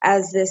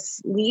as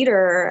this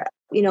leader,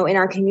 in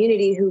our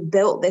community, who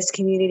built this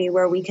community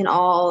where we can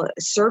all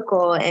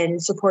circle and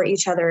support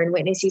each other and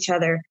witness each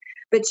other.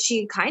 But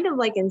she kind of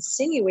like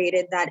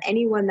insinuated that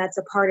anyone that's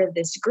a part of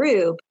this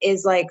group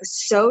is like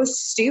so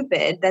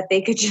stupid that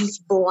they could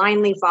just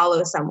blindly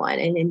follow someone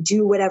and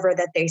do whatever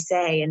that they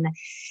say. And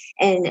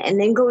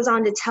then goes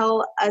on to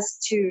tell us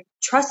to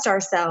trust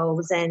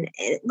ourselves. And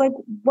like,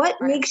 what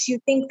makes you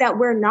think that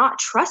we're not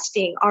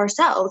trusting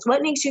ourselves?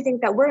 What makes you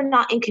think that we're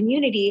not in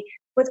community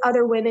with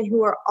other women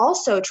who are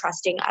also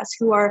trusting us,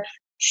 who are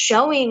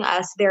showing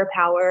us their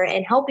power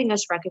and helping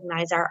us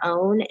recognize our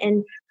own?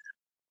 And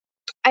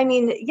I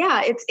mean,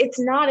 yeah, it's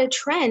not a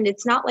trend.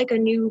 It's not like a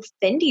new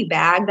Fendi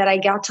bag that I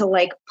got to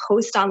like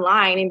post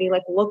online and be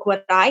like, look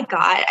what I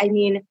got. I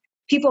mean,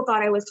 people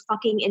thought I was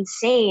fucking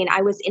insane.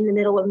 I was in the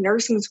middle of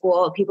nursing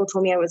school. People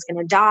told me I was going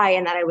to die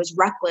and that I was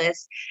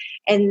reckless.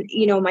 And,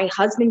 my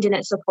husband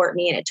didn't support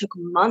me, and it took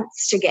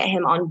months to get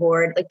him on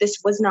board. Like, this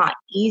was not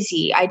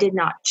easy. I did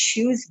not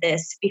choose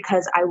this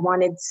because I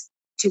wanted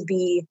to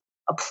be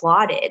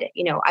applauded.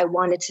 I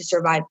wanted to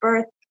survive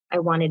birth. I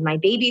wanted my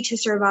baby to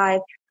survive.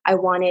 I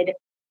wanted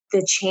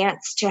the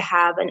chance to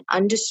have an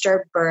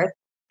undisturbed birth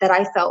that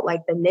I felt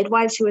like the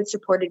midwives who had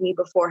supported me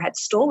before had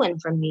stolen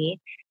from me.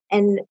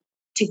 And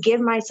to give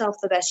myself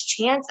the best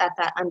chance at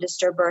that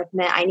undisturbed birth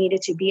meant I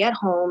needed to be at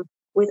home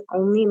with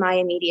only my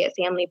immediate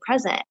family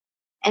present.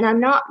 And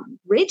I'm not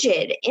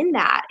rigid in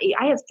that.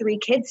 I have 3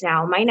 kids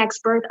now. My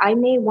next birth, I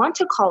may want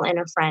to call in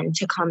a friend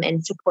to come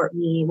and support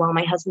me while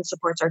my husband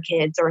supports our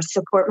kids, or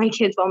support my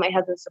kids while my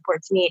husband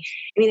supports me.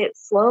 I mean, it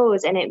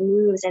flows and it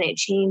moves and it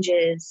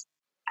changes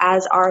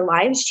as our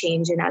lives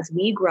change and as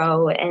we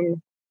grow.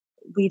 And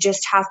we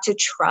just have to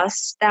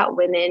trust that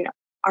women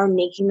are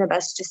making the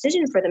best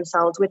decision for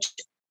themselves, which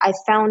I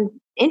found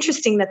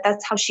interesting that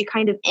that's how she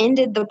kind of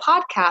ended the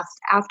podcast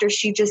after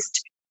she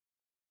just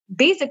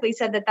basically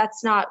said that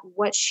that's not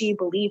what she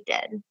believed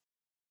in.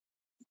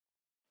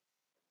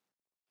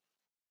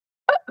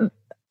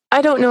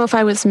 I don't know if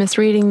I was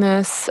misreading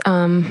this,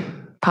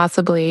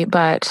 possibly,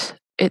 but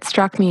it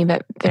struck me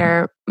that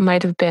there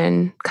might have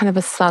been kind of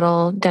a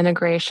subtle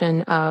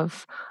denigration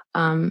of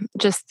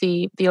just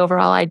the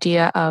overall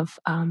idea of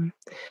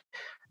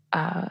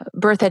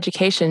birth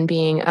education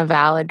being a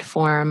valid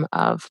form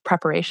of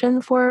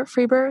preparation for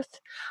free birth,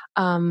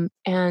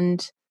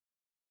 and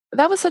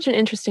that was such an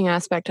interesting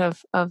aspect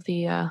of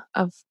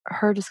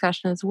her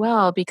discussion as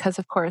well, because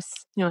of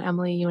course,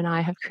 Emily, you and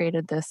I have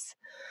created this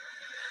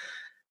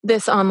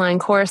online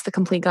course, The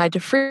Complete Guide to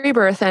Free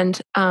Birth, and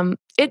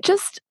it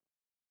just,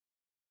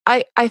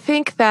 I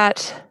think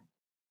that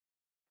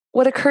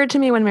what occurred to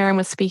me when Maren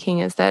was speaking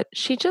is that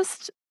she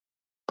just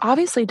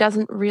obviously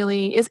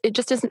it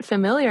just isn't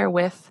familiar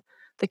with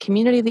the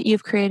community that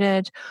you've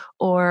created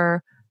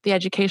or the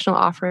educational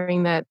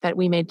offering that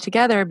we made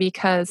together,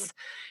 because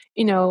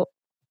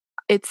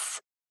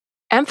it's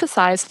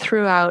emphasized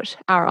throughout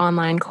our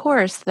online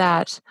course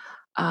that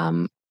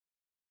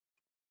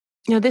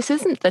this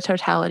isn't the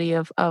totality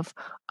of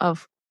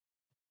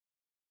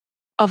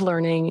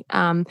learning,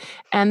 and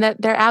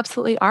that there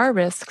absolutely are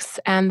risks,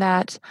 and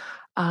that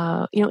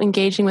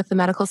engaging with the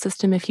medical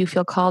system, if you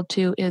feel called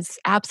to, is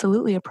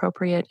absolutely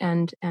appropriate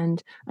and an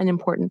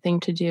important thing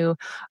to do.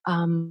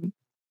 And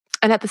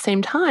at the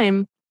same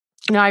time,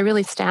 I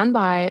really stand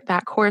by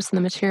that course and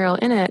the material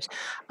in it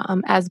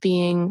as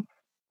being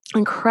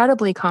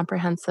incredibly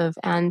comprehensive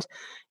and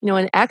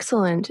an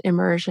excellent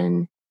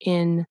immersion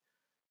in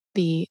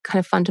the kind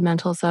of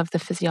fundamentals of the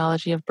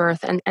physiology of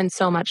birth and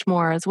so much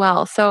more as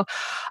well. So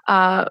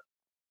I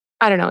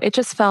don't know. It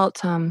just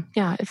felt,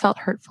 it felt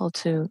hurtful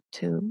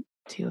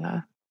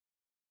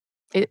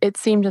it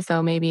seemed as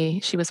though maybe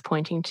she was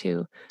pointing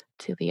to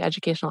the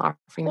educational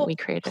offering that we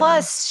created.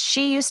 Plus,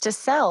 she used to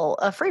sell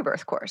a free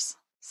birth course.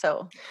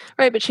 So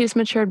right, but she's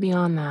matured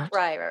beyond that.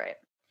 Right.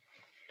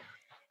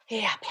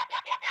 Yeah.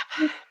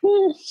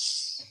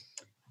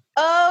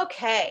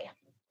 Okay.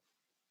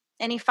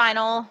 Any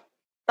final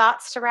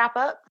thoughts to wrap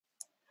up?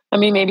 I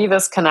mean, maybe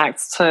this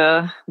connects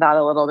to that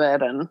a little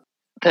bit, and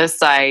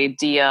this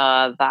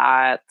idea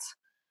that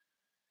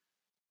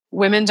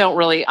women don't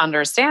really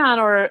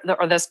understand, or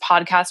this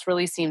podcast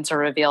really seemed to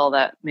reveal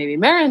that maybe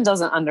Maren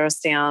doesn't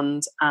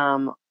understand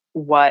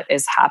what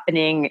is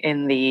happening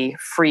in the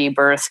free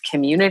birth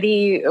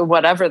community,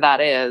 whatever that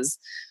is.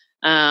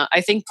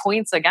 I think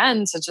points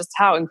again to just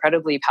how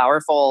incredibly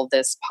powerful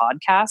this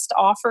podcast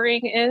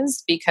offering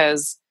is,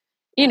 because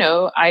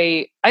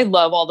I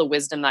love all the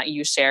wisdom that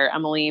you share,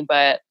 Emily,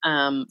 but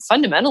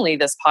fundamentally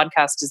this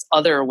podcast is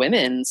other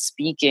women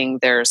speaking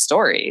their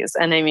stories.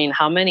 And I mean,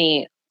 how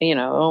many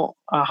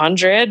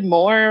 100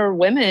 more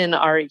women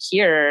are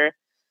here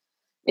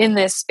in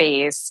this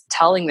space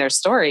telling their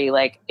story?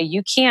 Like,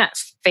 you can't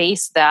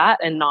face that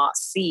and not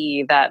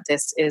see that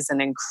this is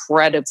an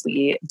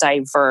incredibly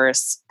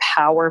diverse,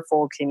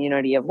 powerful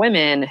community of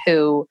women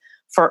who,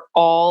 for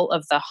all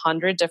of the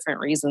 100 different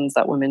reasons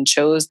that women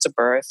chose to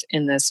birth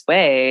in this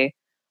way,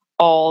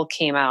 all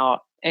came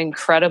out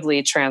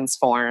incredibly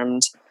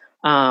transformed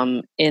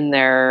in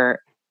their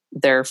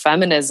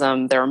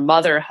feminism, their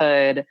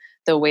motherhood,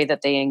 the way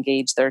that they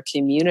engage their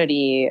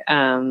community.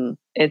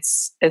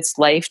 It's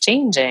life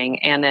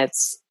changing, and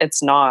it's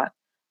not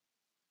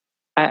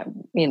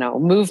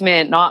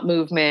movement, not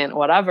movement,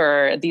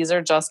 whatever. These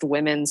are just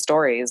women's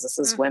stories. This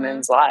is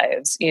women's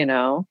lives.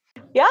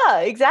 Yeah,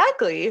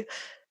 exactly.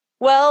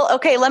 Well,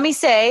 okay, let me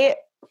say,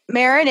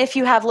 Maren, if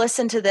you have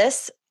listened to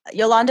this,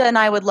 Yolanda and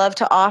I would love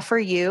to offer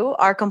you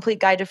our Complete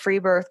Guide to Free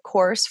Birth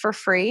course for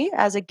free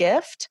as a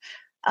gift.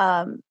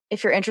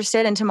 If you're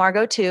interested, and to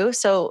Margot too.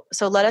 So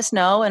let us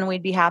know, and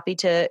we'd be happy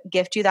to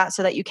gift you that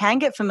so that you can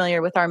get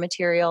familiar with our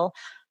material.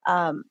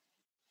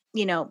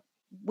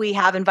 We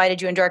have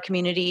invited you into our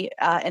community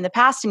in the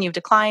past, and you've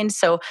declined.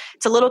 So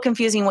it's a little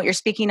confusing what you're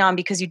speaking on,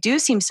 because you do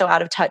seem so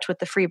out of touch with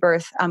the free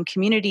birth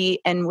community,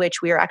 in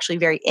which we are actually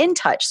very in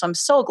touch. So I'm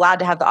so glad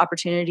to have the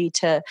opportunity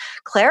to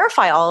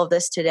clarify all of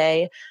this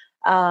today.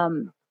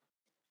 Well,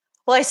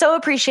 I so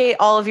appreciate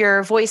all of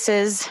your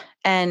voices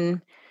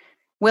and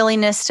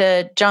willingness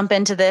to jump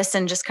into this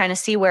and just kind of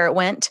see where it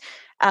went.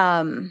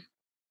 Yeah,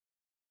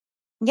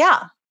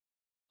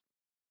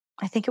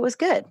 I think it was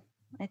good.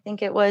 I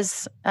think it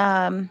was,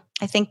 I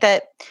think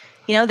that,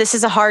 this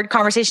is a hard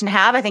conversation to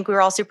have. I think we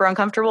were all super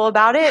uncomfortable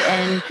about it.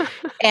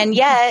 And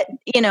yet,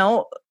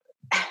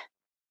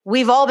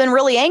 we've all been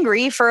really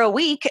angry for a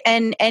week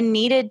and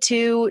needed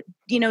to,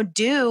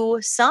 do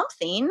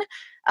something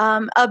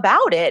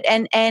about it.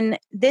 And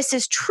this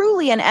is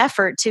truly an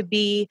effort to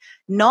be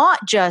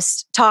not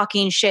just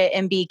talking shit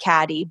and be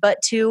catty,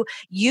 but to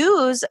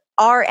use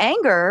our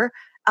anger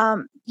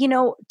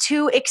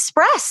to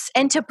express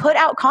and to put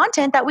out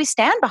content that we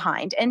stand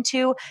behind and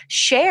to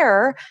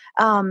share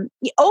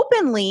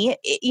openly,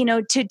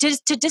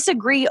 to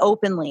disagree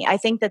openly. I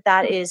think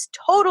that is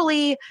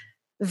totally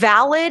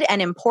valid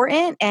and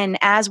important. And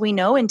as we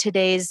know in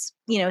today's,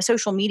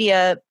 social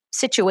media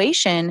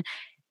situation,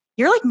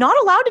 you're like not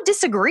allowed to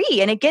disagree.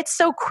 And it gets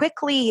so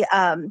quickly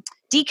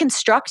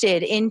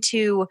deconstructed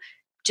into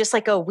just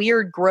like a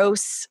weird,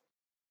 gross,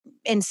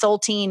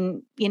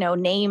 insulting,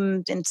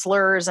 names and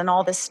slurs and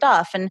all this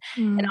stuff. And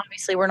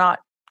obviously we're not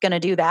going to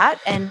do that.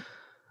 And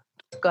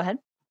go ahead.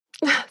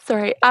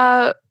 Sorry.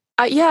 Yeah,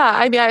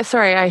 I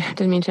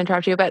didn't mean to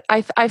interrupt you, but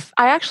I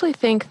actually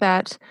think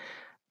that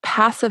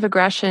passive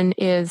aggression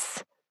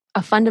is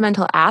a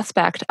fundamental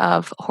aspect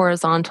of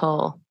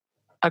horizontal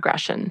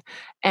aggression.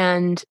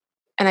 And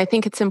I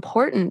think it's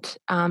important,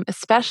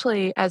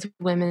 especially as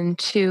women,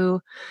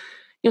 to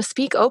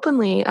speak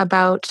openly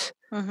about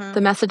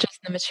the messages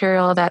and the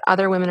material that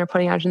other women are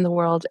putting out in the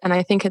world. And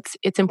I think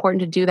it's important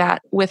to do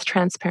that with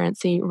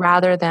transparency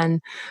rather than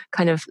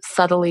kind of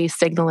subtly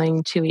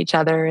signaling to each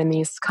other in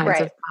these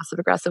kinds of passive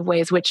aggressive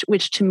ways,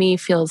 which to me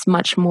feels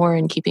much more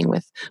in keeping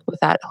with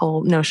that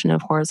whole notion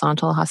of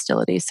horizontal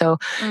hostility. So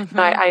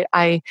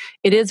I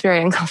it is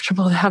very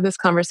uncomfortable to have this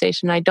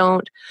conversation.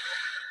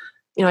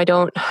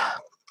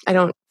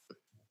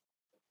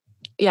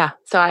 Yeah.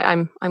 So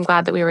I'm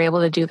glad that we were able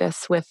to do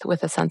this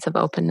with a sense of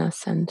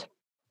openness. And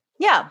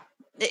yeah,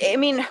 I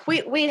mean,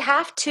 we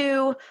have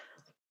to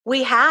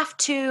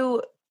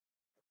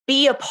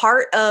be a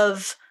part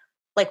of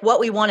like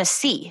what we want to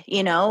see,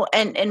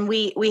 and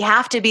we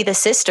have to be the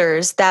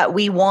sisters that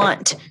we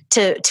want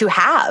to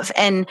have.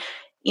 And,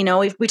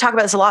 we talk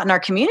about this a lot in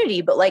our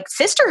community, but like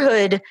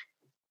sisterhood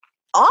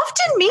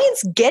often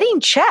means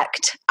getting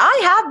checked. I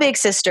have big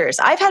sisters.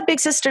 I've had big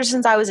sisters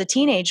since I was a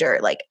teenager.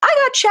 Like I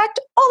got checked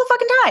all the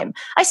fucking time.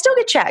 I still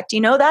get checked.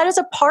 That is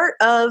a part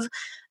of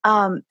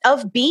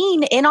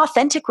being in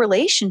authentic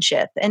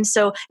relationship. And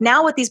so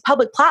now with these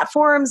public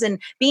platforms and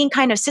being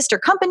kind of sister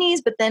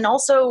companies, but then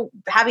also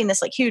having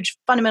this like huge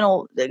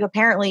fundamental,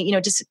 apparently,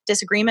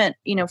 disagreement,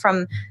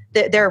 from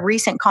their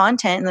recent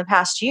content in the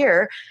past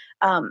year.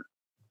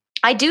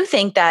 I do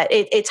think that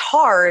it's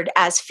hard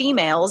as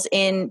females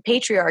in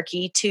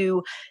patriarchy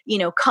to,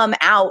 come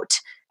out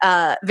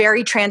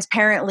very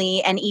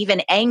transparently and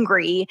even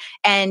angry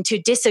and to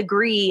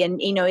disagree. And,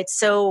 it's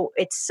so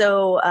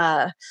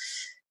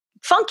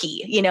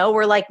funky,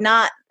 we're like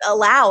not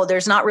allowed.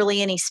 There's not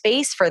really any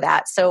space for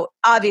that. So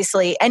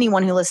obviously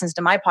anyone who listens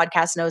to my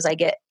podcast knows I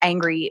get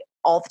angry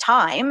all the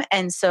time.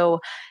 And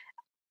so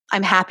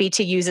I'm happy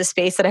to use a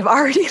space that I've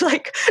already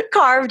like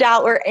carved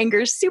out where anger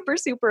is super,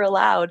 super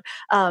allowed.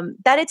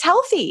 That it's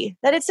healthy,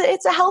 that it's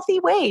a healthy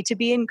way to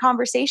be in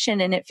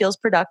conversation and it feels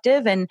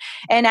productive. And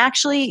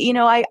actually,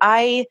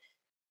 I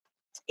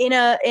in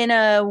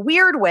a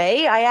weird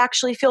way, I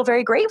actually feel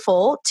very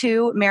grateful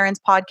to Marin's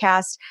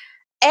podcast.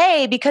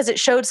 Because it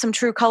showed some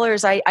true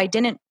colors I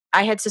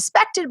had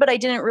suspected, but I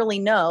didn't really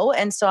know.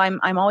 And so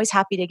I'm always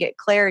happy to get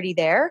clarity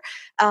there.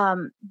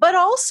 But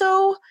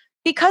also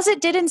because it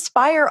did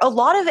inspire a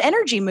lot of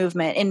energy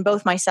movement in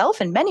both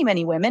myself and many,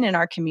 many women in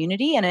our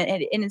community. And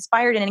it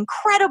inspired an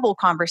incredible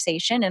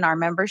conversation in our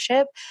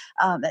membership.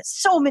 That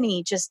so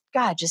many just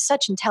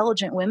such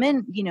intelligent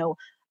women,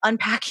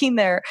 unpacking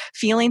their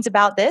feelings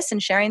about this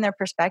and sharing their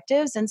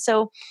perspectives. And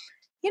so,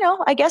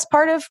 I guess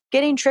part of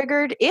getting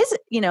triggered is,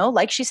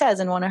 like she says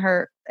in one of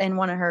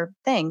her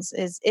things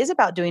is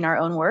about doing our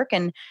own work.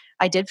 And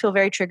I did feel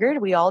very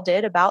triggered. We all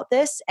did about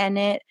this. And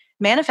it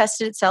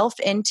manifested itself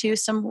into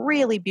some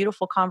really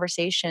beautiful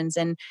conversations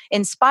and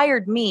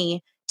inspired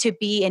me to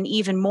be in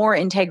even more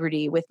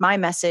integrity with my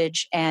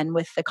message and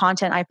with the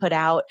content I put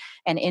out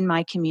and in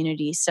my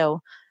community.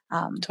 So,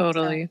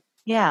 totally.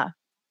 Yeah.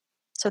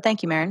 So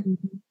thank you, Marin.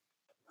 Mm-hmm.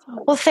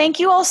 Well, thank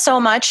you all so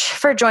much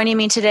for joining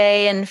me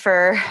today and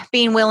for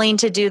being willing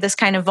to do this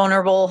kind of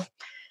vulnerable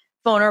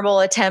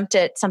attempt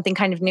at something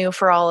kind of new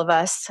for all of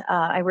us.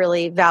 I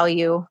really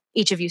value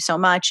each of you so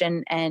much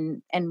and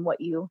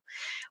what you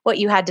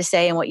had to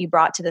say and what you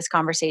brought to this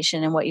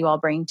conversation and what you all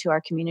bring to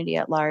our community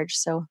at large.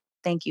 So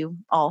thank you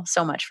all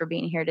so much for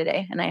being here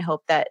today. And I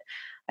hope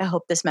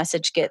this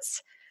message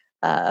gets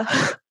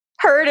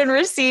heard and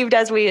received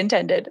as we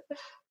intended.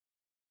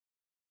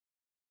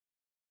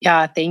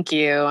 Yeah, thank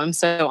you. I'm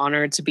so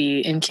honored to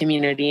be in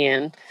community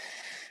and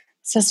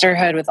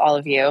sisterhood with all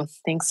of you.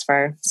 Thanks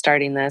for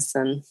starting this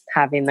and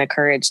having the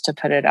courage to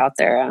put it out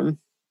there.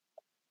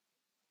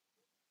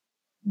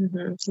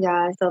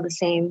 Yeah, I feel the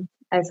same.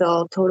 I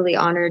feel totally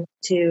honored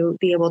to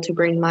be able to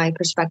bring my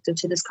perspective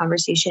to this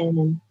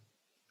conversation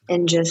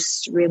and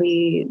just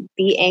really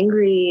be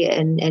angry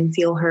and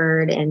feel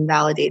heard and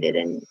validated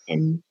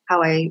in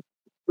how I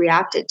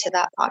reacted to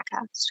that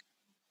podcast.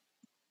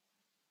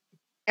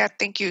 Yeah,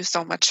 thank you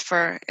so much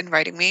for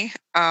inviting me.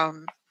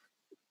 Even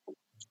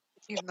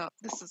though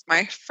this is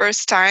my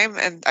first time,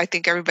 and I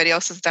think everybody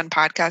else has done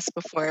podcasts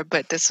before,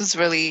 but this was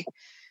really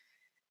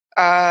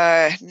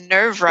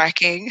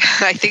nerve-wracking.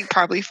 I think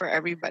probably for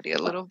everybody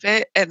a little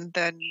bit, and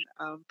then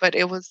but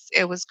it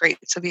was great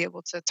to be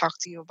able to talk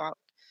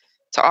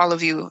to all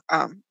of you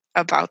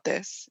about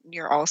this.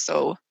 You're all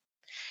so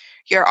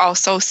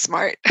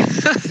smart.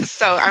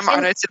 So I'm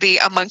honored to be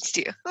amongst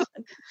you.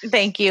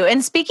 Thank you.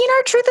 And speaking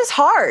our truth is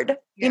hard.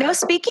 Yeah.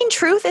 Speaking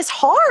truth is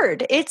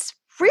hard. It's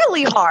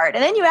really hard.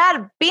 And then you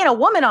add being a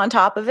woman on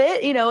top of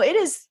it,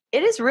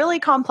 it is really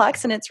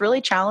complex and it's really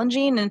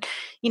challenging. And,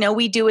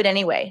 we do it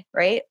anyway,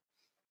 right?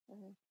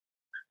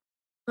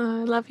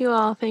 I love you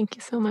all. Thank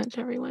you so much,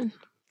 everyone.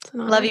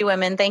 Love you,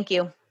 women. Thank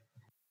you.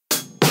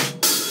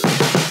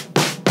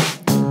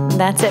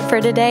 That's it for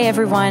today,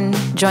 everyone.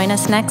 Join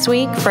us next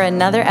week for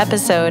another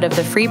episode of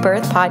the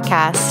Freebirth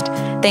Podcast.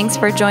 Thanks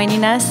for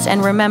joining us.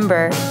 And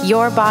remember,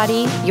 your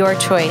body, your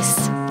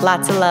choice.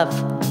 Lots of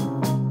love.